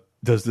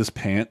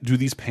 do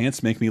these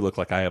pants make me look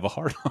like I have a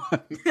hard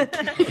on?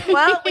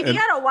 Well, when you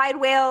got a wide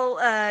whale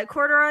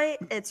corduroy,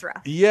 it's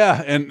rough.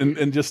 Yeah,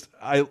 and just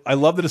I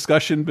love the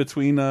discussion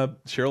between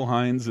Cheryl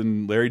Hines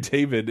and Larry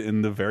David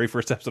in the very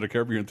first episode of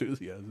Curb Your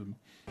Enthusiasm.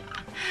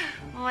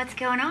 Well, what's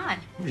going on?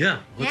 Yeah,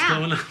 what's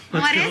going on?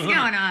 What is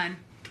going on?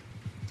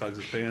 Tugs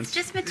his pants. It's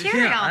just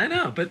material. Yeah, I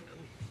know, but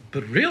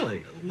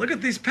really, look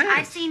at these pants.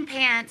 I've seen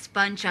pants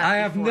bunch up. I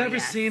have before, never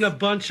seen a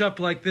bunch up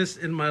like this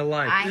in my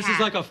life. This is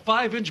like a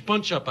 5-inch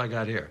bunch up I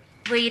got here.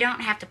 Well, you don't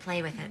have to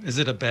play with it. Is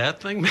it a bad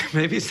thing?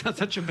 Maybe it's not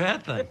such a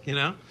bad thing, you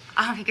know?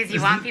 Oh, because you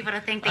want people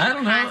to think that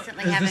you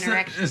constantly have an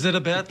erection. Is it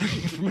a bad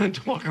thing for men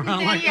to walk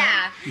around like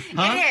that?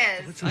 Yeah,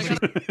 it is.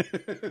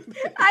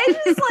 I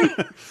just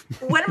like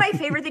one of my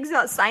favorite things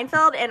about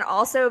Seinfeld and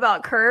also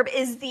about Curb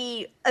is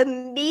the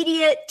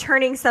immediate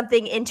turning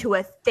something into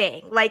a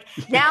thing. Like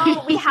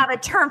now we have a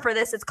term for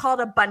this. It's called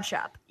a bunch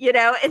up,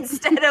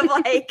 instead of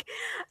like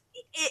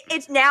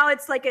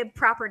it's like a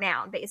proper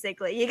noun,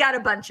 basically. You got a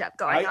bunch up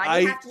going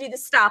on. You have to do the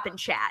stop and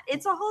chat.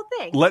 It's a whole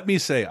thing. Let me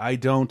say, I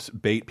don't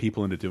bait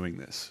people into doing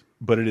this,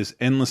 but it is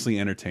endlessly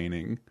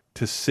entertaining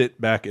to sit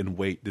back and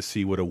wait to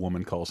see what a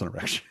woman calls an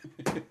erection.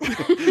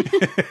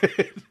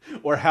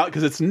 Or how,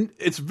 because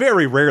it's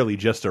very rarely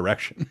just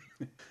erection.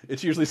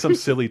 It's usually some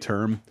silly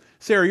term.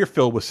 Sarah, you're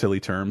filled with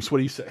silly terms. What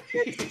do you say?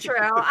 It's true.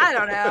 I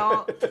don't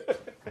know.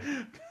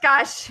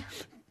 Gosh.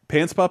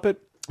 Pants puppet?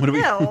 What do we?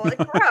 Ew,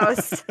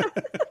 gross.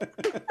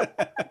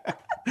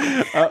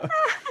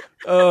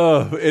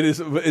 It is,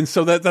 and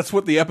so that's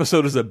what the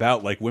episode is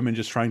about. Like women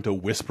just trying to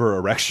whisper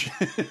erection.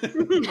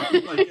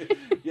 Like,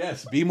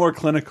 yes, be more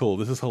clinical.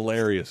 This is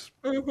hilarious.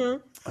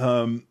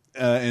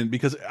 And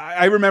because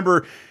I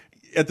remember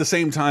at the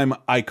same time,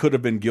 I could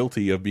have been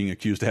guilty of being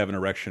accused of having an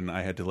erection.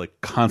 I had to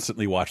like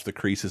constantly watch the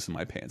creases in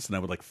my pants, and I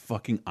would like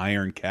fucking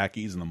iron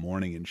khakis in the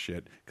morning and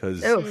shit.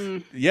 Because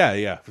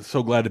yeah,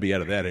 so glad to be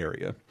out of that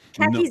area.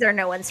 Khakis are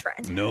no one's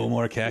friend. No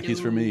more khakis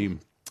for me.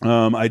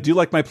 I do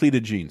like my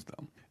pleated jeans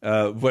though.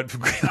 But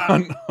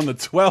on the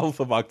 12th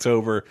of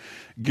October,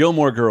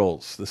 Gilmore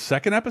Girls, the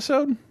second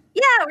episode.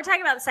 Yeah, we're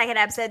talking about the second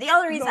episode. The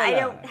only reason I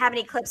don't have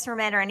any clips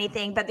from it or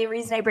anything, but the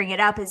reason I bring it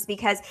up is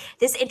because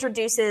this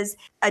introduces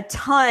a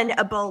ton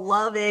of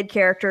beloved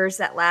characters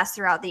that last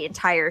throughout the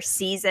entire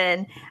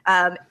season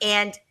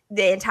and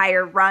the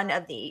entire run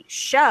of the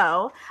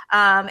show.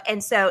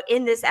 And so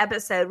in this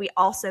episode, we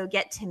also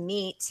get to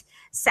meet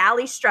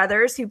Sally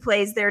Struthers, who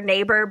plays their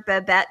neighbor,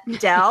 Babette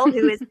Dell,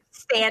 who is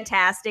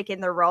fantastic in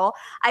the role.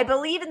 I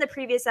believe in the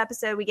previous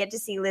episode, we get to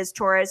see Liz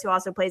Torres, who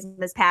also plays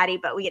Miss Patty,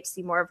 but we get to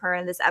see more of her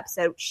in this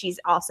episode. She's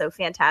also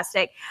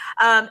fantastic.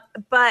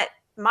 But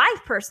my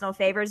personal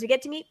favor is we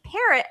get to meet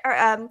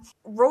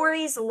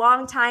Rory's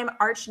longtime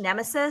arch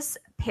nemesis,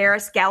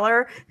 Paris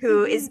Geller,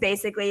 who is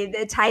basically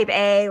the type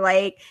A,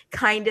 like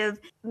kind of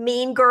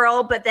mean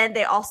girl, but then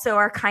they also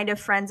are kind of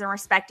friends and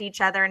respect each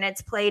other. And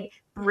it's played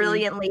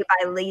brilliantly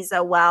by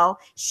Lisa Well.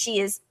 She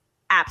is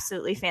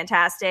absolutely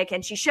fantastic.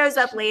 And she shows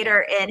up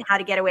later in How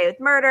to Get Away with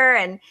Murder.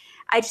 And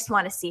I just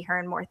want to see her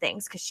in more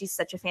things because she's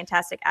such a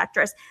fantastic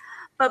actress.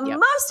 But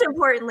most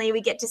importantly,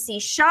 we get to see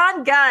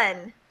Sean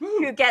Gunn,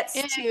 who gets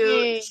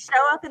to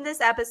show up in this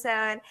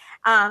episode,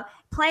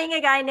 playing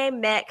a guy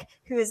named Mick,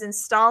 who is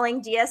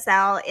installing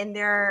DSL in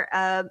their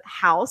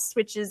house,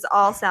 which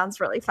all sounds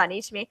really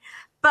funny to me.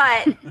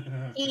 But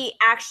he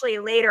actually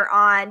later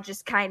on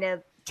just kind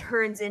of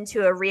turns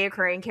into a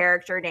reoccurring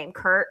character named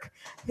Kirk,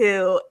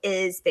 who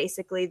is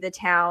basically the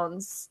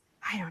town's,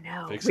 I don't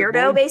know,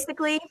 weirdo,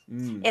 basically,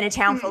 in a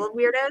town full of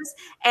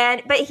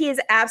weirdos. But he is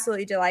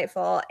absolutely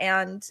delightful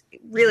and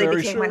really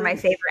became one of my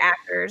favorite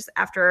actors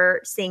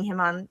after seeing him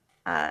on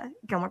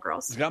Gilmore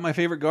Girls. He's got my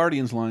favorite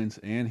Guardians lines,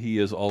 and he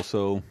is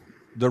also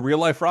the real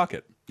life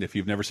Rocket. If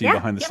you've never seen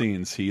behind the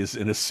scenes, he is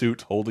in a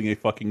suit holding a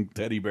fucking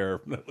teddy bear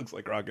that looks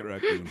like Rocket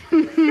Raccoon.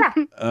 Yeah,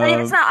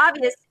 it's not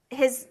obvious.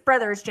 His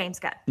brother is James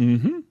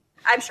Gunn.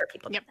 I'm sure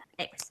people know that.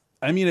 Anyways.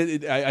 I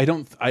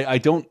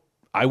mean,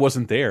 I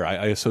wasn't there.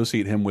 I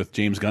associate him with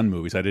James Gunn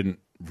movies. I didn't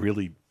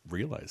really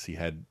realize he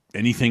had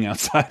anything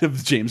outside of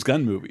the James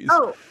Gunn movies.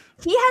 Oh,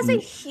 he has a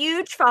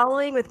huge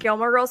following with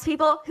Gilmore Girls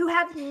people who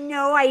have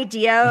no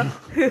idea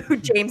who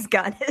James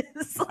Gunn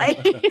is. Like,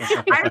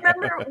 I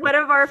remember one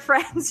of our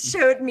friends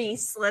showed me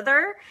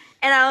Slither,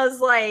 and I was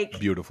like,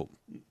 beautiful.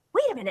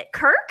 Wait a minute,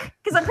 Kirk?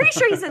 Because I'm pretty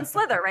sure he's in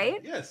Slither, right?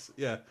 Yes,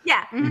 yeah.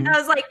 Yeah. And I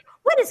was like,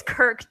 what is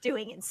Kirk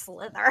doing in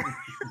Slither?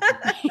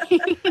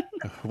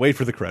 Wait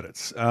for the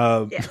credits.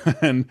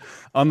 And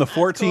on the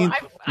 14th...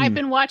 Cool. I've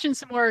been watching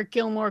some more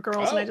Gilmore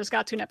Girls, and I just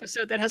got to an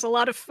episode that has a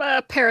lot of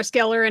Paris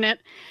Geller in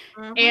it.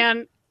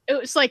 And it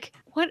was like,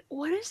 what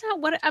is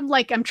that?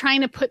 I'm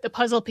trying to put the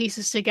puzzle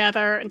pieces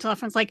together until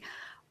everyone's like,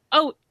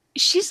 oh,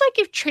 she's like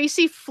if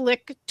Tracy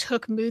Flick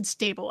took mood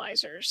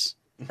stabilizers.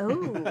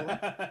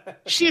 Oh,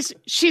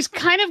 she's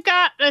kind of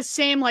got the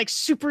same like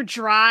super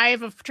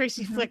drive of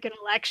Tracy Flick in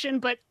Election,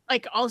 but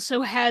like also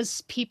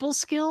has people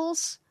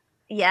skills.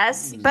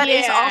 Yes, but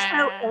is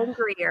also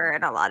angrier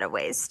in a lot of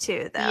ways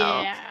too, though.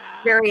 Yeah.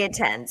 Very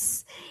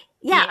intense.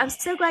 Yeah, I'm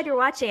so glad you're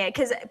watching it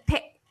because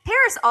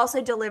Paris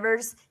also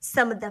delivers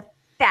some of the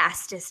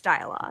fastest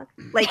dialogue.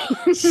 Like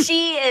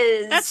she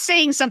is. That's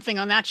saying something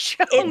on that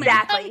show.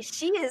 Exactly. Man.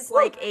 She is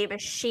like a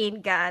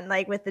machine gun,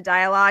 like with the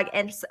dialogue,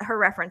 and her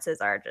references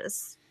are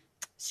just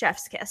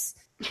chef's kiss.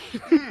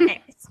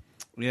 Anyways.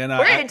 Yeah, no,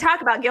 we're going to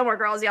talk about Gilmore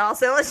Girls, y'all,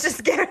 so let's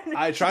just get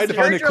I tried to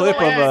find a clip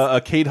of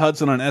a Kate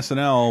Hudson on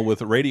SNL with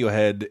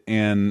Radiohead,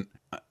 and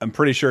I'm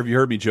pretty sure if you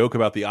heard me joke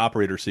about the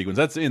operator sequence,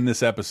 that's in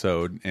this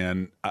episode.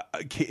 And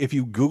if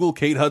you Google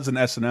Kate Hudson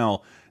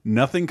SNL,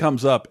 nothing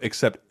comes up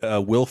except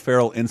Will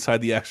Ferrell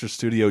inside the extra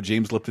studio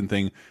James Lipton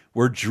thing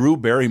where Drew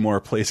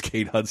Barrymore plays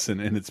Kate Hudson,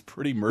 and it's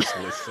pretty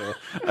merciless. So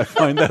I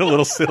find that a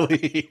little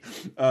silly.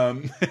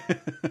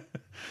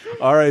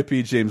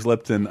 R.I.P. James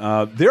Lipton.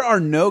 There are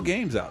no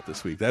games out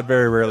this week. That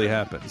very rarely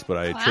happens. But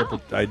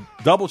I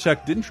double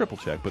checked, didn't triple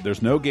check, but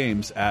there's no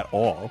games at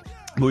all.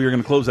 We are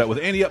going to close that with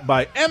Andy Up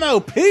by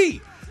MOP.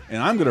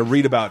 And I'm going to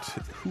read about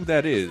who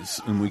that is.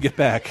 When we get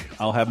back,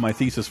 I'll have my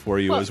thesis for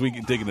you as we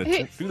dig into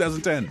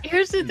 2010.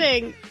 Here's the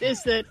thing,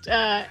 is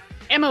that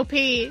MOP,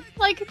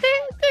 like,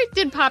 they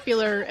did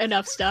popular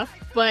enough stuff,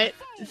 but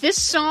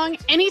this song,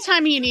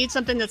 anytime you need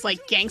something that's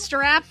like gangster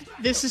rap,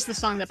 this is the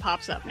song that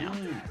pops up now.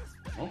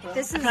 Okay.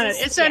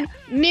 It's a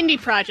Mindy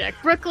project.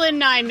 Brooklyn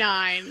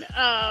Nine-Nine,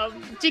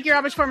 Dickie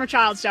Roberts' Former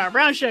Child Star,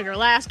 Brown Sugar,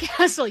 Last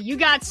Castle, You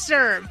Got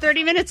Served,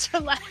 30 Minutes or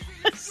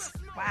Less.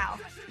 Wow.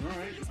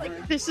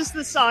 Like, this is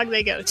the song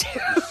they go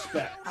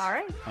to. All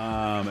right.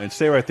 And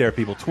stay right there,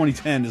 people.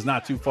 2010 is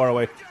not too far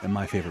away, and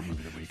my favorite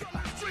movie of the week.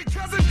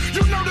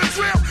 You know the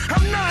drill.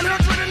 I'm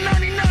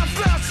 999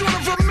 flies short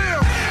of a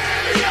mill.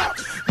 Yeah,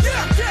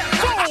 that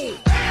fool.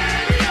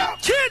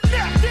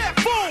 Kidnap that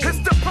fool.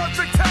 It's the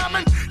perfect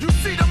timing. You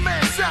see the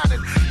man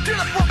shining. Get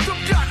up off them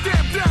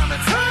goddamn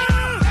diamonds.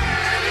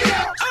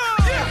 Yeah,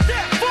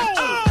 that fool.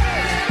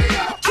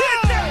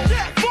 Kidnap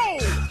that fool.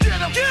 Get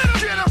him, get him,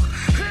 get him.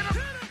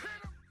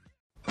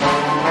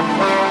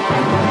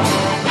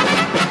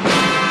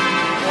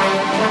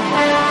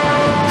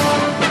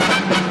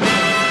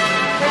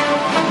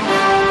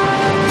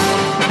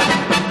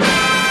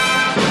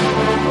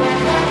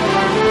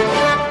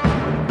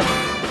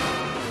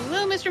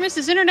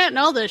 Mrs. Internet and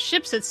all the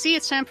ships at sea,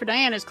 it's time for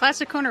Diana's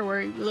Classic Corner, where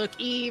we look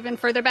even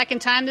further back in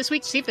time this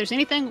week to see if there's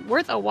anything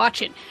worth a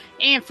watching.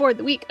 And for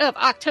the week of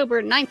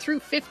October 9th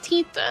through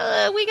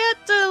 15th, we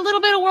got a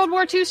little bit of World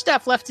War II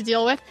stuff left to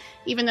deal with,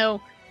 even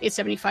though it's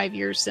 75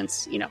 years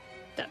since,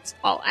 that's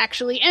all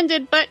actually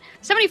ended. But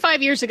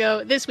 75 years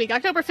ago this week,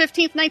 October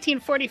 15th,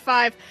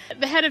 1945,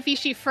 the head of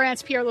Vichy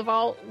France, Pierre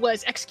Laval,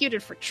 was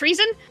executed for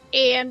treason.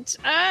 And,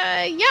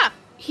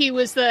 he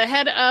was the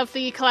head of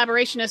the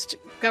collaborationist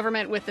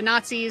government with the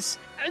Nazis.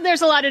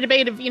 There's a lot of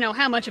debate of,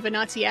 how much of a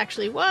Nazi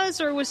actually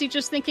was, or was he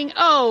just thinking,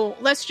 oh,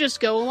 let's just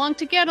go along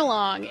to get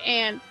along,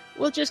 and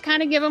we'll just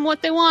kind of give them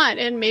what they want,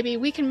 and maybe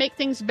we can make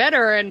things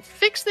better and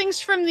fix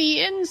things from the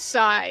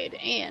inside.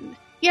 And,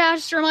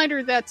 just a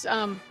reminder that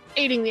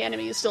aiding the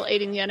enemy is still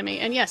aiding the enemy.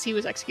 And yes, he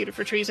was executed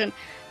for treason.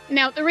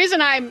 Now, the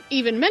reason I'm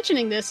even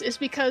mentioning this is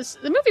because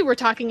the movie we're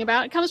talking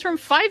about comes from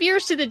 5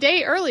 years to the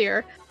day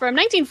earlier. From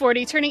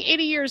 1940, turning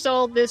 80 years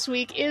old this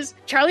week, is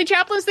Charlie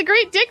Chaplin's The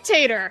Great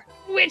Dictator,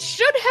 which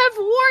should have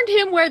warned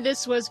him where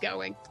this was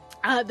going.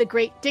 The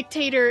Great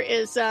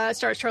Dictator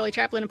stars Charlie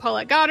Chaplin and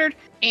Paulette Goddard,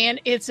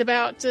 and it's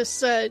about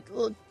this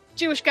little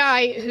Jewish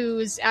guy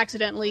who's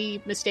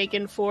accidentally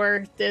mistaken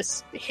for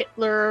this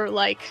Hitler,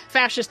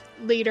 fascist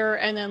leader,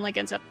 and then,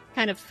 ends up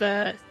kind of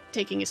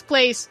taking his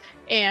place,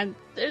 and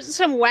there's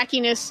some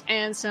wackiness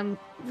and some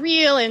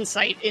real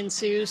insight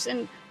ensues.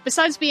 And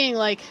besides being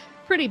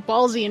pretty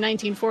ballsy in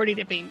 1940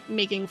 to be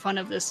making fun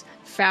of this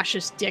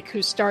fascist dick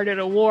who started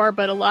a war,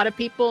 but a lot of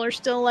people are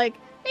still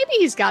maybe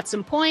he's got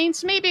some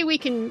points, maybe we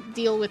can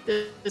deal with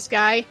this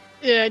guy.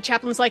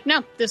 Chaplin's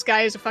no, this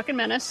guy is a fucking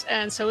menace,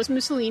 and so is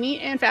Mussolini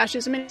and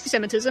fascism and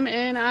anti-Semitism,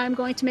 and I'm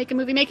going to make a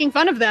movie making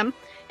fun of them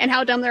and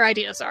how dumb their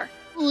ideas are.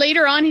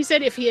 Later on, he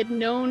said if he had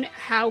known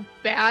how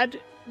bad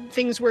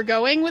things were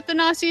going with the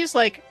Nazis,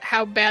 like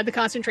how bad the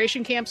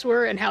concentration camps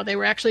were and how they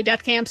were actually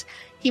death camps,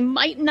 he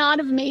might not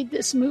have made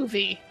this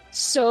movie.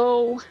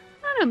 So,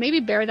 I don't know, maybe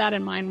bear that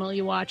in mind while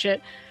you watch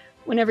it.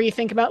 Whenever you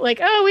think about, like,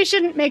 oh, we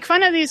shouldn't make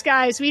fun of these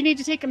guys, we need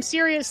to take them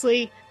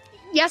seriously.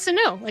 Yes and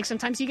no. Like,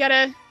 sometimes you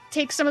gotta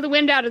take some of the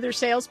wind out of their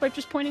sails by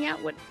just pointing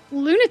out what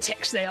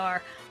lunatics they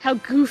are, how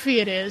goofy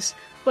it is,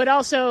 but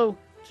also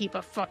keep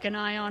a fucking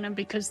eye on them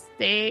because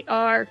they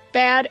are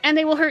bad and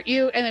they will hurt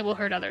you and they will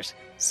hurt others.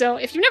 So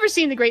if you've never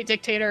seen The Great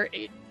Dictator,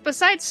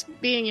 besides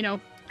being, you know,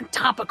 a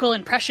topical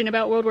impression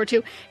about World War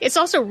II, it's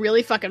also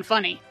really fucking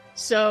funny.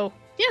 So,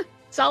 yeah,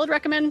 solid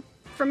recommend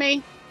for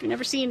me. If you've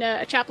never seen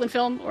a Chaplin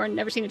film or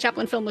never seen a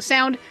Chaplin film with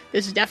sound,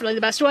 this is definitely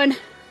the best one.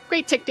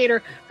 Great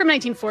Dictator from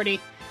 1940.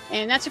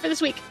 And that's it for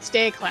this week.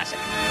 Stay classic.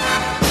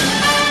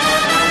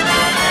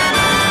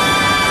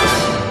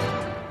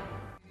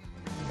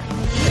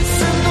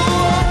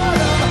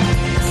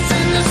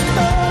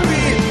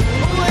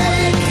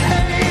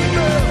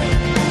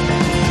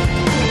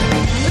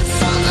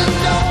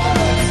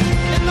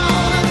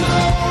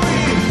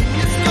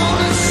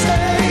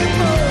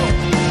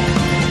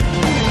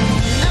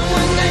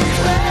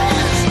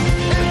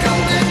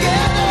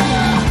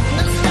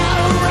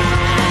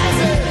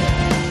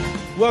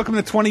 Welcome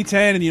to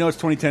 2010, and you know it's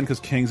 2010 because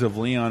Kings of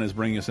Leon is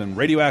bringing us in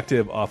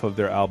Radioactive off of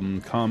their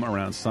album Come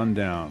Around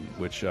Sundown,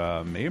 which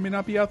may or may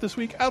not be out this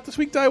week. Out this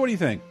week, Di? What do you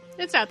think?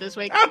 It's out this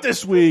week. Out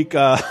this week.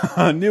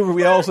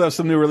 We also have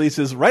some new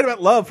releases. Right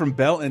About Love from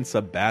Belle and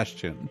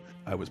Sebastian.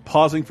 I was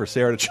pausing for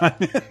Sarah to chime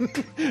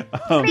in.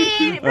 I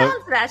mean, Belle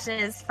and Sebastian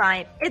is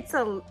fine.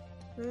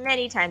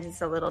 Many times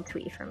it's a little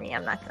twee for me,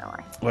 I'm not gonna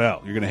lie.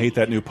 Well, you're gonna hate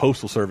that new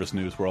Postal Service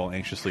news we're all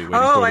anxiously waiting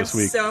for this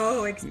week. I'm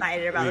so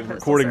excited about the Postal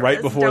recording Service.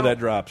 right before that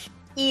drops.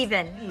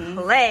 Even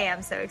play,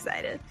 I'm so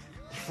excited.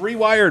 Free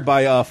Wired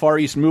by Far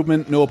East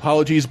Movement. No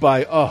Apologies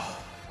by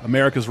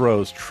America's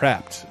Rose.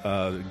 Trapped.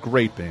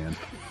 Great band.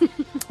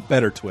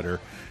 Better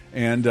Twitter.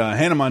 And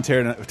Hannah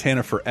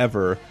Montana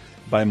Forever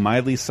by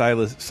Miley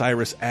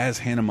Cyrus as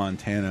Hannah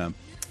Montana.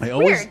 I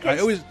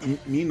always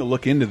mean to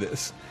look into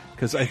this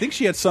because I think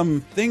she had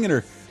something in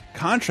her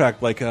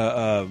contract like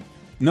no,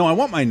 I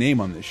want my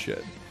name on this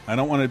shit. I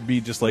don't want to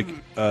be just like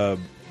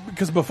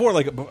because before,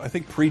 like, I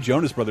think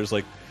pre-Jonas Brothers,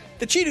 like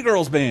the Cheetah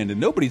Girls band, and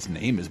nobody's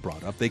name is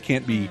brought up. They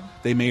can't be.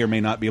 They may or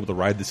may not be able to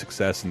ride the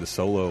success in a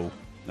solo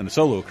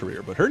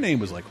career. But her name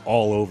was like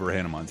all over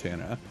Hannah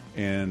Montana,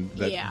 and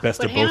that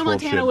best of both worlds. But Hannah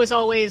Montana was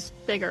always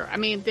bigger. I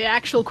mean, the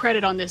actual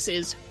credit on this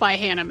is by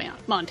Hannah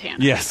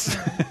Montana. Yes,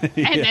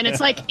 and then it's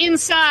like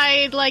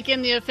inside, like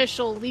in the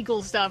official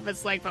legal stuff,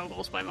 it's like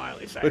vocals by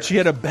Miley Cyrus. But she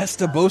had a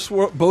best of both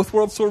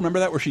worlds tour. Remember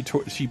that, where she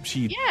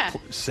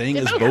sang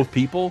as both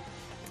people.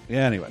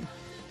 Yeah. Anyway.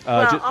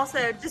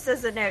 Also, just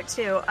as a note,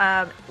 too,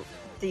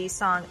 the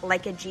song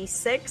Like a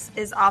G6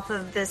 is off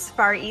of this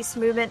Far East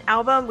Movement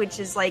album,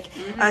 which is like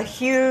a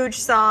huge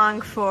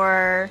song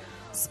for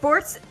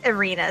sports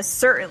arenas,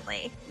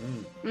 certainly.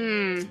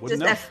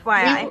 Just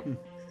FYI.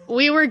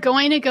 We were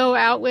going to go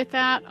out with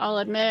that, I'll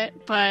admit,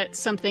 but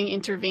something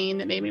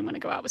intervened that made me want to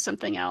go out with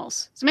something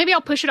else. So maybe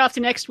I'll push it off to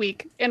next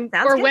week,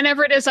 or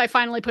whenever it is I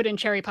finally put in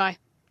Cherry Pie.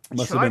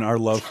 Must have been our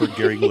love for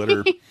Gary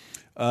Glitter.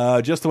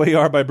 Just the Way You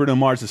Are by Bruno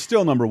Mars is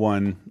still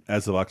 #1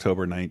 as of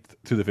October 9th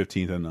to the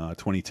 15th in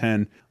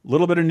 2010. A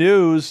little bit of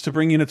news to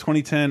bring you into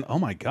 2010. Oh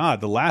my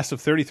God, the last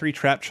of 33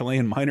 trapped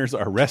Chilean miners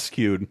are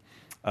rescued.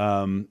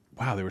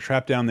 Wow, they were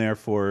trapped down there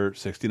for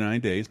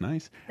 69 days.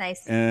 Nice.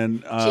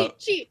 And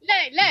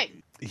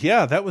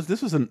yeah,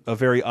 this was a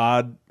very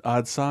odd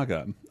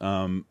saga.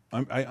 I'm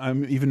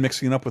even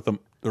mixing it up with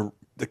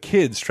the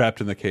kids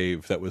trapped in the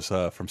cave that was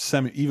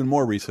from even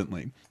more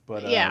recently.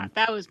 But yeah,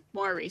 that was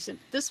more recent.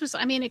 This was,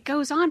 I mean, it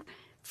goes on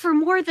for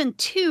more than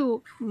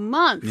 2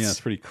 months. Yeah, it's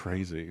pretty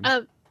crazy.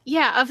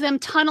 Of them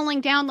tunneling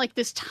down like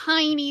this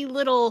tiny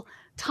little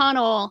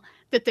tunnel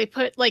that they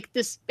put like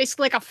this,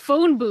 basically like a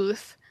phone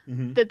booth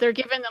that they're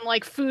giving them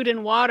like food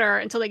and water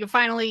until they can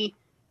finally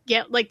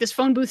get like this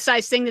phone booth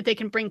size thing that they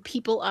can bring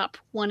people up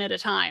one at a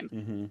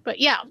time. But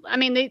yeah, I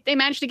mean, they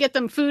managed to get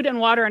them food and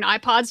water and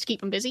iPods to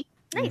keep them busy.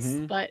 Nice.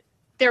 But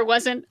there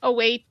wasn't a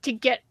way to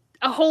get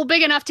a hole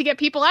big enough to get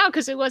people out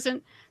because it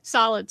wasn't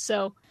solid.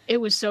 So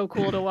it was so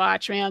cool to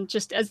watch, man.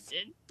 Just as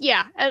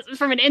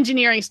from an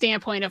engineering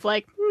standpoint of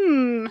like,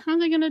 how are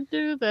they going to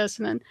do this?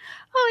 And then,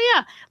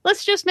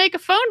 let's just make a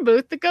phone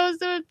booth that goes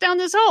down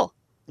this hole.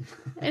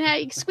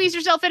 And you squeeze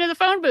yourself into the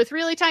phone booth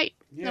really tight.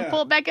 Yeah. And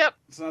pull it back up.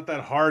 It's not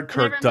that hard,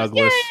 Kirk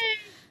Douglas.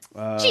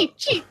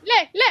 Movies.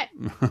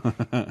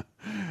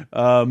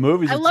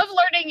 I love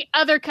learning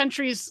other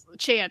countries'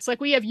 chants. Like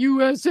we have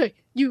USA,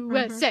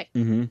 USA,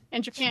 and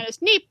Japan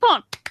is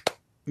Nippon.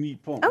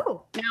 Nippon.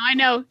 Oh, now I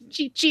know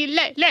Chi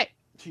Lele.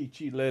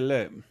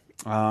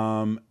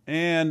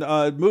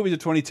 And movies of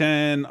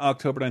 2010,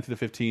 October 9th to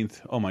the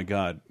 15th. Oh my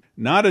God,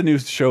 not a new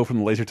show from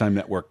the Laser Time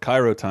Network.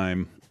 Cairo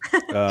Time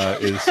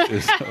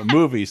is a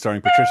movie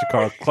starring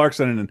Patricia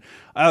Clarkson and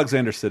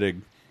Alexander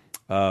Siddig.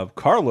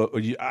 Carlo,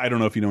 I don't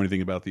know if you know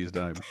anything about these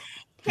dimes.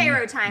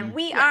 Cairo Time.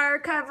 We are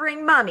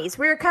covering mummies.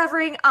 We're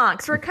covering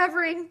Ankhs. We're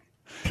covering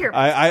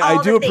I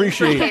do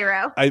appreciate.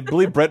 I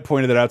believe Brett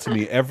pointed that out to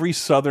me. Every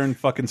southern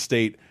fucking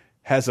state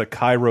has a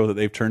Cairo that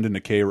they've turned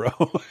into Cairo.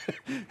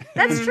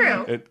 That's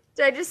true.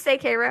 Did I just say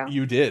Cairo?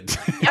 You did.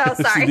 Oh, Yes,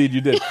 sorry. indeed, you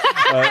did.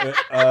 That is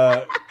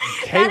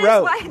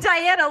Cairo. why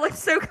Diana looks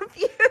so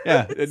confused.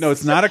 Yeah, no,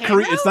 it's not a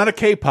it's not a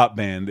K-pop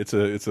band. It's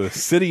a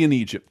city in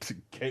Egypt.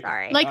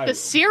 Sorry. Like the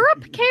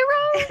syrup,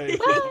 Cairo?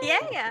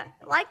 Yeah,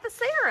 like the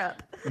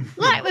syrup.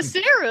 Like the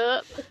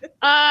syrup.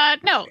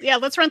 No, yeah,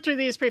 let's run through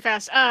these pretty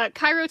fast.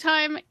 Cairo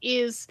Time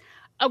is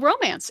a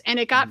romance, and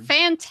it got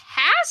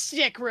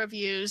fantastic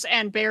reviews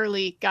and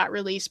barely got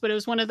released, but it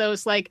was one of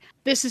those, like,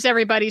 this is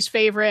everybody's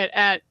favorite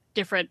at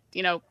different,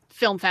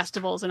 film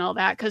festivals and all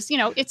that, because,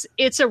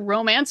 it's a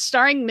romance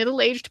starring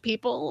middle-aged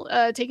people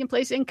taking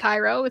place in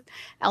Cairo, with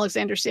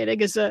Alexander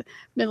Siddig as a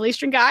Middle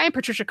Eastern guy and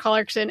Patricia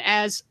Clarkson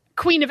as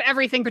Queen of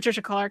Everything,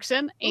 Patricia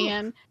Clarkson.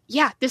 And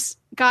yeah, this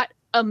got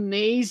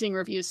amazing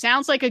reviews.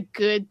 Sounds like a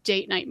good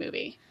date night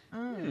movie.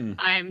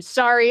 I'm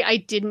sorry I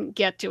didn't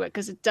get to it,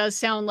 because it does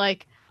sound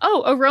like,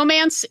 a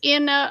romance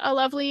in a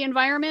lovely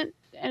environment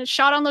and it's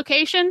shot on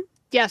location.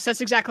 Yes,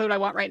 that's exactly what I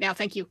want right now.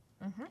 Thank you.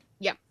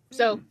 Yeah.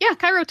 So yeah,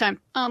 Cairo Time.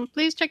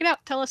 Please check it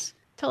out. Tell us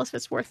if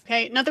it's worth.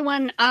 Okay, another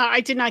one I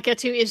did not get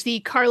to is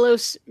the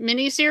Carlos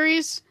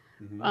miniseries,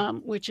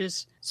 which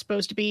is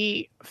supposed to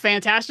be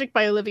fantastic,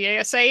 by Olivier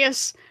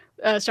Assayas,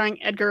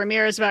 starring Edgar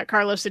Ramirez, about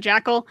Carlos the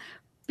Jackal.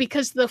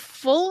 Because the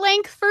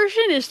full-length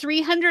version is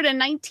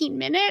 319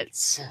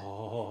 minutes.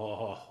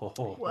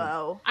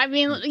 Whoa. I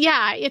mean,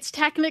 yeah, it's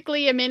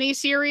technically a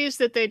mini-series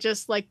that they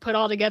just, put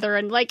all together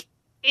and,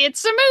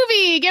 it's a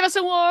movie! Give us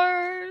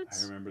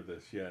awards! I remember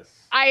this, yes.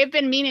 I've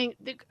been meaning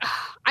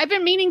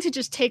to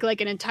just take,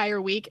 an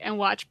entire week and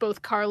watch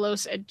both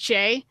Carlos and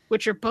Jay,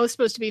 which are both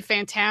supposed to be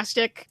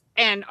fantastic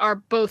and are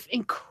both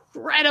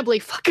incredibly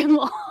fucking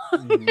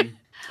long.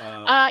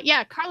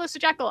 Yeah, Carlos the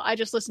Jackal. I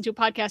just listened to a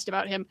podcast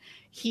about him.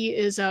 He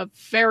is a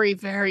very,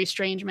 very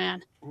strange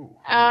man.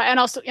 And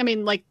also,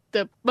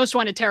 the most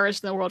wanted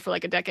terrorist in the world for a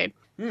decade.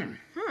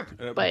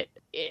 But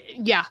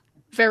yeah,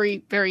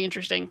 very, very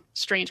interesting,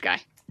 strange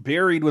guy.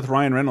 Buried with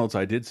Ryan Reynolds,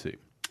 I did see.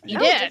 You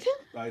did?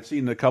 I've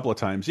seen it a couple of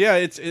times. Yeah,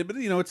 it's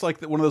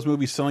like one of those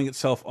movies selling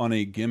itself on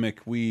a gimmick.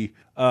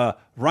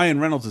 Ryan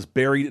Reynolds is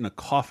buried in a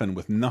coffin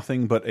with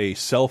nothing but a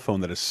cell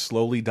phone that is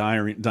slowly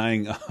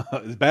dying.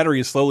 His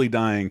battery is slowly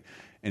dying,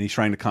 and he's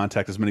trying to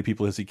contact as many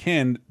people as he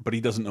can, but he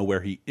doesn't know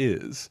where he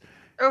is.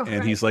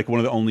 And he's one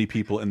of the only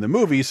people in the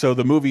movie. So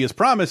the movie is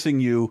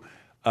promising you,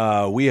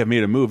 we have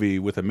made a movie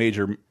with a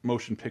major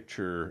motion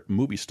picture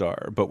movie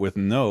star, but with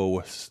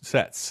no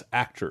sets,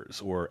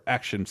 actors, or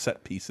action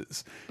set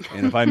pieces.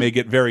 And if I may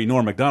get very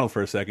Norm Macdonald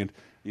for a second,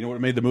 you know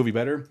what made the movie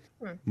better?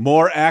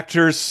 More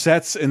actors,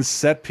 sets, and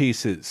set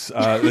pieces.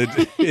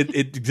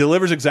 It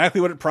delivers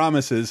exactly what it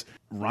promises.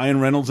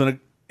 Ryan Reynolds in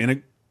a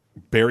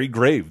buried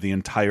grave the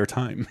entire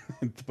time.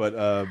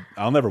 But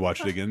I'll never watch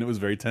it again. It was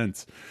very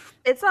tense.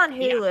 It's on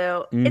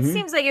Hulu. Yeah. It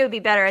seems like it would be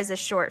better as a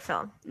short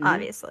film,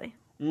 obviously.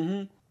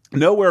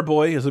 Nowhere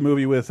Boy is a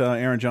movie with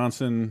Aaron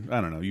Johnson.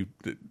 I don't know,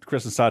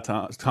 Kristen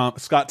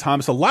Scott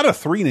Thomas. A lot of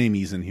three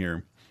namies in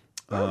here.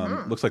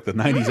 Looks like the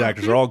 90s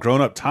actors are all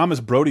grown up. Thomas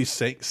Brody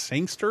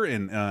Sangster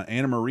and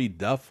Anna Marie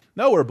Duff.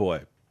 Nowhere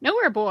Boy.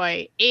 Nowhere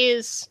Boy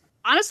is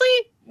honestly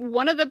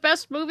one of the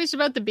best movies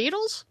about the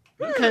Beatles,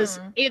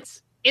 because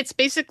it's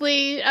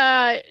basically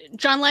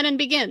John Lennon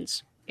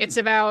Begins. It's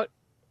about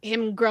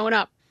him growing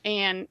up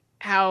and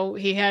how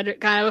he had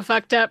kind of a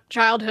fucked up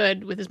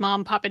childhood with his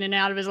mom popping in and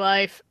out of his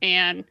life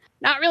and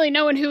not really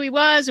knowing who he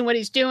was and what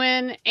he's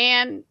doing.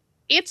 And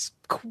it's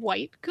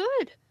quite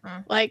good.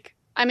 I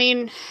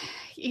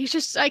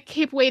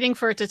keep waiting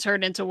for it to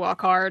turn into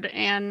Walk Hard.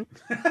 And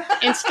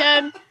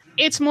instead,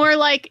 it's more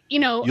like,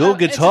 Your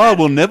guitar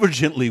will never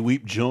gently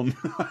weep, John.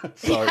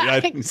 Sorry. Yeah,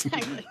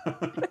 exactly.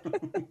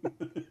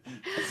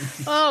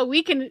 Oh,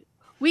 we can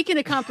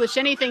accomplish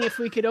anything if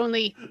we could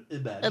only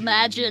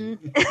imagine.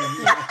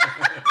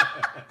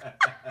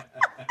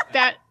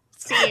 That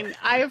scene.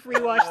 I have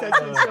rewatched that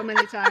scene so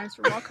many times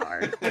from Walk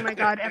Hard. Oh my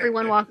god!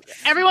 Everyone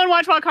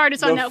watch Walk Hard.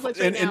 It's on Netflix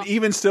right now. And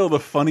even still, the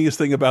funniest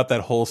thing about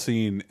that whole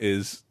scene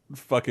is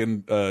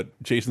fucking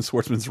Jason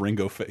Schwartzman's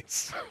Ringo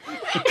face,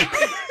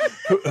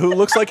 who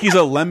looks like he's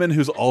a lemon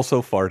who's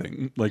also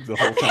farting the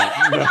whole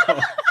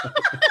time.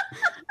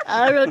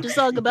 I wrote a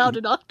song about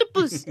an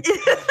octopus.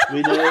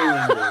 We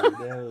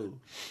know.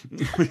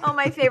 Oh,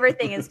 my favorite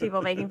thing is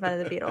people making fun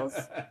of the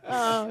Beatles.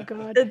 Oh,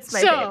 God. It's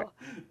my favorite.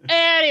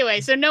 Anyway,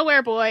 so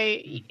Nowhere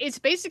Boy, it's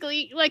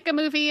basically like a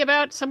movie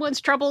about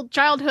someone's troubled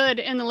childhood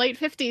in the late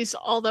 50s,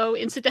 although,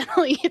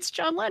 incidentally, it's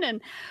John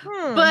Lennon.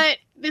 But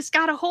this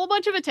got a whole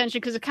bunch of attention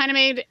because it kind of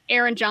made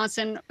Aaron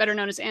Johnson, better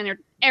known as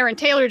Aaron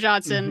Taylor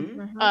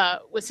Johnson,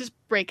 was his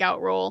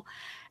breakout role.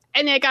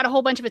 And it got a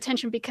whole bunch of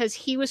attention because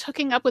he was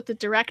hooking up with the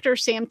director,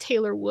 Sam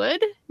Taylor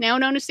Wood, now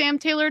known as Sam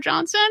Taylor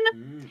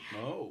Johnson.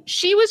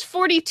 She was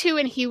 42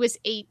 and he was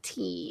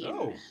 18.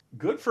 Oh,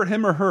 good for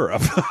him or her.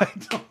 I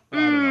don't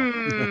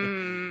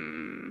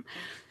know.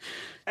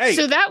 Hey.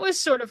 So that was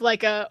sort of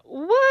like a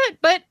what?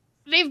 But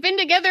they've been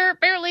together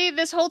apparently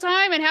this whole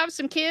time and have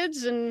some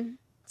kids, and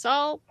it's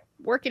all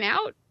working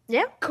out.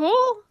 Yeah,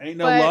 cool. Ain't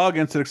no law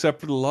against it except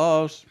for the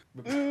laws.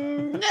 That's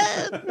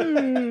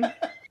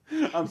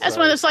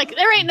one that's like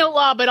there ain't no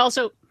law, but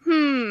also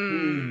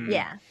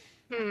yeah.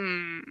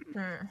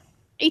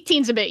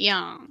 18's a bit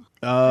young.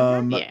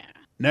 Yeah.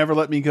 Never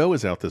Let Me Go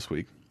is out this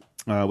week.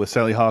 With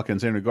Sally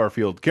Hawkins, Andrew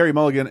Garfield, Carey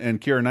Mulligan, and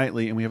Keira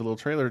Knightley, and we have a little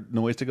trailer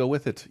noise to go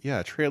with it.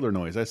 Yeah, trailer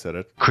noise, I said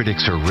it.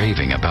 Critics are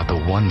raving about the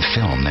one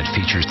film that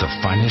features the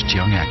finest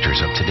young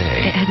actors of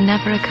today. It had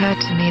never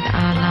occurred to me that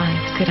our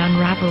lives could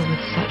unravel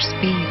with such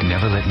speed.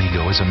 Never Let Me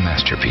Go is a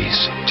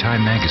masterpiece.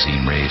 Time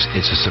magazine raves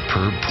it's a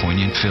superb,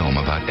 poignant film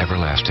about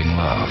everlasting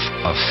love.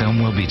 A film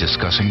we'll be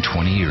discussing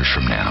 20 years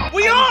from now.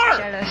 We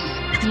are!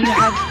 You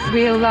had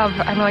real love,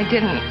 and I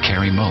didn't.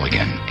 Carey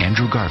Mulligan,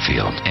 Andrew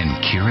Garfield, and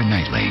Keira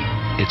Knightley.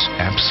 It's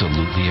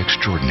absolutely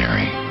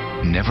extraordinary.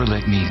 Never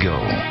Let Me Go.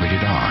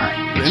 Rated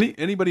R.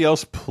 Anybody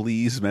else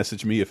please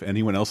message me if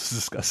anyone else is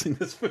discussing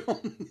this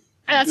film?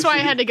 That's why I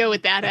had to go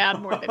with that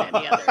ad more than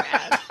any other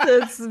ad.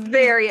 It's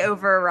very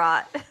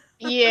overwrought.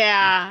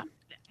 Yeah.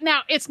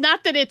 Now, it's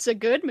not that it's a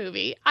good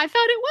movie. I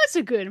thought it was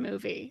a good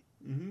movie.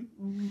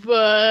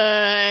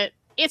 But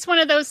it's one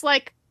of those,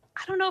 like,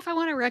 I don't know if I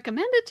want to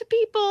recommend it to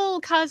people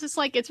because it's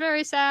like, it's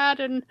very sad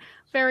and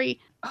very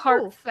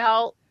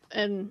heartfelt.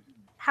 And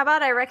how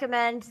about I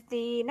recommend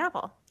the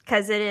novel?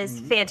 Because it is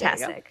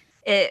fantastic.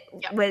 The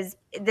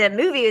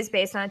movie was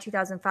based on a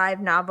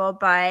 2005 novel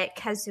by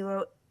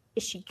Kazuo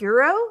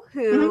Ishiguro,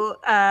 who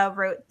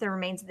wrote The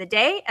Remains of the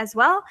Day as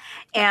well.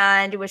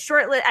 And it was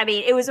shortlisted. I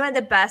mean, it was one of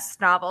the best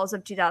novels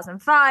of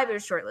 2005. It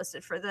was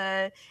shortlisted for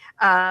the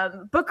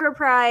Booker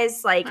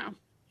Prize. Like,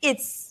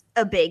 it's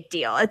a big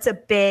deal. It's a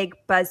big,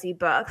 buzzy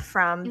book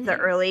from the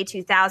early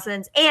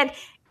 2000s. And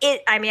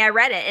I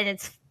read it, and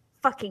it's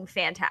fucking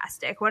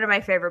fantastic. One of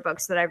my favorite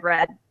books that I've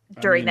read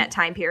during that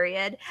time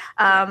period.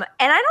 And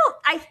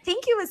I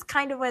think it was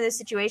kind of one of those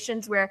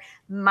situations where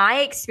my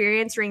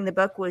experience reading the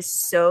book was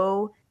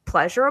so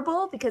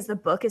pleasurable because the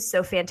book is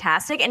so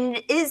fantastic. And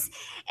it is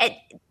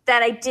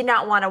that I did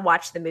not want to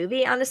watch the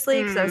movie,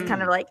 honestly, because I was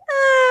kind of like,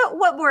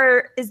 what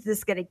more is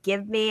this going to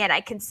give me? And I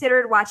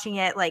considered watching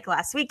it like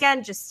last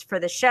weekend just for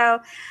the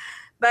show.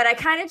 But I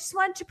kind of just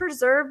wanted to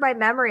preserve my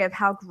memory of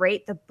how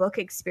great the book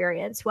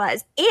experience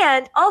was.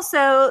 And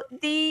also,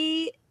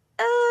 the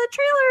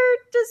trailer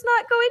does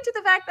not go into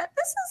the fact that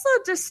this is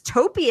a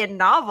dystopian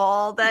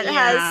novel that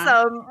has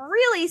some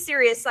really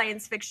serious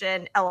science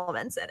fiction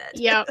elements in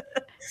it.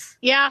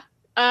 Yeah.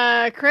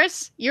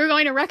 Chris, you're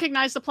going to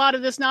recognize the plot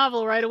of this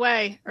novel right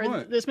away,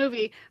 or this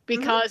movie,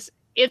 because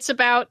it's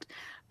about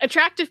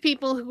attractive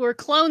people who are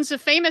clones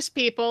of famous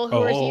people who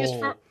are used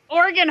for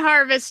organ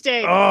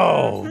harvesting.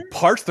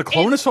 Parts the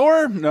Clonus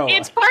horror? No.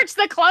 It's Parts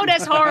the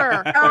Clonus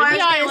horror. The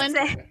island.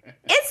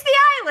 It's the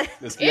island.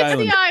 It's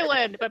the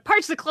island. But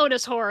Parts the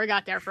Clonus horror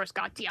got there first.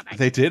 God damn it.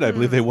 They did. I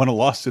believe they won a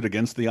lawsuit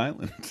against the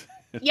island.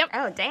 Yep.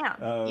 Oh,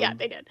 damn. Yeah,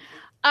 they did.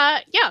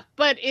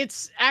 But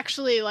it's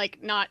actually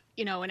like not,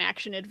 an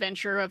action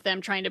adventure of them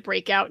trying to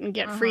break out and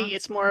get free.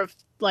 It's more of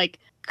like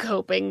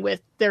coping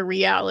with their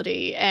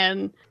reality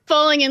and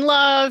falling in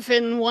love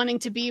and wanting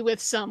to be with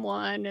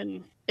someone,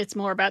 and it's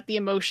more about the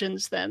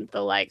emotions than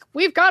the like,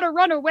 we've got to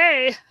run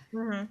away.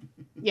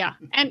 Yeah.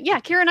 And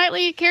Keira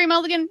Knightley, Carey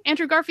Mulligan,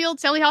 Andrew Garfield,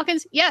 Sally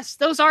Hawkins. Yes,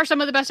 those are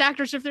some of the best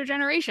actors of their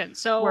generation.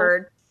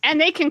 So, and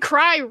they can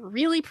cry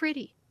really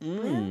pretty.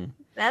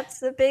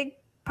 That's a big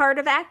part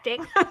of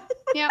acting.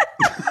 Yeah.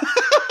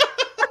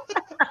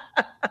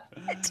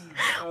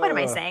 What am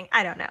I saying?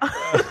 I don't know.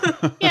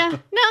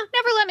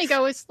 Never Let Me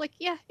Go. It's like,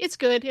 it's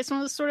good. It's one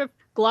of those sort of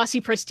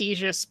glossy,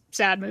 prestigious,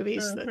 sad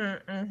movies.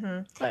 Like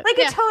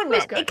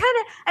Atonement.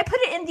 I put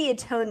it in the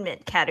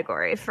Atonement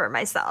category for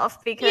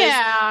myself because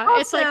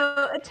it's like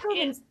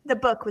Atonement, the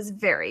book was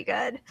very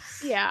good.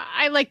 Yeah,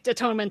 I liked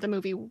Atonement, the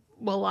movie, a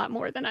lot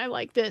more than I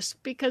like this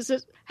because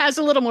it has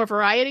a little more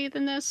variety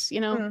than this.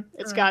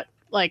 It's got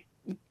like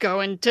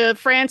going to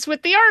France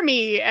with the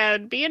army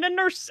and being a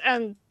nurse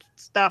and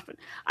stuff.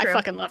 I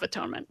fucking love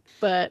Atonement,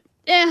 but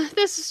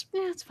it's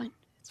fine.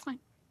 It's fine.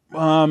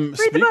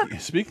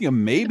 Speaking of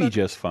maybe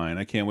just fine,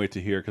 I can't wait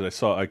to hear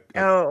because I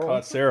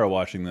caught Sarah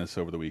watching this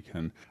over the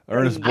weekend.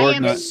 Ernest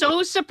Borgnine. I am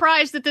so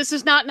surprised that this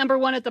is not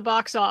 #1 at the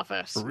box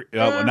office.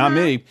 Not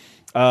me.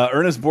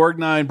 Ernest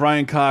Borgnine,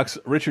 Brian Cox,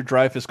 Richard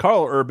Dreyfuss,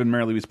 Carl Urban,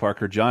 Mary Louise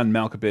Parker, John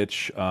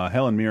Malkovich,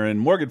 Helen Mirren,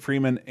 Morgan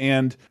Freeman,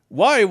 and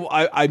why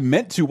I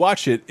meant to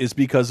watch it is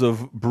because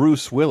of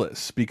Bruce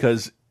Willis.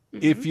 Because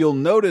if you'll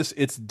notice,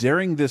 it's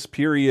during this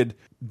period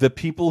the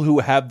people who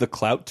have the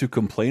clout to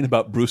complain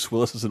about Bruce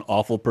Willis as an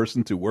awful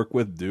person to work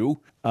with do.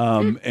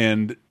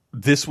 And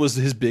this was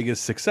his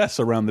biggest success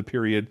around the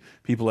period.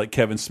 People like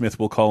Kevin Smith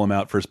will call him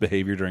out for his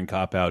behavior during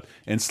Cop Out,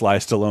 and Sly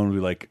Stallone will be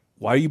like,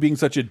 why are you being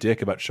such a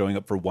dick about showing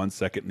up for 1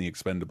 second in The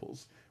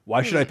Expendables?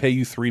 Why should I pay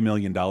you $3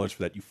 million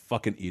for that, you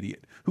fucking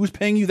idiot? Who's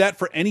paying you that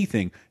for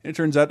anything? And it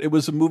turns out it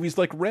was movies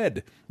like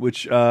Red,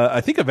 which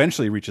I think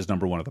eventually reaches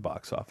 #1 at the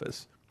box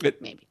office.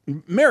 It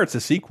merits a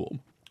sequel.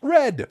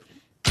 Red.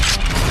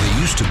 They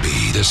used to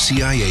be the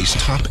CIA's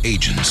top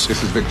agents.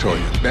 This is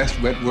Victoria,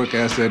 best wet work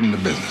asset in the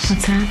business.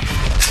 What's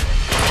that?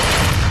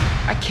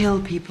 I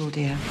kill people,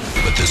 dear.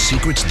 But the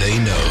secrets they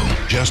know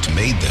just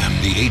made them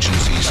the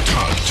agency's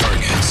top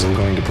targets. I'm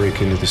going to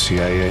break into the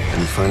CIA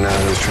and find out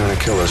who's trying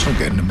to kill us. We're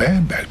getting the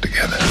band back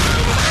together.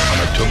 On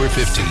October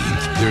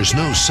 15th, there's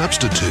no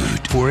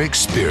substitute for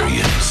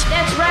experience.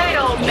 That's right,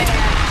 old man.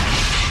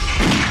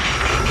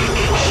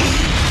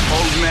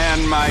 Old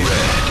man, my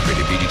Red,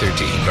 rated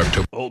PG-13.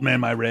 October. Old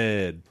man, my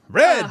red.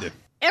 Red!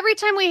 Every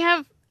time we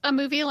have a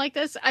movie like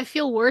this, I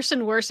feel worse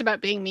and worse about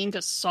being mean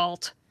to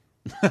Salt.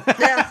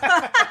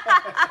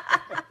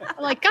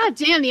 Like, god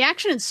damn, the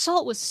action in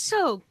Salt was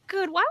so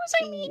good. Why was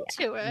I mean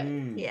to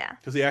it? Yeah.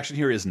 Because the action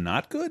here is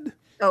not good?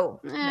 Oh,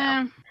 no.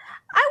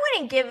 I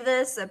wouldn't give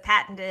this a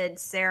patented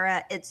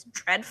Sarah, it's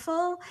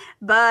dreadful,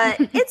 but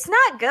it's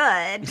not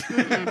good.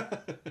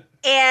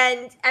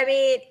 And, I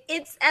mean,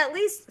 it's at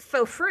least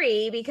for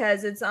free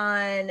because it's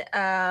on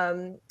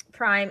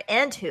Prime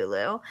and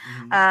Hulu.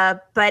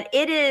 But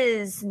it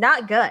is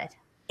not good.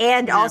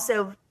 And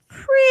also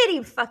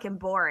pretty fucking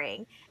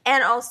boring.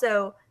 And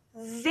also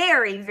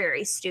very,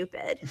 very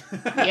stupid.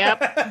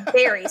 Yep.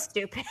 Very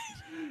stupid.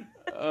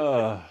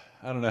 I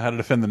don't know how to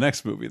defend the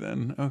next movie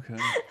then. Okay.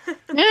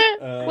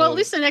 Well, at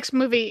least the next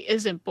movie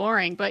isn't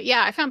boring. But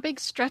yeah, I found big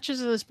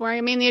stretches of this boring.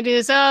 I mean, the idea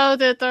is,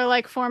 that they're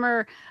like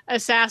former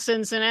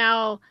assassins and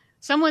now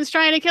someone's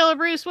trying to kill a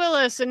Bruce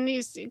Willis and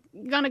he's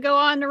going to go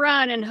on the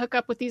run and hook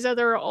up with these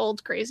other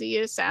old crazy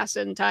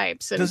assassin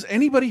types. And does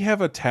anybody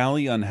have a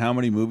tally on how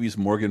many movies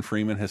Morgan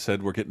Freeman has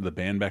said we're getting the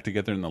band back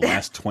together in the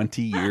last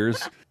 20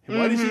 years?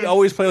 Why does he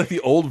always play like the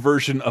old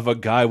version of a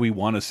guy we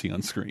want to see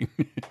on screen?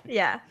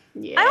 Yeah.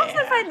 I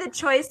also find the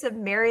choice of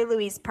Mary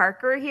Louise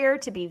Parker here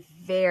to be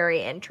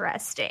very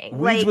interesting.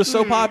 Weeds was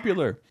so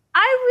popular.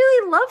 I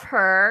really love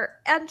her,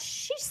 and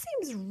she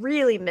seems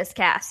really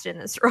miscast in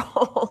this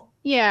role.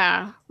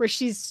 Yeah, where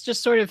she's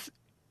just sort of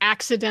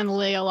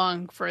accidentally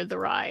along for the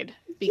ride.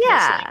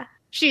 Because,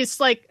 she's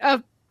like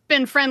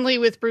been friendly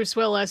with Bruce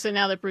Willis, and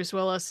now that Bruce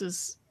Willis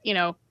has,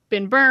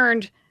 been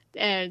burned,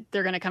 and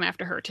they're going to come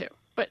after her too.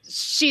 But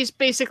she's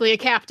basically a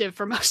captive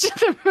for most of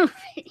the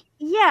movie.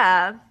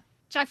 Yeah.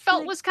 Which I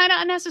felt was kind of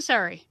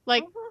unnecessary.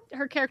 Like,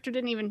 her character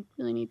didn't even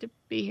really need to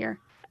be here.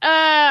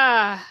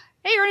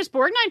 Hey, Ernest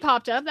Borgnine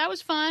popped up. That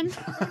was fun.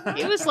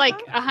 It was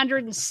like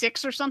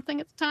 106 or something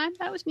at the time.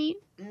 That was neat.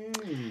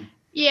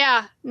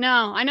 Yeah,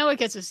 no, I know it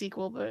gets a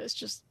sequel, but it's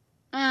just,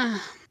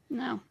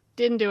 no,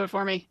 didn't do it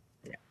for me.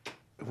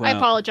 Well, I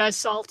apologize,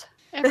 Salt.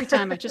 Every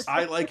time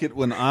I like it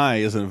when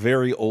I, as a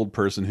very old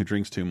person who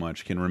drinks too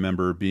much, can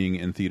remember being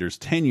in theaters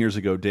 10 years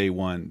ago, day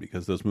one,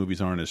 because those movies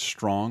aren't as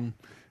strong,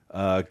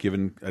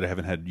 given I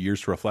haven't had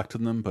years to reflect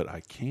on them, but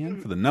I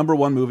can for the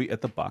 #1 movie at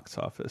the box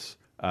office.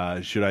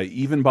 Should I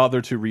even bother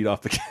to read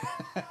off the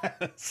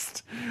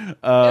cast?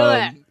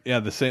 Yeah,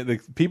 the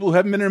people who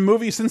haven't been in a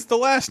movie since the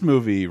last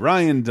movie: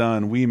 Ryan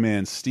Dunn, Wee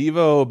Man,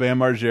 Steve-O, Bam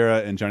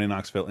Margera, and Johnny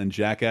Knoxville in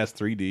Jackass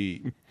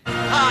 3D.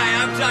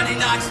 Hi, I'm Johnny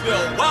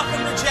Knoxville. Welcome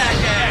to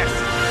Jackass.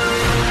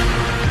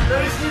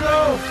 Ready,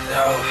 Steve-O?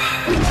 No.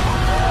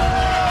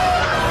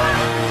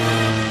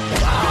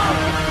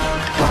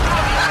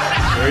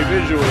 Very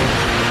visual.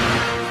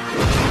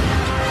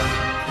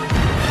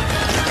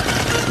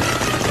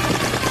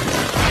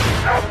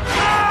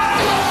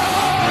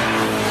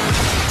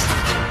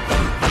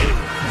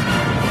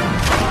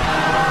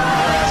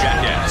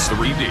 Jackass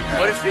 3D.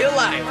 What it feel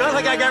like? Felt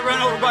like I got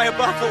run over by a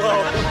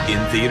buffalo.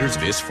 In theaters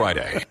this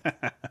Friday.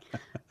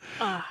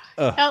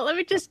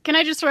 Can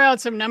I just throw out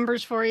some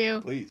numbers for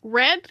you? Please.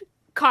 Red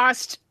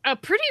cost a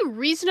pretty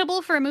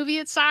reasonable for a movie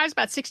its size,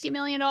 about $60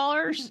 million.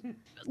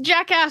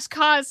 Jackass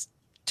cost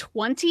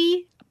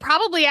 20,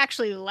 probably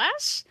actually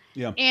less.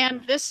 Yeah.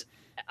 And this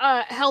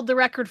held the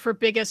record for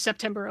biggest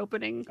September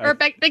opening or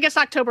biggest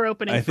October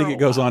opening. I think it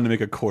goes on to make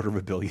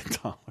 $250 million.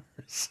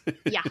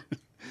 Yeah.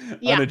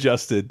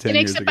 Unadjusted 10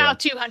 years ago. It makes about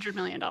 $200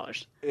 million.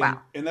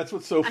 Wow. And that's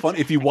what's so fun.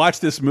 If you watch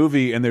this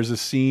movie and there's a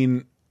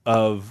scene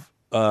of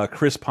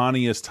Chris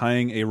Pontius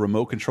tying a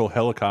remote control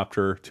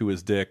helicopter to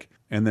his dick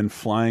and then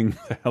flying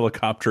the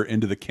helicopter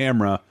into the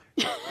camera,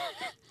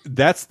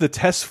 that's the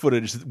test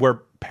footage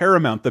where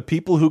Paramount, the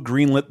people who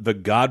greenlit The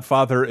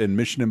Godfather and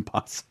Mission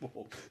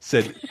Impossible,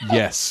 said,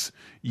 yes,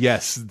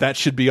 that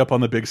should be up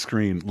on the big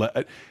screen.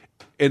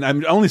 And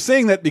I'm only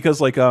saying that because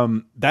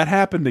that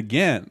happened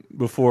again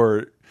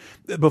before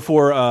the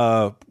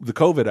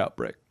COVID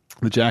outbreak.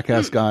 The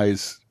Jackass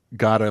guys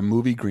got a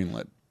movie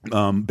greenlit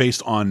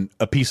based on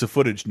a piece of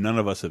footage none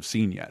of us have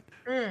seen yet.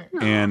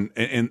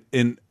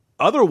 And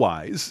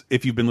otherwise,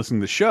 if you've been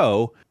listening to the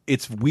show,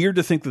 it's weird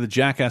to think that the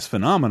Jackass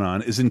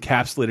phenomenon is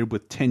encapsulated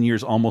with 10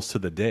 years almost to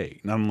the day.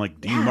 Not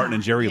unlike Dean Martin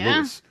and Jerry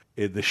Lewis.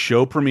 The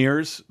show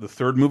premieres, the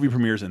third movie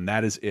premieres, and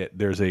that is it.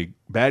 There's a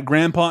bad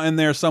grandpa in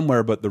there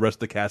somewhere, but the rest of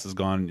the cast is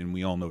gone, and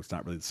we all know it's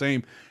not really the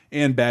same.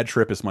 And Bad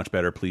Trip is much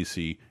better. Please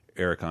see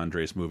Eric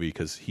Andre's movie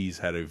because he's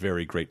had a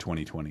very great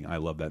 2020. I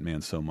love that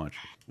man so much.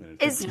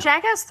 Is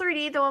Jackass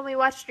 3D the one we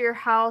watched at your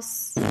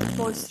house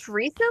most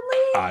recently?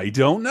 I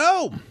don't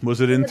know. Was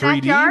it in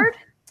 3D? Backyard?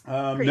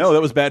 No,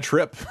 that was Bad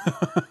Trip.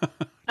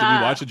 Did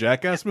we watch a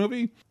Jackass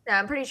movie? No,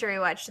 I'm pretty sure we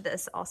watched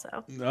this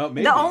also.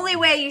 Maybe. The only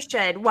way you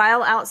should,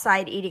 while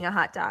outside eating a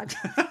hot dog.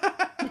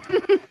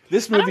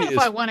 This movie I don't know if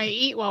I want to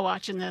eat while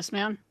watching this,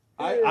 man.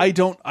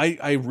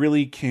 I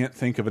really can't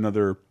think of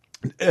another.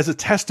 As a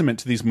testament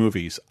to these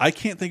movies, I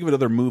can't think of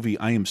another movie.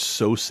 I am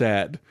so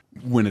sad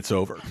when it's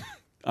over.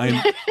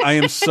 I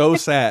am so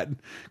sad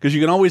because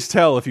you can always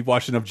tell if you've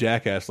watched enough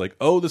Jackass, like,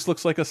 oh, this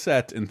looks like a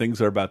set and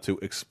things are about to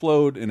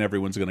explode and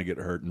everyone's going to get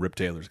hurt and Rip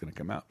Taylor's going to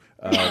come out.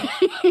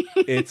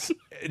 It's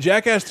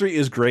Jackass 3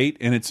 is great,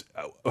 and it's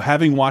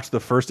having watched the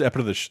first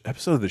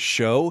episode of the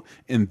show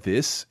in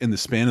the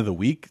span of the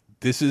week.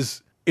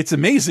 It's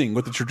amazing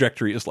what the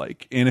trajectory is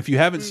like. And if you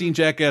haven't seen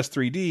Jackass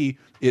 3D,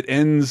 it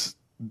ends.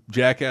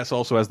 Jackass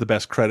also has the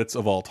best credits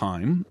of all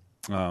time,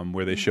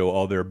 where they show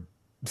all their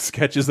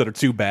sketches that are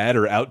too bad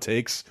or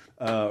outtakes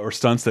or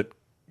stunts that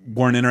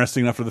weren't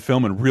interesting enough for the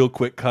film and real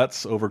quick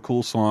cuts over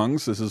cool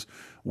songs. This is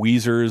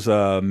Weezer's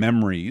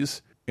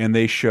Memories, and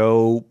they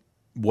show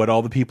what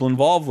all the people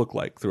involved look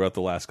like throughout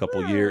the last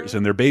couple of years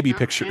and their baby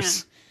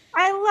pictures.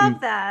 I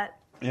love that.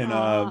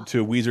 And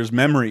to Weezer's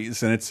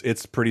Memories, and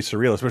it's pretty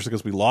surreal, especially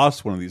because we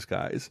lost one of these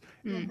guys.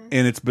 And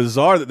it's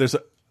bizarre that there's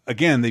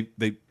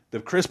the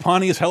Chris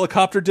Pontius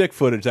helicopter dick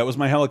footage. That was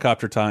my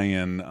helicopter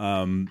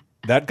tie-in.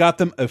 That got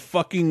them a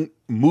fucking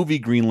movie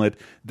greenlit.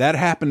 That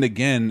happened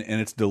again,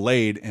 and it's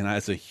delayed. And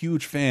as a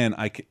huge fan,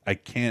 I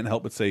can't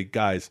help but say,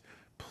 guys,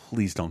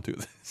 please don't do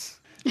this.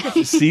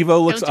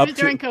 Steve-O looks up to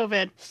during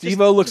COVID.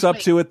 Steve-O looks up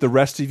to it. The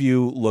rest of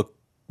you look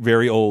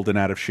very old and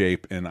out of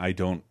shape, and I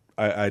don't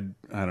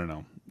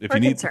know. If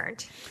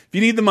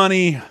you need the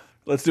money,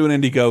 let's do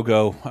an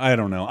Indiegogo. I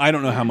don't know. I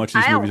don't know how much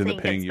these movies end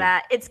up paying you.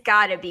 That. It's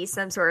got to be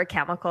some sort of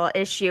chemical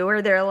issue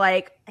where they're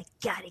like, I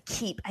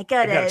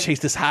gotta chase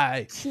this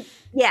high.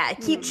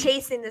 Keep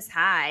chasing this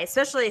high,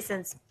 especially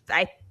since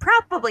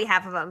probably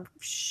half of them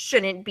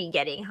shouldn't be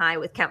getting high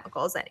with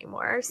chemicals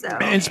anymore. So,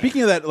 and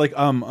speaking of that, like,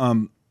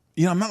 I'm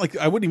not like,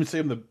 I wouldn't even say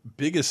I'm the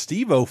biggest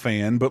Steve-O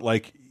fan, but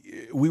like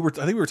I think we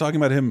were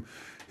talking about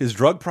his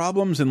drug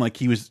problems, and like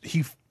he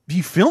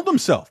filmed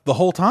himself the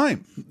whole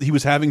time he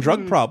was having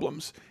drug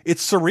problems.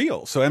 It's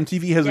surreal. So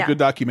MTV has a good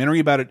documentary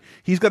about it.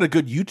 He's got a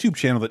good YouTube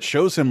channel that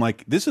shows him,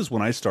 like, this is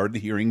when I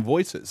started hearing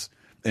voices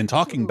and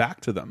talking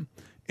back to them.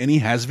 And he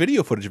has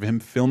video footage of him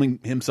filming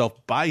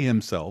himself by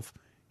himself,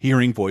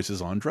 hearing voices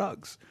on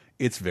drugs.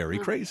 It's very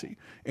crazy.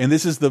 And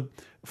this is the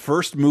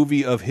first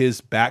movie of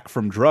his back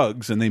from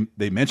drugs. And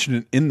they mention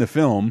it in the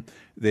film.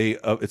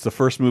 It's the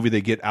first movie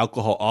they get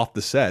alcohol off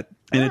the set.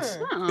 And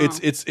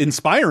it's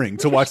inspiring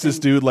to watch this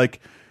dude, like,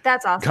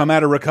 that's awesome. Come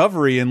out of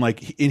recovery, and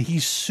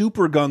he's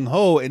super gung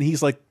ho, and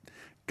he's like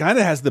kind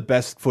of has the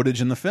best footage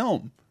in the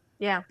film.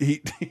 Yeah.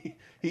 He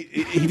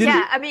didn't.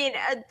 Yeah, I mean,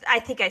 I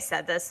think I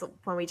said this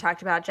when we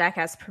talked about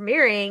Jackass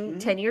premiering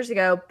 10 years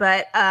ago,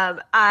 but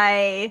Jackass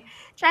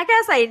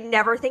I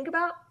never think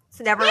about. It's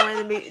never one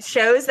of the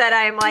shows that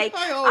I'm like,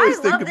 I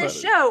love this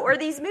show or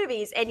these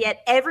movies, and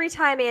yet every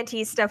time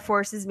Antista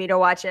forces me to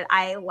watch it,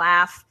 I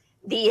laugh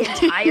the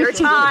entire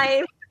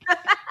time.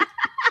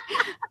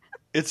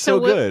 It's so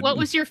good. What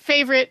was your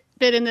favorite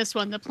bit in this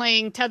one? The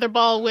playing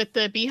tetherball with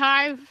the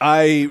beehive?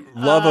 I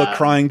love a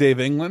crying Dave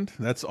England.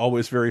 That's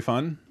always very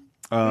fun.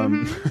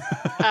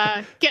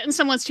 Getting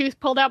someone's tooth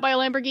pulled out by a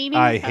Lamborghini.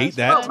 I hate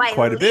that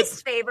quite a bit. My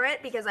least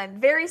favorite, because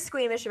I'm very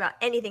squeamish about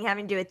anything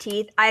having to do with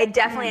teeth. I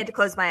definitely had to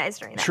close my eyes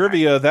during that.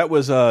 Trivia, that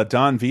was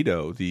Don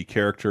Vito, the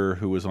character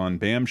who was on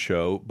Bam's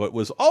show, but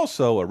was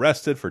also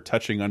arrested for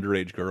touching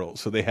underage girls.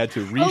 So they had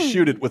to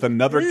reshoot it with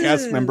another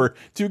cast member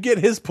to get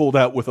his pulled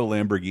out with a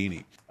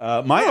Lamborghini.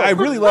 I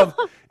really love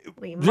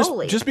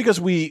just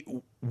because we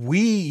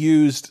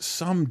used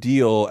some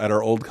deal at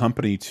our old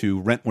company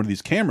to rent one of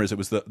these cameras. It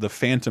was the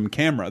Phantom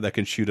camera that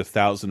can shoot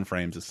 1,000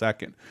 frames a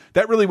second.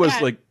 That really was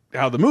like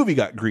how the movie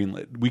got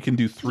greenlit. We can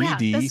do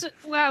 3D. Yeah, that's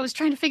what I was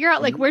trying to figure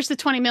out, like, where's the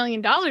 $20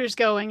 million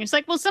going? It's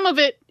like, well, some of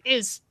it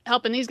is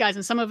helping these guys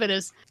and some of it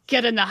is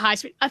getting the high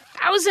speed.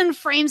 1,000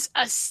 frames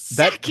a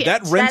second.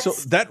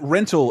 That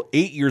rental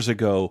 8 years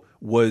ago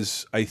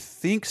was, I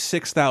think,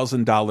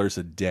 $6,000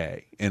 a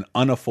day and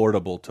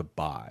unaffordable to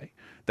buy.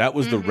 That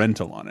was the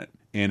rental on it.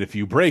 And if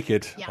you break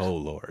it, oh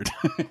Lord.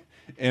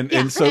 and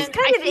so it's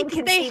kind of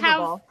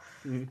inconceivable.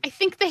 I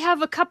think they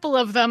have a couple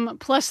of them,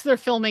 plus they're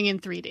filming in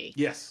 3D.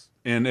 Yes.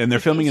 And they're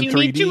filming in 3D. You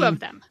need two of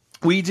them.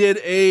 We did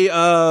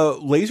a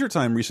laser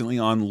time recently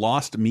on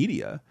Lost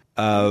Media.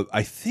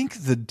 I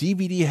think the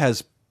DVD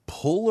has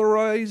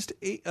polarized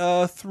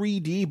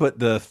 3D, but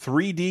the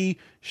 3D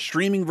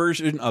streaming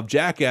version of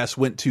Jackass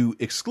went to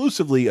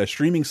exclusively a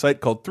streaming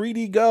site called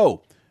 3D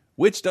Go,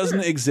 which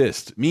doesn't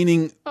exist,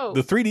 meaning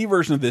the 3D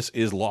version of this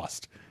is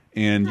lost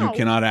and you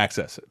cannot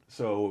access it.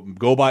 So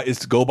go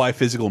buy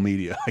physical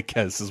media, I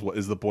guess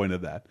is the point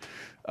of that.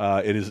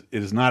 It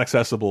is not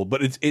accessible,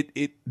 but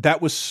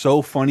that was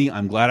so funny.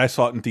 I'm glad I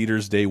saw it in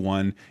theaters day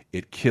one.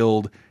 It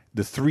killed.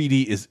 The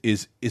 3D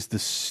is the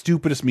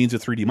stupidest means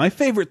of 3D. My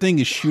favorite thing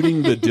is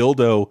shooting the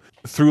dildo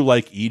through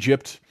like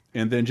Egypt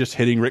and then just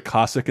hitting Rick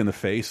Cossack in the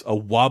face, a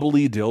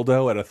wobbly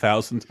dildo at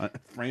 1,000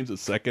 frames a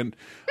second,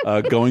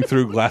 going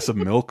through a glass of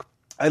milk.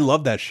 I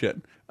love that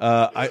shit.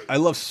 I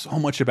love so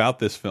much about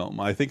this film.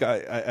 I think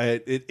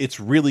it's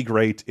really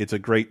great. It's a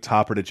great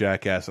topper to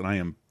Jackass, and I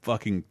am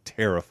fucking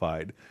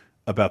terrified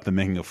about them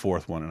making a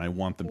fourth one, and I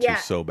want them to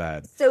so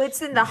bad. So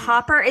it's in the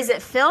hopper. Is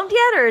it filmed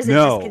yet, or is it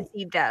just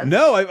conceived of?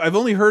 No, I've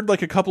only heard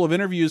like a couple of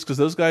interviews because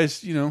those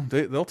guys, you know,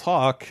 they'll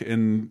talk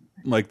and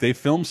like they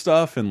film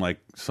stuff, and like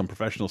some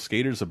professional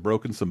skaters have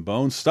broken some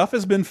bones. Stuff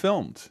has been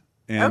filmed,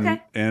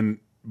 and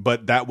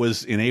but that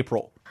was in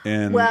April.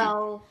 And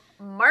well,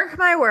 mark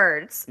my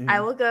words, I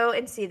will go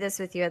and see this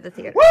with you at the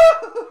theater.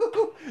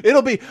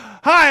 It'll be,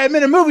 hi, I'm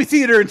in a movie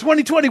theater in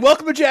 2020.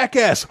 Welcome to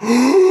Jackass.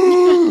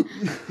 Oh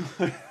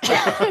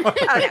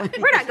no,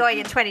 we're not going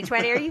in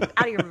 2020. Are you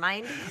out of your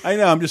mind? I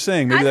know. I'm just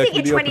saying. Maybe I'm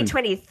thinking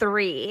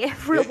 2023.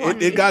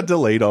 It got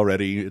delayed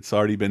already. It's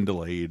already been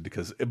delayed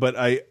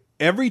but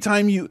every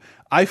time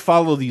I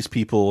follow these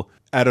people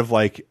out of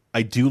like,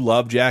 I do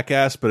love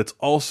Jackass, but it's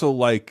also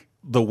like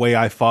the way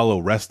I follow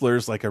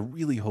wrestlers. Like, I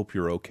really hope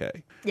you're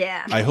okay.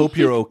 Yeah. I hope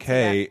you're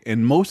okay.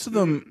 And most of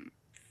them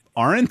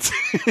aren't.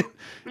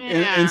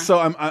 and so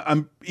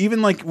I'm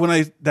even like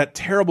when that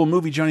terrible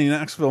movie Johnny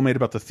Knoxville made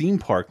about the theme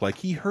park, like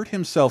he hurt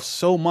himself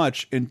so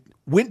much and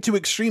went to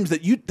extremes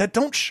that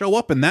don't show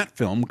up in that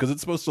film because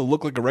it's supposed to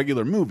look like a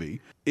regular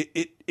movie.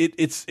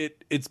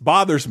 It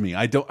bothers me.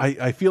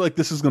 I feel like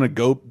this is going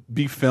to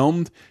be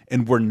filmed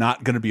and we're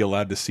not going to be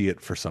allowed to see it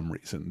for some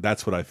reason.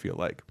 That's what I feel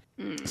like.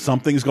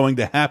 Something's going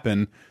to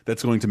happen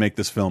that's going to make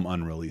this film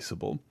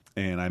unreleasable.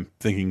 And I'm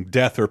thinking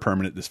death or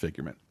permanent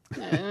disfigurement.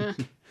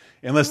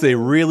 Unless they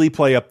really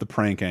play up the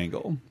prank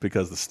angle.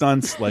 Because the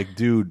stunts, like,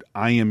 dude,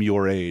 I am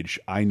your age.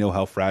 I know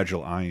how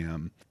fragile I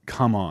am.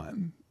 Come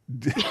on.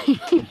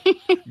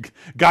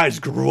 Guys,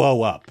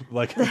 grow up.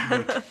 Like,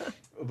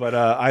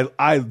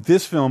 but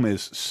this film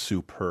is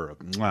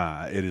superb.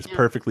 It is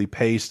perfectly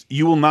paced.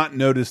 You will not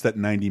notice that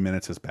 90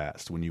 minutes has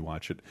passed when you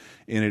watch it.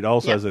 And it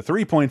also has a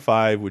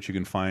 3.5, which you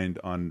can find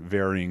on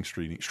varying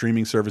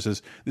streaming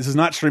services. This is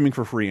not streaming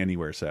for free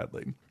anywhere,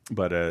 sadly.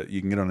 But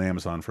you can get it on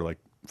Amazon for like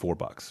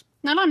 $4.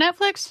 Not on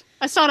Netflix?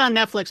 I saw it on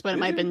Netflix, but it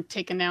might have been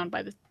taken down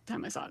by the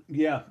time I saw it.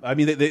 Yeah, I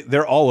mean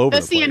they're all over.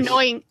 That's the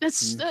annoying.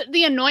 That's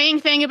the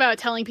annoying thing about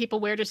telling people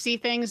where to see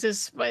things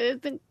is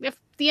if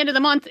the end of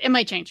the month it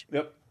might change.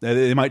 Yep,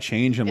 it might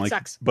change, and it like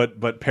sucks.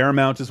 But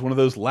Paramount is one of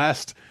those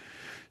last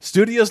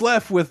studios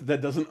left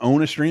that doesn't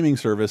own a streaming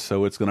service,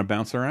 so it's going to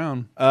bounce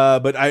around.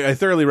 But I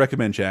thoroughly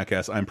recommend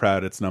Jackass. I'm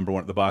proud it's #1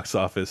 at the box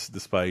office,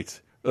 despite.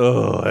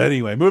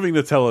 Anyway, moving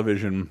to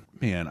television.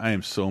 Man, I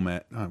am so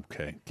mad.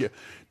 Okay. Yeah.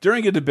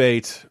 During a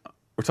debate,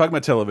 we're talking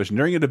about television.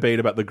 During a debate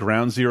about the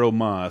Ground Zero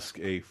Mosque,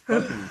 a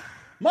fucking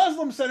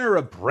Muslim center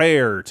of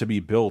prayer to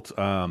be built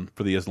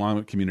for the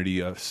Islamic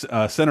community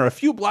center a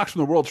few blocks from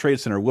the World Trade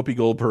Center, Whoopi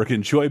Goldberg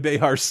and Joy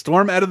Behar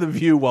storm out of the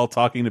view while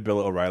talking to Bill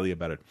O'Reilly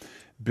about it.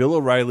 Bill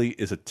O'Reilly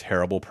is a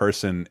terrible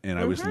person, and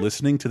I was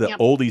listening to the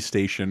oldie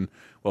station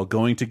while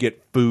going to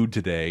get food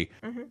today,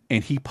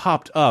 and he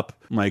popped up.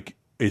 I'm like,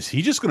 is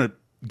he just going to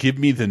give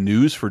me the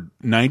news for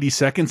 90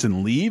 seconds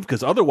and leave?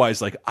 Because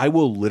otherwise, like, I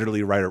will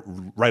literally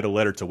write a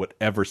letter to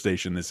whatever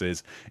station this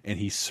is, and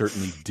he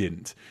certainly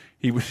didn't.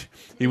 He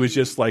was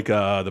just like,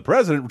 the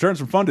president returns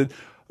from funded.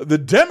 The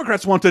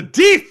Democrats want to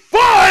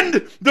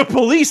defund the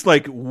police.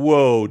 Like,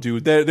 whoa,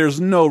 dude,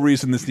 there's no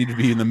reason this needed to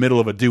be in the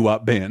middle of a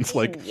doo-wop band.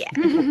 Like,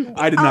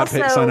 I did not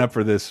sign up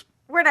for this.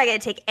 We're not going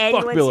to take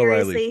anyone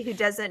seriously who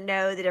doesn't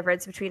know the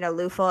difference between a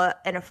loofah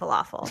and a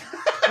falafel.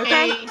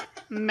 Okay?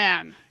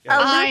 Amen.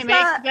 I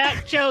make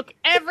that joke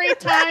every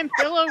time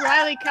Bill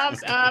O'Reilly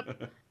comes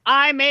up.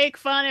 I make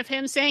fun of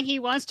him saying he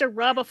wants to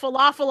rub a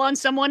falafel on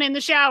someone in the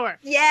shower.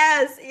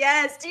 Yes,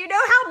 yes. Do you know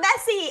how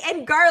messy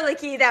and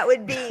garlicky that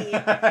would be?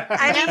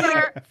 I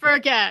never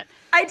forget.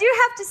 I do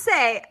have to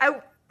say,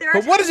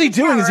 but what is he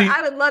doing?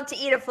 I would love to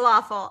eat a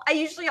falafel. I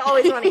usually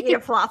always want to eat a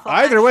falafel.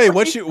 Either way,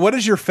 what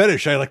is your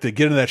fetish? I like to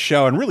get in that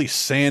shower and really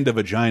sand a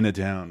vagina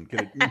down.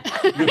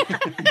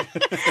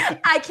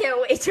 I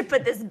can't wait to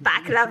put this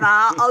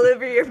baklava all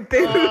over your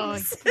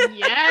boobs. Oh,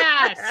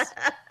 yes.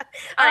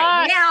 All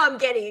right, now I'm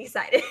getting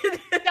excited.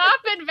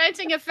 Stop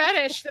inventing a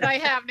fetish that I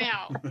have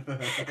now.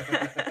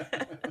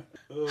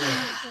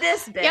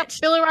 This bitch. Yep,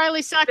 Bill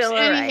O'Reilly sucks,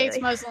 and he hates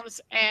Muslims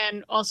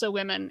and also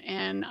women,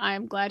 and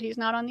I'm glad he's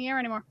not on the air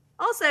anymore.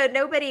 Also,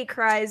 nobody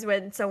cries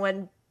when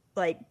someone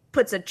like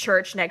puts a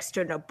church next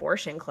to an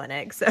abortion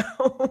clinic. So,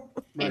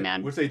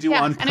 amen. Which they do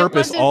on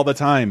purpose all the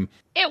time.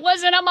 It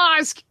wasn't a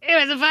mosque. It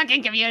was a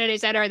fucking community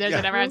center. There's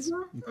a difference.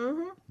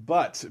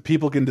 But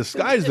people can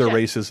disguise their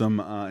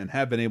racism and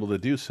have been able to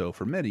do so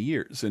for many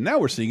years. And now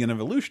we're seeing an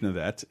evolution of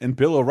that. And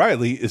Bill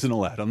O'Reilly isn't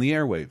allowed on the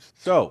airwaves.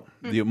 So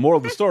the moral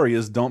of the story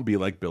is don't be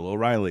like Bill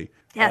O'Reilly.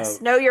 Yes,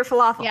 know your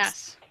falafels.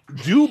 Yes.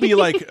 Do be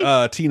like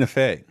Tina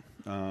Fey.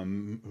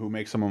 Who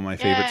makes some of my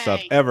favorite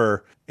stuff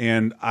ever.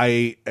 And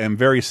I am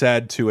very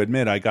sad to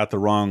admit I got the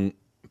wrong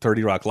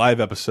 30 Rock Live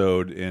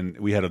episode, and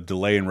we had a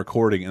delay in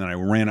recording, and then I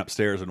ran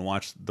upstairs and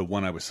watched the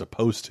one I was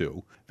supposed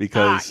to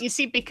because you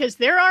see, because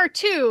there are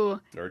two,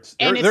 and it's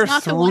there's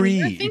not the one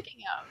you're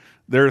thinking of.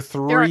 There are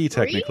three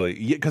technically,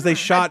 because they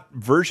shot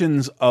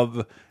versions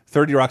of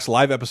 30 Rock's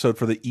live episode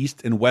for the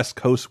East and West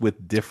Coast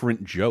with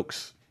different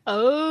jokes.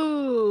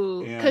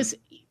 Oh, because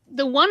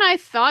the one I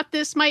thought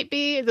this might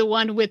be the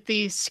one with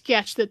the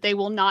sketch that they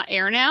will not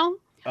air now.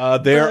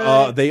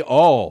 They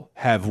all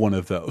have one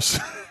of those.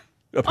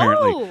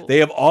 Apparently, they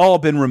have all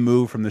been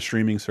removed from the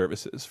streaming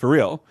services for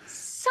real.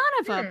 Son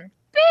of a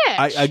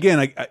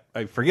bitch!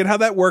 I forget how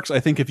that works. I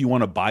think if you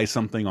want to buy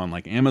something on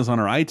like Amazon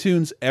or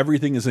iTunes,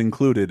 everything is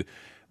included.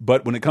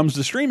 But when it comes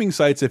to streaming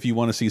sites, if you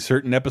want to see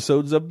certain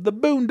episodes of The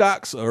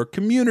Boondocks or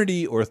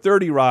Community or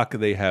 30 Rock,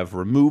 they have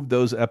removed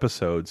those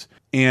episodes.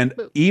 And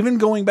even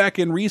going back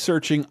and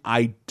researching,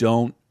 I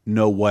don't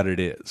know what it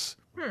is.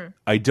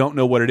 I don't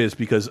know what it is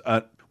because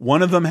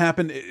one of them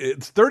happened.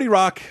 It's 30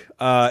 Rock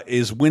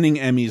is winning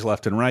Emmys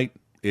left and right.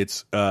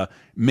 It's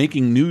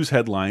making news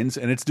headlines,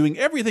 and it's doing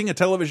everything a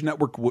television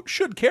network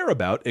should care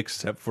about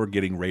except for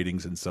getting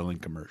ratings and selling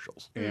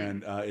commercials.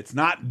 And it's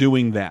not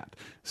doing that.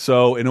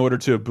 So in order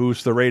to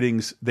boost the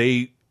ratings,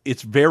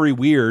 it's very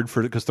weird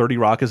because 30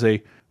 Rock is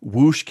a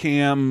whoosh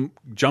cam,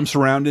 jumps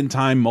around in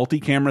time,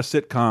 multi-camera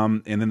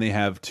sitcom, and then they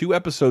have 2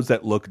 episodes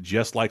that look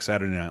just like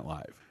Saturday Night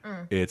Live.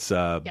 It's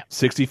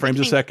 60 frames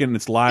a second,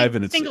 it's live,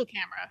 and it's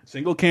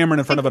single camera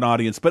in front of an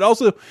audience, but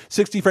also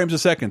 60 frames a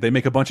second. They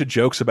make a bunch of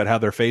jokes about how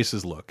their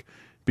faces look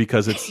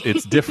because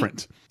it's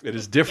different. It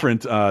is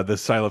different, the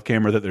style of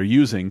camera that they're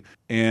using,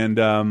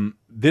 and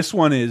this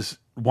one is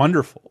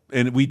wonderful.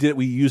 And we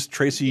used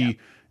Tracy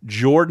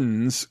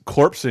Jordan's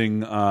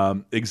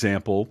corpsing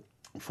example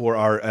for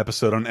our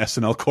episode on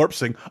SNL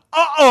corpsing.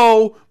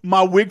 Uh-oh,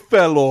 my wig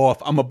fell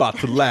off. I'm about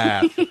to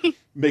laugh.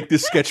 Make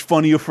this sketch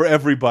funnier for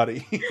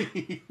everybody.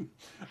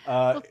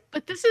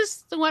 But this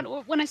is the one,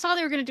 when I saw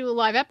they were going to do a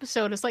live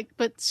episode, it's like,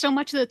 but so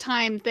much of the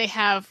time they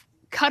have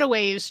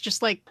cutaways,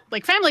 just like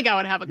Family Guy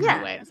would have a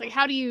cutaway. It's like,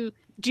 how do you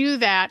do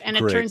that? And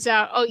it turns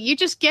out, you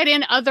just get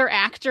in other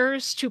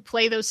actors to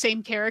play those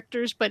same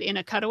characters, but in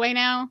a cutaway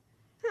now.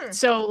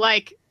 So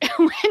like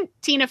when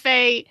Tina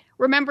Fey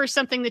remembers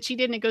something that she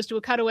did and it goes to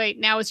a cutaway,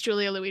 now it's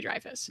Julia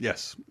Louis-Dreyfus.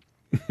 Yes.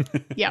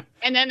 Yeah.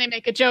 And then they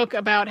make a joke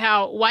about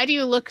why do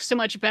you look so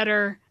much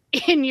better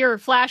in your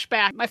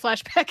flashback? My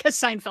flashback has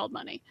Seinfeld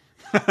money.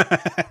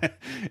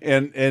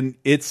 and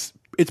it's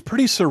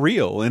pretty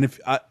surreal. And if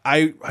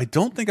I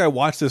don't think I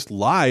watched this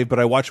live, but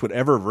I watched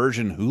whatever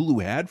version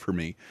Hulu had for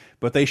me.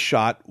 But they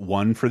shot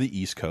one for the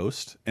East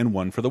Coast and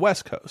one for the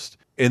West Coast.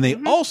 And they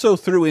also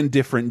threw in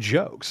different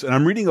jokes. And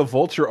I'm reading a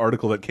Vulture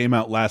article that came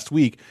out last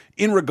week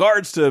in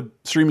regards to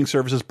streaming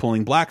services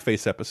pulling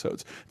blackface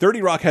episodes.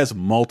 30 Rock has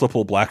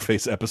multiple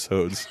blackface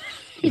episodes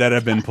that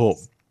have been pulled.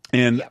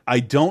 And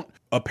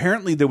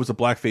apparently there was a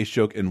blackface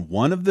joke in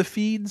one of the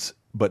feeds,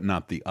 but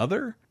not the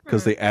other,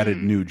 because they added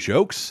new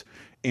jokes.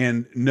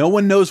 And no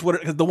one knows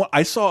what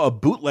I saw a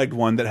bootlegged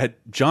one that had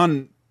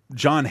John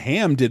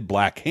Hamm did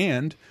Black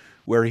Hand,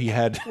 where he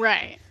had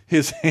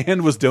his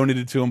hand was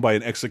donated to him by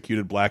an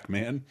executed black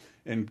man,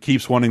 and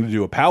keeps wanting to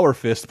do a power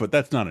fist, but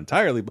that's not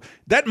entirely.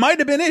 That might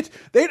have been it.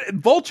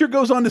 Vulture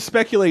goes on to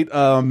speculate.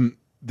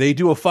 They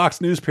do a Fox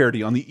News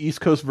parody on the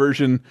East Coast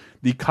version.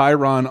 The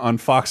Chiron on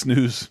Fox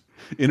News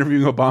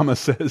interviewing Obama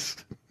says,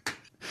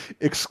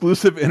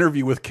 "Exclusive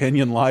interview with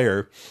Kenyan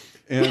liar,"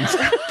 and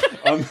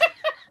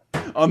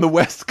on the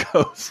West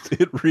Coast,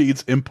 it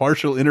reads,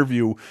 "Impartial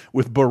interview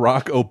with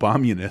Barack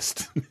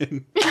Obamunist."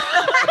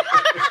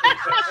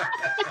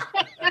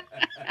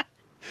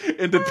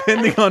 And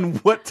depending on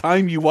what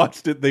time you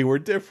watched it, they were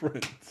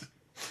different.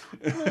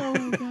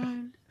 Oh,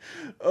 God.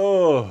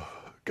 Oh,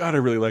 God, I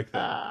really like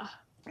that.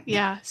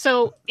 Yeah,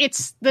 so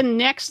it's the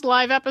next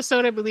live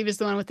episode, I believe, is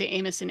the one with the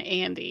Amos and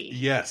Andy.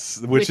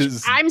 Yes, which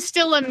is... I'm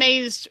still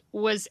amazed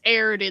was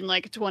aired in,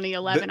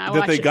 2011.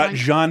 That they got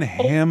John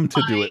Hamm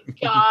to do it. Oh,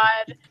 my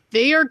God.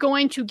 They are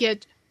going to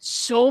get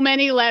so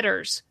many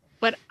letters,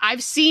 but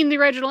I've seen the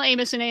original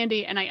Amos and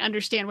Andy, and I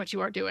understand what you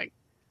are doing.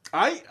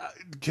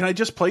 Can I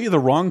just play you the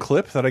wrong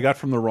clip that I got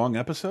from the wrong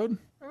episode?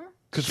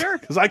 Sure.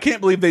 Because I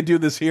can't believe they do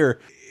this here.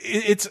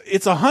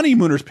 It's a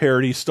Honeymooners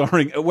parody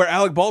starring where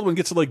Alec Baldwin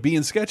gets to be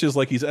in sketches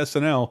like he's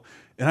SNL,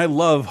 and I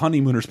love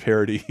Honeymooners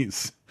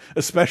parodies,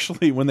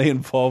 especially when they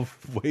involve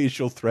ways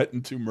you'll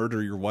threaten to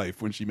murder your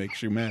wife when she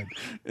makes you mad.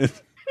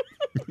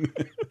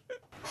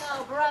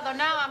 Oh, brother,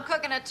 now I'm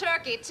cooking a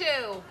turkey,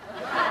 too.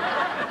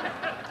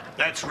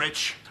 That's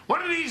rich.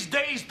 One of these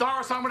days,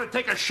 Doris, I'm going to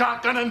take a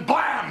shotgun and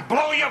blam,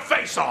 blow your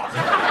face off.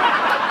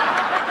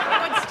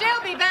 It would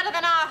still be better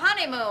than our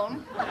honeymoon.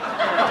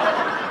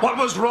 What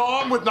was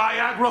wrong with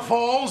Niagara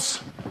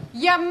Falls?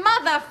 Your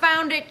mother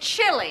found it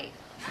chilly.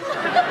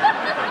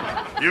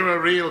 You're a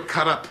real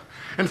cut-up.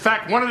 In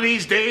fact, one of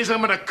these days, I'm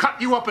going to cut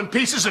you up in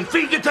pieces and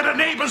feed you to the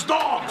neighbor's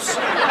dogs.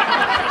 It'll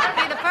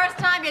be the first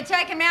time you're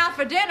taking me out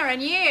for dinner in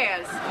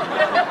years.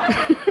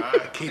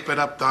 Keep it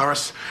up,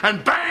 Doris.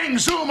 And bang,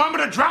 zoom, I'm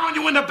going to drown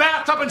you in the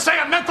bathtub and say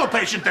a mental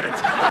patient did it.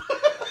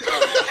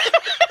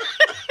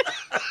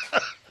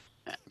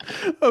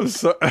 I'm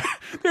sorry.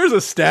 There's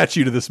a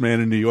statue to this man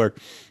in New York.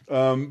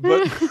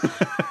 But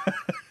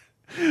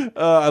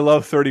I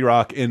love 30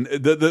 Rock. And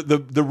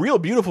the real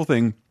beautiful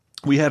thing,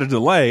 we had a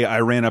delay.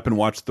 I ran up and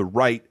watched the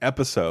right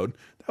episode.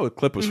 That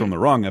clip was from the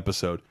wrong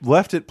episode.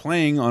 Left it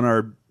playing on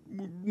our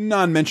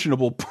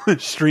non-mentionable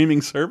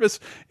streaming service.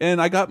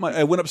 And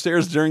I went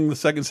upstairs during the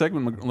second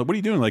segment. I'm like, what are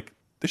you doing? Like,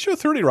 the show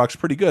 30 Rock's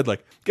pretty good.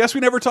 Like, guess we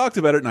never talked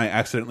about it, and I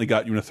accidentally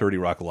got you in a 30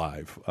 Rock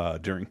live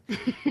during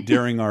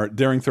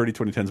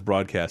 2010's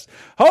broadcast.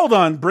 Hold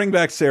on, bring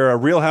back Sarah.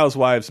 Real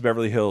Housewives of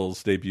Beverly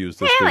Hills debuts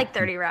this week. I like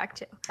 30 Rock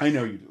too. I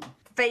know you do.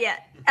 But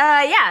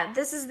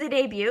this is the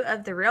debut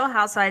of the Real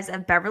Housewives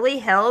of Beverly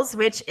Hills,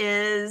 which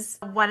is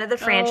one of the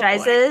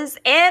franchises,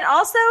 and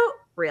also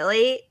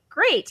really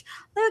great.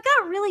 Though it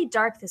got really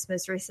dark this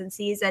most recent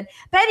season.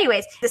 But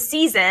anyways, the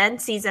season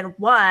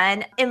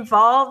 1,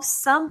 involves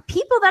some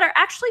people that are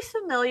actually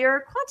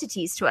familiar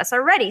quantities to us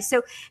already.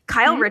 So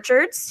Kyle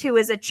Richards, who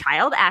is a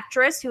child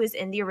actress who is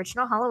in the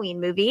original Halloween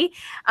movie,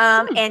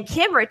 and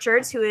Kim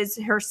Richards, who is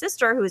her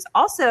sister, who is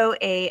also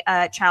a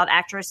child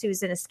actress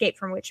who's in Escape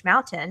from Witch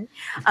Mountain,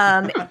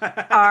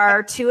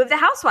 are two of the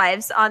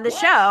housewives on the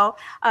show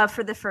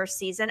for the first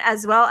season,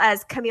 as well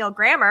as Camille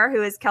Grammer,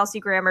 who is Kelsey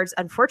Grammer's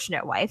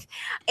unfortunate wife,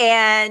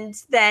 and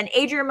then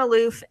Adrienne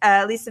Maloof,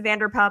 Lisa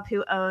Vanderpump,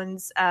 who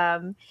owns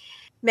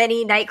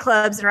many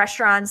nightclubs and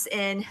restaurants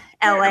in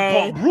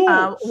LA,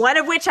 one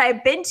of which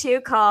I've been to,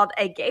 called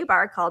a gay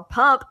bar called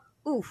Pump.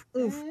 Oof,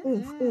 oof,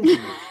 oof, oof.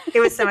 It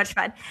was so much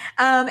fun.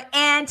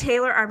 And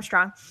Taylor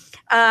Armstrong.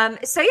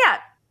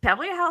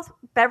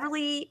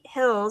 Beverly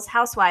Hills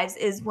Housewives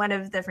is one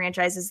of the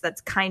franchises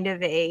that's kind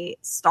of a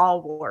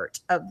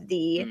stalwart of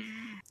the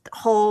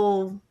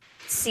whole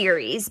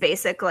series,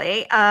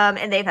 basically.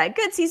 And they've had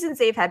good seasons,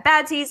 they've had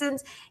bad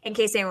seasons. In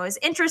case anyone was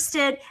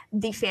interested,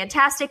 the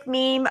fantastic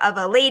meme of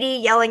a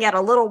lady yelling at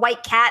a little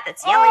white cat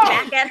that's yelling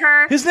back at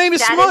her. His name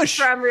is Smush.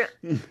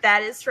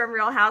 That is from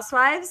Real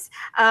Housewives.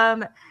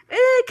 Kind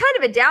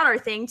of a downer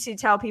thing to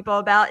tell people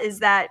about is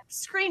that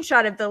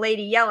screenshot of the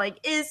lady yelling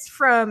is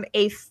from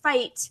a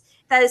fight.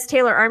 That is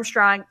Taylor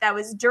Armstrong. That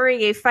was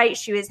during a fight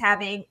she was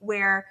having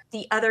where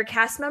the other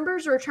cast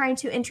members were trying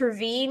to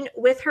intervene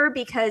with her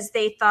because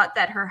they thought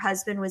that her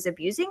husband was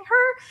abusing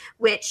her,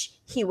 which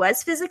he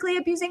was physically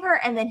abusing her,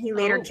 and then he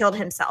later killed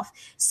himself.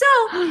 So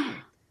it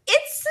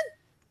gets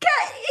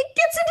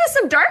into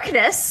some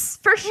darkness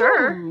for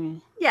sure.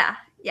 Ooh. Yeah.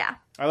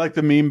 I like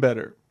the meme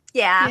better.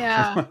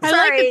 Yeah. I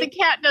like that the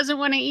cat doesn't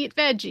want to eat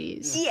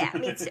veggies. Yeah,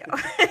 me too.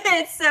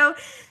 So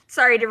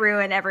sorry to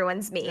ruin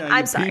everyone's meme. Yeah,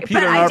 I'm sorry.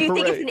 But I do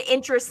think it's an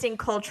interesting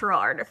cultural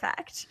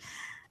artifact.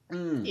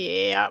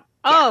 Yeah.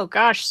 Oh,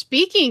 gosh.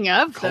 Speaking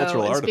of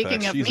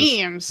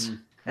memes.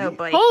 Oh,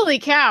 boy. Holy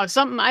cow.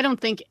 Something I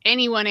don't think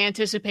anyone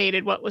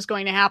anticipated what was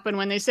going to happen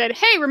when they said,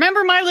 hey,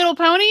 remember My Little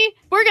Pony?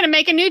 We're going to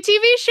make a new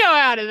TV show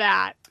out of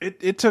that.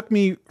 It took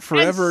me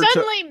forever. And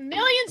suddenly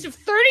millions of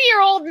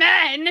 30-year-old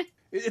men...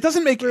 It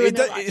doesn't make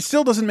it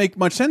still doesn't make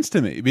much sense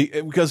to me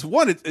because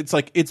one, it's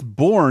like it's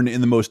born in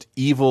the most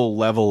evil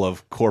level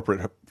of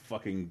corporate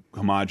fucking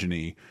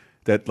homogeny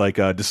that like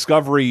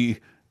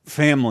Discovery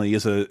Family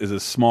is a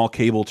small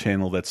cable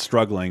channel that's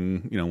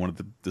struggling. You know, one of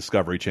the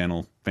Discovery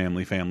Channel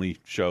family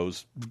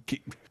shows.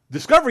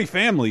 Discovery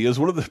Family is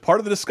part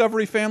of the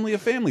Discovery family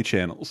of family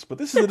channels, but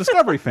this is the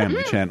Discovery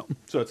Family channel,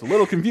 so it's a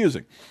little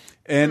confusing.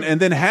 And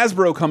then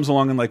Hasbro comes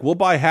along and like, we'll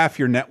buy half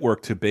your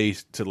network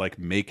to like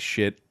make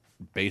shit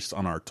based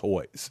on our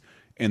toys,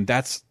 and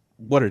that's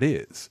what it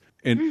is.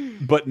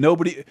 But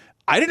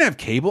I didn't have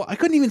cable, I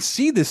couldn't even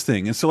see this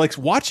thing, and so like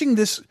watching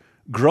this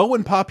grow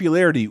in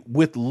popularity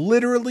with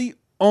literally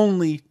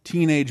only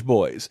teenage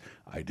boys.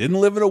 I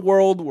didn't live in a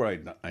world where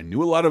I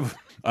knew a lot of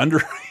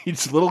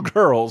underage little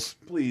girls.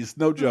 Please,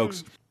 no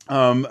jokes.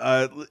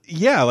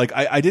 Like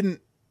I didn't.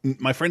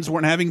 My friends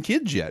weren't having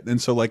kids yet, and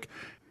so like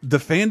the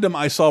fandom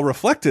I saw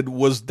reflected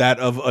was that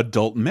of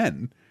adult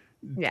men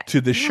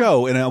to the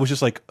show, and I was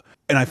just like.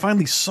 And I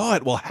finally saw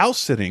it while house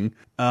sitting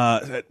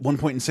at one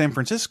point in San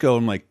Francisco.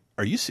 I'm like,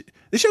 "Are you?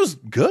 This show's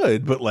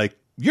good, but like,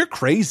 you're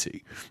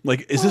crazy.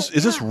 Like, is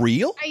this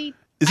real?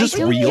 Is this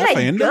real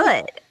fandom?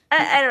 Good.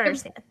 I don't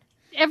understand.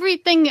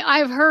 Everything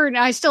I've heard,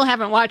 I still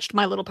haven't watched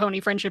My Little Pony: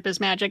 Friendship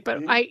is Magic, but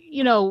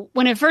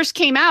when it first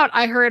came out,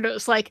 I heard it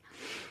was like,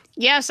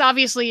 yes,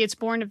 obviously it's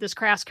born of this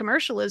crass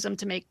commercialism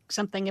to make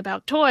something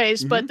about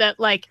toys, but that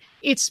like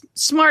it's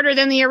smarter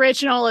than the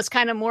original. It's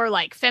kind of more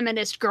like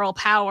feminist girl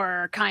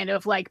power, kind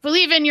of like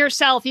believe in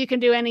yourself, you can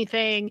do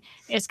anything.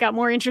 It's got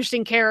more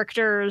interesting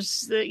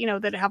characters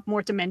that have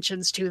more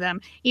dimensions to them,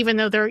 even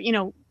though they're,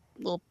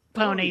 little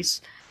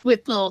ponies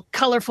with little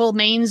colorful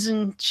manes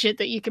and shit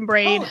that you can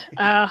braid.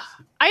 I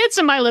had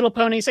some My Little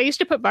Ponies. I used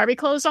to put Barbie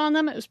clothes on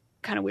them. It was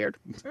kind of weird.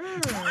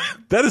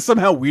 That is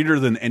somehow weirder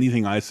than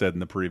anything I said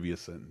in the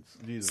previous sentence.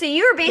 Jesus. So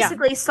you were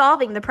basically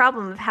solving the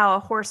problem of how a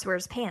horse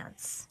wears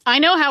pants. I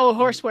know how a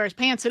horse wears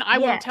pants, and I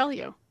won't tell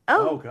you.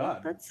 Oh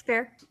God, that's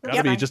fair.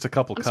 Gotta be just a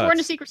couple cuts. I'm sworn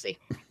to secrecy.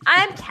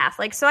 I'm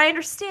Catholic, so I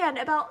understand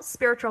about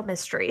spiritual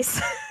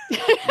mysteries.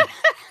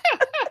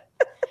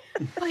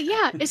 But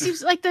yeah, it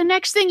seems like the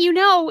next thing you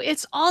know,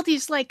 it's all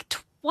these like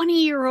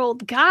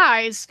 20-year-old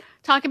guys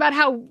talking about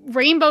how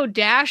Rainbow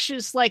Dash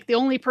is like the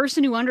only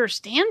person who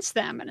understands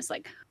them. And it's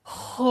like,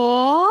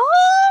 huh?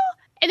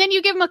 And then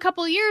you give them a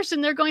couple of years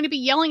and they're going to be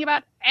yelling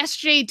about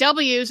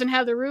SJWs and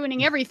how they're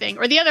ruining everything.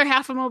 Or the other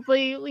half of them will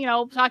be,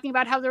 talking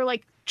about how they're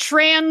like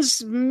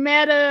trans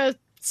meta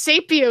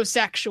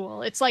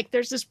sapiosexual. It's like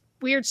there's this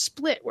weird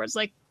split where it's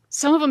like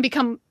some of them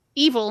become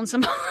evil and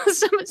some of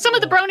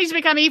the bronies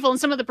become evil and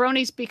some of the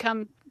bronies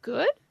become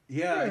good.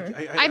 Yeah.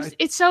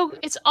 It's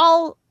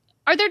all.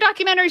 Are there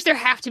documentaries? There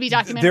have to be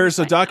documentaries. There's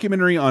a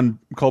documentary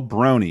called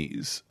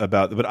Bronies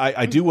about, but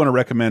I do want to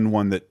recommend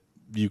one that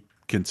you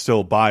can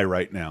still buy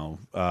right now.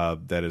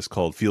 That is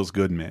called Feels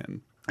Good Man,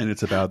 and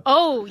it's about.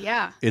 Oh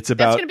yeah, it's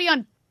about. That's going to be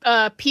on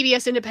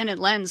PBS Independent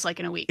Lens like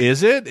in a week.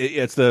 Is it?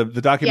 It's the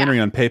documentary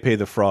on Pepe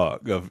the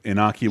Frog, of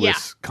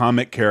innocuous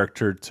comic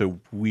character to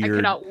weird. I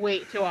cannot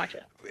wait to watch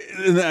it.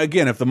 And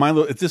again, if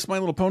this My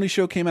Little Pony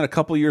show came out a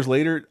couple years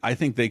later, I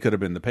think they could have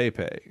been the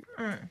Pepe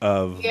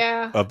of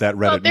that Reddit.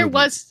 Well, there movement.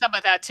 was some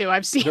of that too.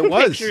 I've seen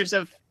pictures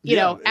of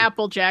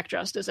Applejack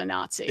dressed as a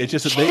Nazi. It's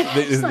just that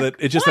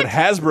that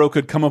Hasbro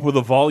could come up with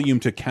a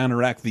volume to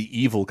counteract the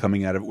evil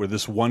coming out of it, where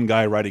this one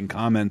guy writing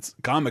comics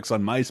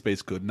on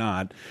MySpace could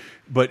not.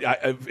 But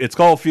it's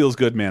called Feels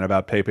Good Man,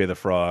 about Pepe the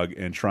Frog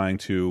and trying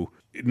to.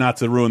 Not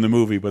to ruin the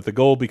movie, but the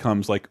goal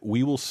becomes like,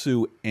 we will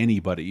sue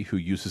anybody who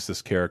uses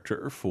this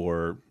character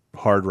for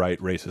hard right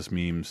racist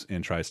memes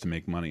and tries to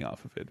make money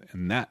off of it,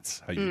 and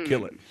that's how you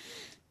kill it.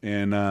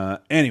 And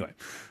anyway,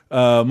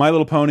 My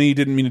Little Pony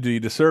didn't mean to do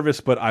you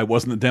disservice, but I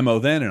wasn't the demo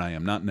then, and I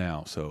am not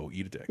now. So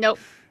eat a dick. Nope.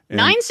 And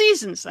 9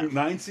 seasons though.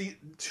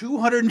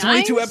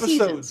 222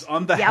 episodes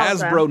on the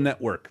Hasbro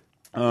network.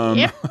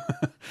 Yep.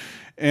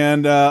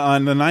 And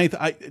on the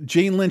 9th,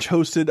 Jane Lynch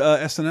hosted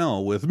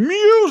SNL with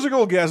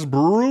musical guest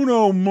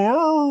Bruno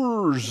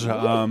Mars. It's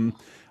always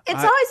a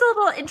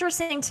little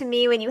interesting to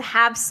me when you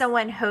have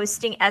someone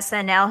hosting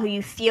SNL who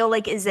you feel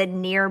like is a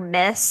near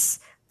miss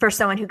for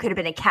someone who could have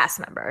been a cast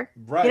member.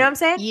 Right. You know what I'm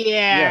saying?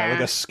 Yeah.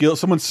 Like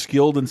someone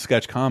skilled in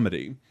sketch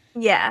comedy.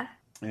 Yeah.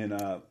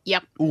 And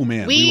yep. Oh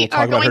man, we will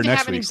talk about her next week. We're going to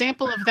have an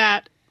example of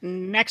that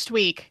next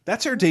week.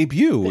 That's her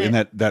debut in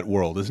that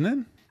world, isn't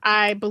it?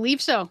 I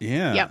believe so.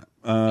 Yeah. Yep.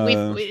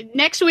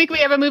 Next week we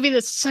have a movie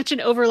that's such an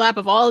overlap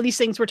of all of these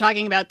things we're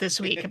talking about this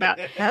week about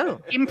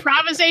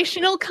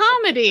improvisational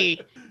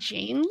comedy,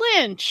 Jane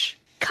Lynch,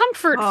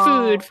 comfort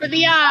food for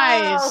the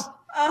eyes.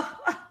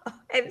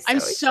 I'm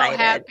so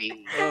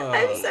happy.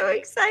 I'm so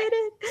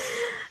excited.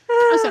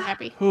 I'm so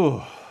happy.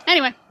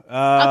 Anyway,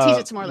 I'll tease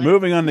it some more later.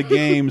 Moving on to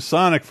games,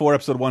 Sonic 4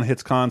 Episode 1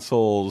 hits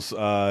consoles.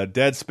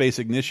 Dead Space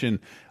Ignition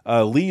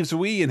leaves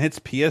Wii and hits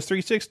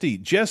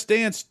PS360. Just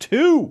Dance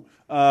 2.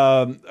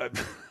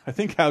 I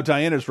think how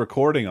Diana's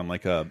recording on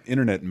like a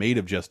internet made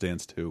of Just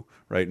Dance 2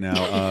 right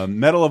now.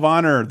 Medal of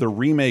Honor, the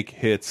remake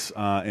hits,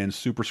 and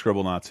Super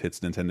Scribblenauts hits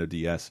Nintendo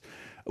DS.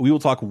 We will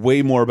talk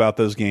way more about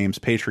those games.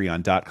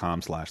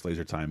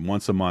 Patreon.com/LaserTime.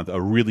 Once a month,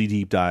 a really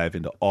deep dive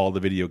into all the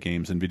video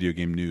games and video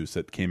game news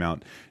that came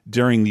out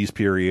during these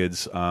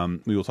periods.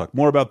 We will talk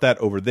more about that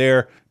over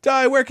there.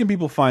 Di, where can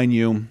people find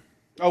you?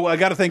 Oh, I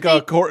got to thank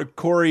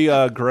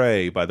Corey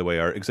Gray, by the way,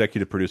 our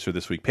executive producer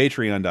this week.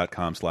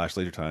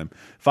 Patreon.com/LaserTime.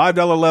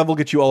 $5 level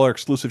gets you all our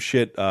exclusive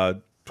shit.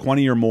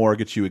 20 or more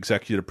gets you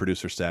executive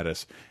producer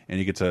status, and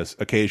you get to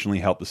occasionally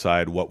help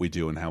decide what we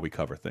do and how we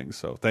cover things.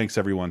 So thanks,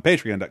 everyone.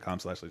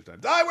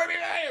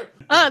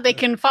 Patreon.com/LaserTime. They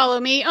can follow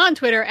me on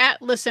Twitter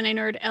at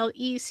ListeningNerd,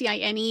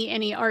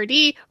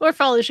 LeCineNerd, or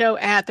follow the show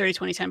at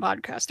 302010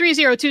 Podcast,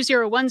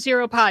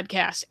 302010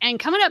 Podcast. And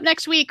coming up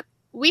next week,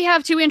 we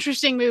have 2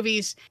 interesting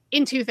movies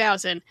in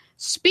 2000.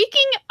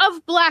 Speaking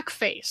of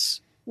blackface,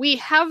 we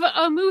have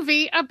a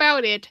movie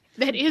about it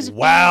that is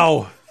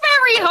very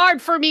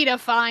hard for me to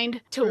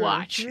find to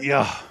watch.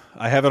 Yeah,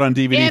 I have it on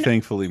DVD,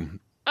 thankfully.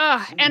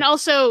 And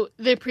also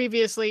the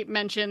previously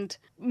mentioned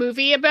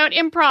movie about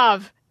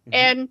improv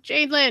and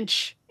Jane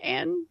Lynch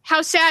and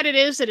how sad it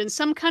is that in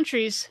some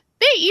countries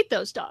they eat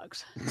those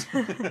dogs.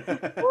 What?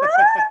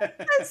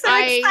 I'm so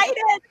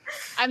excited.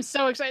 I'm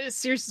so excited.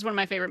 Seriously, it's one of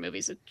my favorite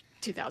movies of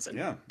 2000.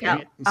 Yeah.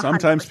 Period.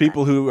 Sometimes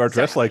people who are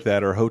dressed like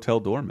that are hotel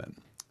doormen.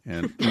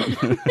 And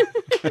that's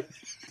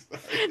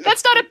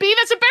not a bee.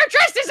 That's a bear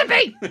dressed as a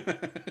bee.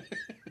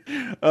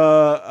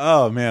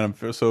 Oh man, I'm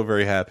so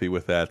very happy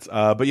with that.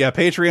 But yeah,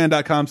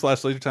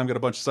 patreon.com/LaserTime got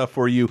a bunch of stuff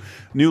for you.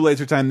 New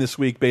LaserTime this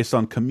week based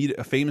on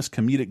famous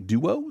comedic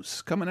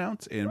duos coming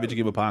out, and Video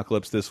Game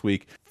Apocalypse this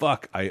week.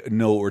 Fuck, I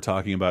know what we're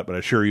talking about, but I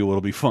assure you it'll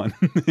be fun.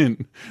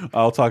 And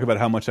I'll talk about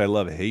how much I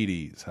love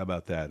Hades. How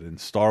about that? And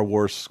Star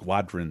Wars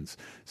Squadrons.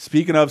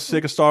 Speaking of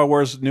sick of Star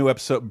Wars, new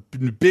episode,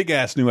 big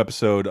ass new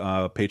episode.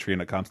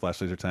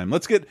 Patreon.com/LaserTime.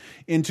 Let's get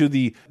into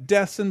the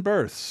deaths and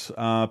births.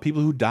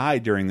 People who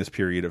died during this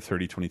period of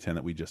 2010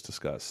 that we just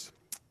discussed.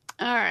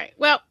 All right.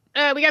 Well,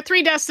 we got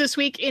 3 deaths this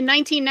week. In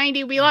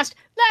 1990, we lost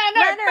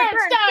Leonard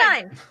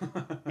Bernstein.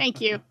 Thank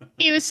you.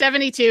 He was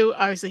 72.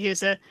 Obviously, he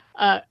was a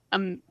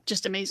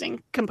just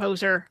amazing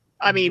composer.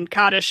 I mean,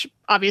 Kaddish,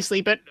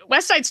 obviously, but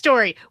West Side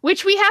Story,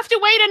 which we have to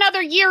wait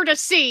another year to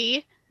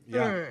see.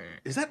 Yeah.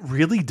 Is that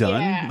really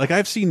done? Yeah. Like,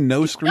 I've seen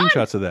no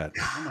screenshots of that.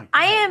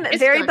 I am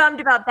very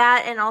bummed about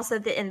that, and also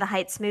the In the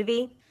Heights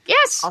movie.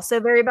 Yes. Also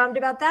very bummed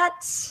about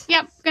that.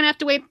 Yep. Gonna have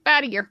to wait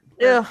about a year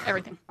for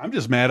everything. I'm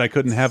just mad I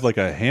couldn't have like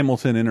a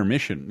Hamilton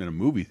intermission in a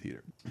movie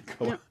theater.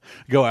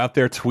 Go out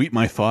there, tweet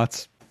my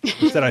thoughts.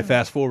 Instead, I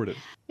fast forwarded.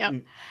 Yep.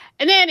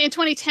 And then in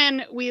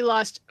 2010, we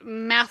lost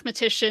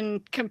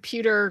mathematician,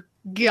 computer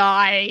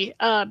guy,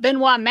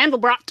 Benoit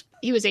Mandelbrot.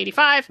 He was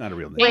 85. Not a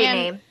real name. Great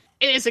name.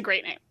 It is a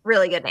great name.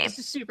 Really good name. It's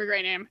a super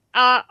great name.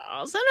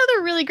 Also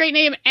another really great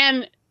name.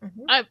 And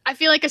I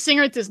feel like a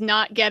singer that does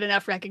not get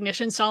enough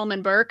recognition,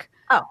 Solomon Burke,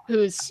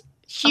 who's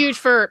huge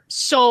for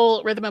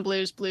soul, rhythm and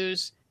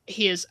blues.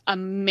 He is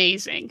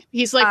amazing.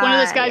 He's like one of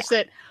those guys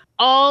that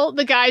all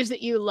the guys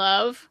that you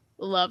love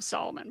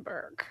Solomon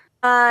Burke.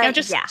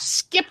 Just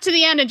skip to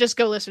the end and just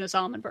go listen to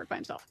Solomon Burke by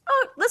himself.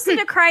 Oh, listen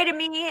to Cry to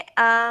Me.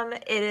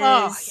 It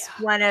is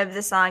one of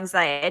the songs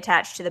that I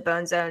attach to the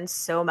Bone Zone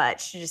so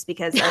much just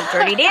because of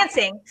Dirty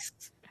Dancing.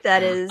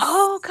 That is...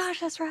 Oh, gosh,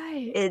 that's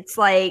right. It's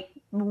like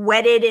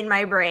wedded in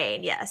my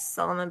brain. Yes,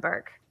 Solomon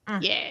Burke.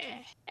 Yeah.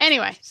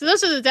 Anyway, so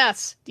those are the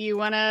deaths. Do you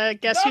want to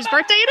guess whose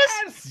birthday it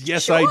is?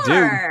 Yes, I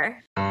do.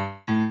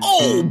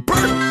 Oh,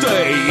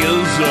 birthday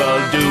is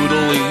a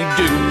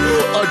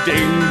doodly-doo, a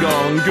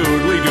ding-dong,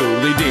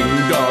 goodly-doodly,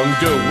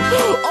 ding-dong-doo.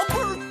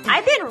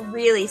 I've been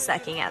really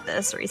sucking at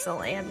this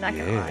recently. I'm not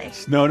going to lie.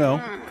 No.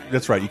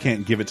 That's right. You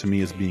can't give it to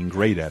me as being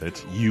great at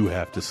it. You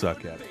have to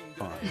suck at it.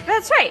 Fine.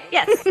 That's right.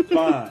 Yes.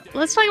 Fine.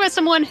 Let's talk about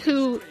someone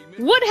who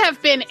would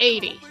have been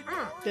 80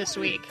 this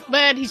week,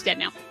 but he's dead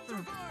now.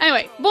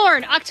 Anyway,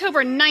 born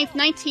October 9th,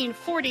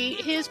 1940,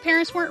 his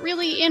parents weren't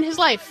really in his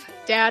life.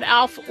 Dad,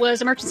 Alf,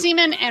 was a merchant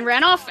seaman and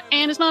ran off,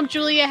 and his mom,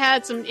 Julia,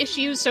 had some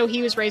issues, so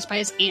he was raised by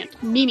his aunt,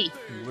 Mimi.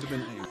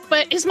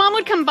 But his mom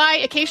would come by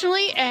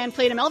occasionally and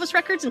played him Elvis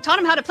records and taught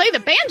him how to play the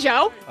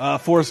banjo.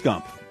 Forrest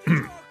Gump.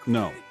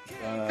 No.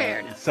 Fair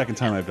enough. Second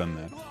time I've done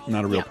that.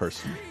 Not a real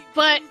person.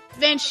 But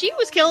then she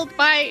was killed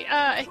by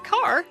a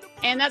car,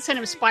 and that sent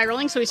him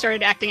spiraling, so he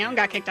started acting out and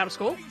got kicked out of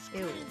school.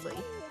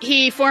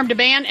 He formed a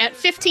band at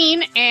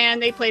 15,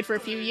 and they played for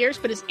a few years,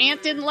 but his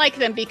aunt didn't like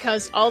them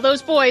because all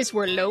those boys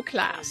were low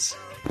class.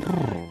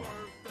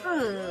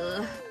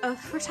 We're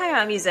talking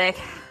about music.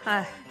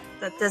 That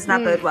does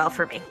not bode well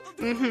for me.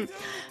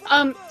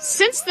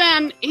 Since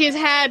then, he's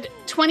had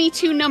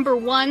 22 number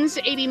ones,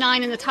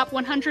 89 in the top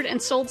 100,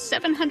 and sold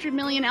 700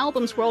 million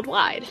albums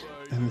worldwide.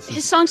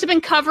 His songs have been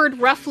covered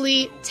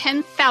roughly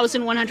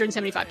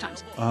 10,175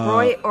 times.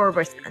 Roy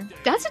Orbison.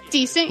 That's a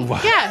decent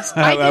guess.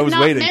 I did was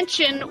not waiting.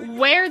 mention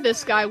where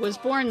this guy was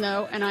born,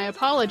 though, and I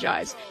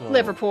apologize.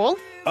 Liverpool.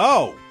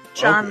 Oh.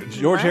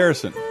 George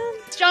Harrison.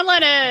 It's John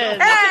Lennon.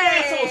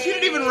 Hey! She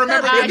didn't even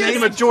remember the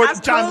name of John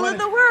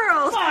Lennon. Of the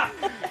world.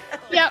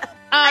 Yep.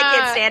 I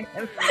can't stand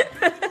him.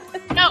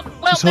 No,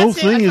 well, This whole that's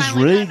it. thing I is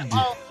finally done rigged.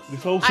 all-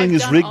 This whole thing I've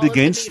is done rigged all of the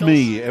against Beatles.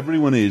 me.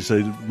 Everyone is.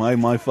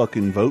 My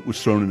fucking vote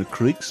was thrown in a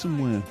creek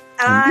somewhere.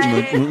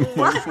 I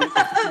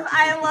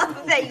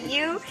love that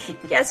you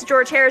guessed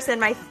George Harrison,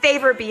 my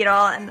favorite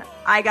Beatle, and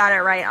I got it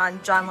right on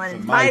John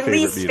Lennon, my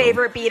least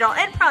favorite Beatle,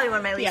 and probably one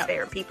of my least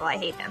favorite people. I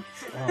hate him.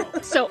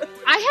 So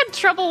I had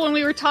trouble when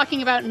we were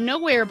talking about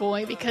Nowhere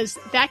Boy because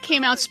that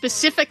came out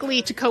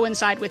specifically to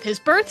coincide with his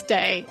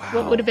birthday,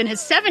 what would have been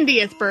his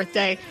 70th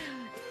birthday.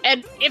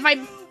 And if I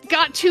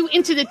got too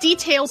into the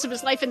details of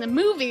his life in the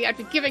movie, I'd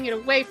be giving it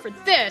away for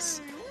this.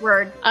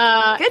 Word. Good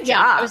Yeah,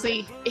 job.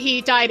 obviously,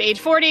 he died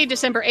age 40,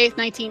 December 8th,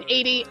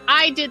 1980.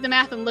 I did the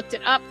math and looked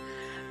it up.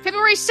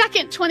 February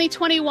 2nd,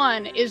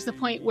 2021 is the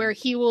point where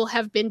he will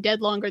have been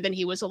dead longer than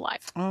he was alive.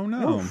 Oh,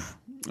 no. Oof.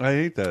 I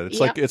hate that.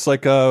 Yep. It's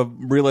like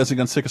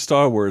realizing I'm sick of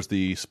Star Wars.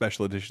 The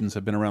special editions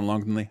have been around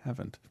longer than they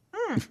haven't.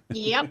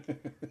 Yep. I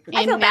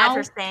feel And bad now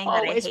for saying that I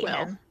always hate will.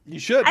 him. You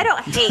should. I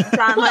don't hate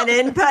John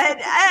Lennon, but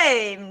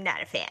I'm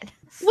not a fan.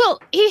 Well,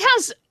 he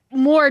has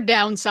more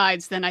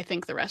downsides than I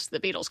think the rest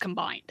of the Beatles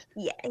combined.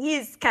 Yeah,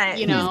 he's kind of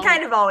You know. he's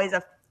kind of always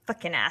a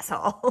fucking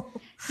asshole.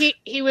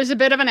 He was a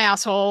bit of an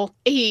asshole.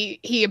 He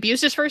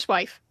abused his first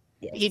wife.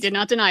 Yes. He did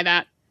not deny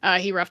that.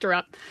 He roughed her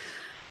up.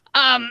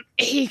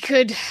 He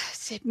could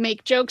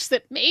make jokes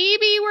that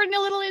maybe were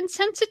a little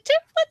insensitive,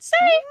 let's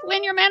say,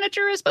 when your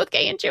manager is both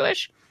gay and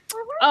Jewish.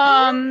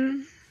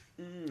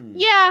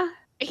 Yeah,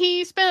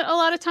 he spent a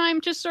lot of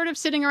time just sort of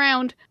sitting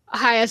around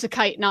high as a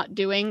kite, not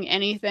doing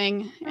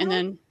anything, and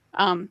then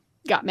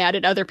got mad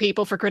at other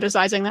people for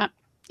criticizing that.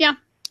 Yeah.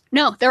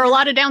 No, there are a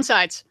lot of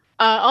downsides.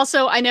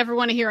 Also, I never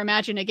want to hear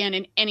Imagine again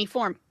in any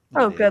form.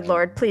 Oh, good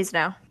Lord. Please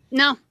no.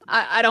 No,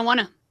 I don't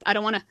want to. I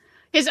don't want to.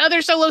 His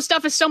other solo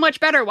stuff is so much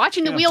better.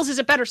 Watching the Wheels is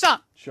a better song.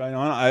 Shine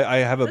on. I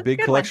have a big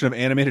collection of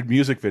animated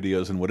music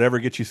videos, and whatever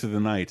gets you through the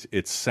night,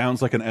 it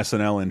sounds like an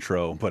SNL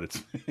intro, but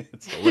it's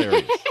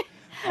hilarious.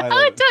 Oh,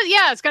 it does.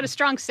 Yeah, it's got a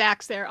strong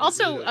sax there.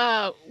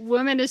 Also,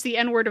 Woman is the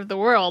N-word of the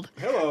world.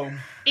 Hello.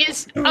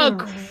 Is a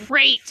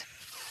great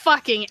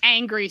fucking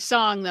angry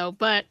song, though,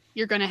 but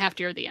you're going to have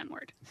to hear the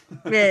N-word.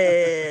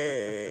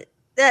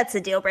 that's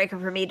a deal breaker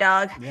for me,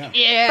 dog.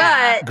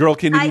 Yeah. But Girl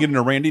can't even get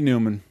into Randy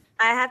Newman.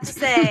 I have to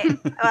say,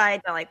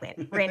 I don't like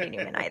Randy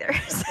Newman either.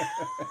 So,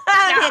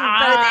 I'm in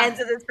both ends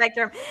of the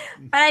spectrum.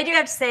 But I do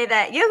have to say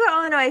that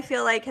Yoko Ono, I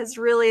feel like, has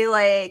really,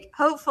 like,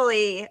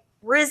 hopefully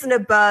risen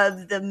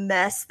above the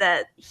mess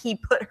that he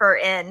put her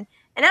in.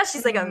 And now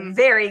she's like a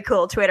very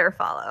cool Twitter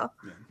follow.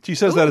 She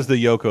says that as the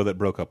Yoko that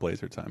broke up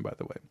Laser Time, by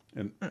the way.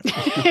 And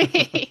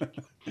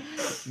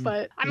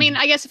but, I mean,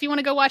 I guess if you want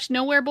to go watch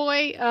Nowhere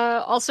Boy,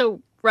 also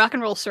Rock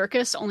and Roll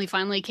Circus only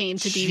finally came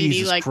to DVD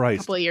Jesus like Christ.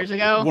 a couple of years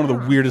ago. One of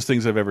the weirdest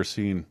things I've ever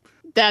seen.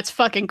 That's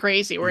fucking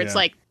crazy, where it's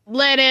like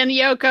Lennon,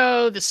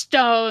 Yoko, the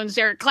Stones,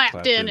 Eric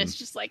Clapton. It's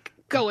just like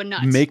going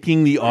nuts.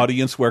 Making the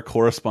audience wear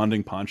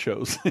corresponding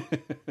ponchos.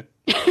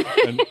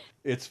 And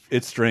it's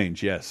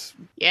strange, yes.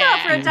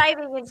 Yeah. So for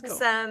diving into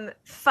some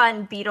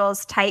fun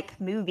Beatles type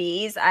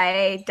movies,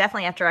 I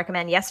definitely have to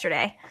recommend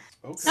Yesterday.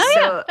 Okay. Oh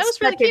yeah, that was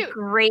really cute. A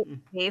great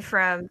movie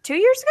from 2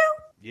 years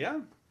ago. Yeah,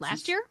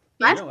 last year.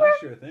 Last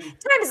year, I think.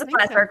 Time is a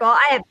flat circle.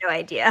 I have no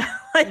idea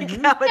how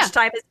much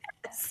time has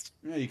passed.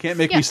 Yeah, you can't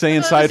make me stay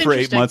inside for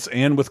 8 months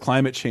and with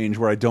climate change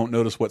where I don't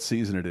notice what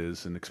season it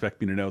is and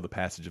expect me to know the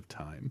passage of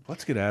time.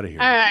 Let's get out of here.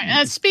 All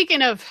right.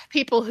 Speaking of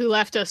people who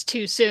left us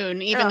too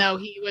soon, even though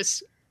he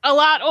was a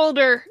lot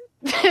older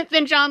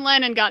than John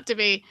Lennon got to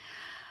be,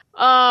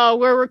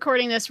 we're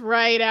recording this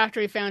right after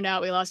we found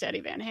out we lost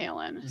Eddie Van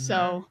Halen.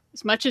 So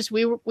as much as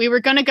we were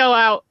going to go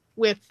out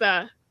with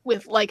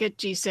like a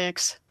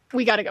G6,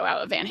 we got to go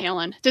out with Van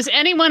Halen. Does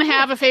anyone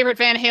have a favorite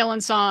Van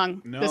Halen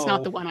song? No. That's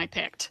not the one I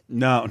picked.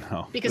 No.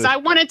 Because I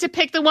wanted to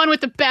pick the one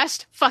with the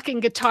best fucking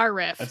guitar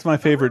riff. That's my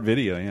favorite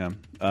video, yeah.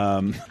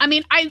 I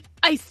mean,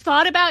 I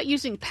thought about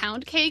using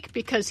Pound Cake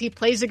because he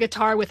plays a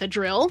guitar with a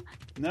drill.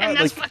 And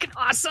that's fucking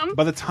awesome.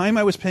 By the time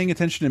I was paying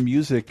attention to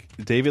music,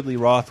 David Lee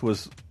Roth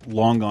was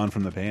long gone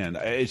from the band.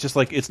 It's just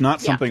like, it's not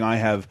something I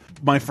have.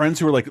 My friends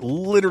who are like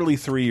literally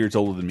 3 years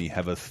older than me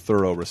have a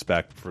thorough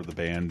respect for the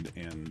band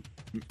and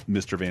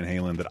Mr. Van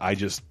Halen that I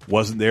just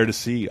wasn't there to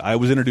see. I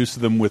was introduced to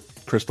them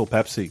with Crystal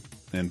Pepsi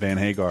and Van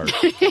Hagar.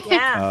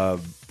 Now.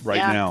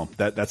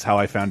 That's how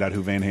I found out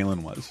who Van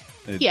Halen was.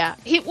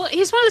 He's one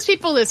of those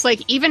people that's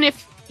like, even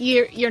if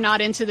you're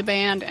not into the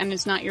band and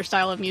it's not your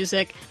style of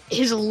music,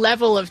 his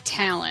level of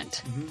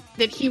talent,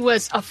 that he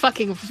was a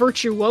fucking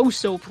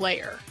virtuoso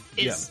player,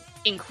 is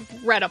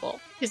incredible.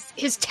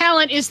 His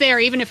talent is there,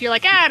 even if you're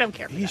like, I don't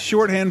care. He's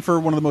shorthand for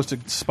one of the most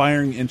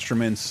inspiring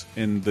instruments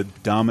in the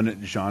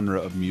dominant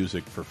genre of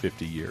music for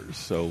 50 years.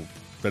 So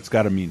that's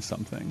got to mean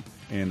something.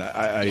 And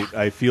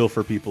I feel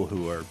for people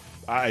who are.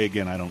 I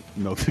don't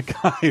know the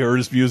guy or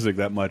his music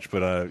that much,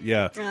 but I've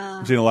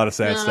seen a lot of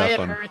sad stuff. It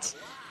hurts.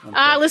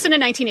 Listen to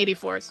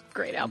 1984. It's a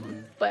great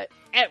album. But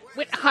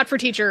Hot for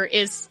Teacher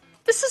this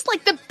is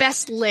like the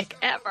best lick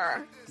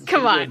ever.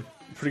 Come on.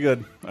 Pretty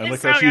good. I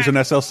like how she was an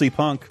SLC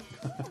punk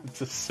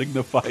to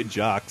signify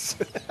jocks.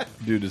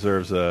 Dude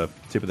deserves a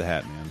tip of the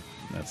hat, man.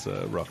 That's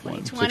a rough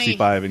one.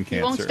 65 in cancer.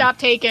 He won't stop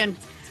taking.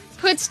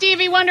 Put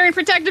Stevie Wonder in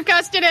protective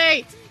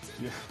custody.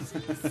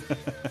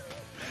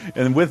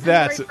 And with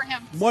that,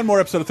 one more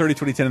episode of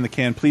 30-20-10 in the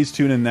can. Please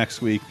tune in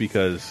next week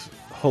because,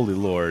 holy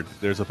Lord,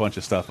 there's a bunch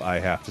of stuff I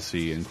have to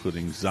see,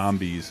 including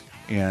zombies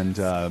and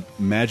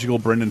magical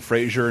Brendan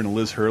Fraser and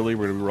Liz Hurley.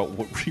 We're going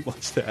to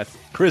rewatch that.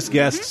 Chris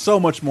Guest, so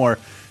much more.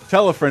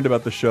 Tell a friend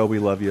about the show. We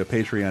love you.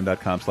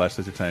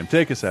 Patreon.com/LaserTime.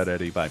 Take us out,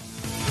 Eddie. Bye. Got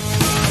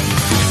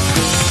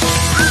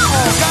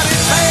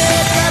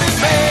it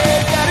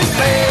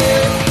bad.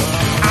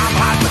 I'm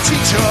Hot for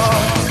Teacher.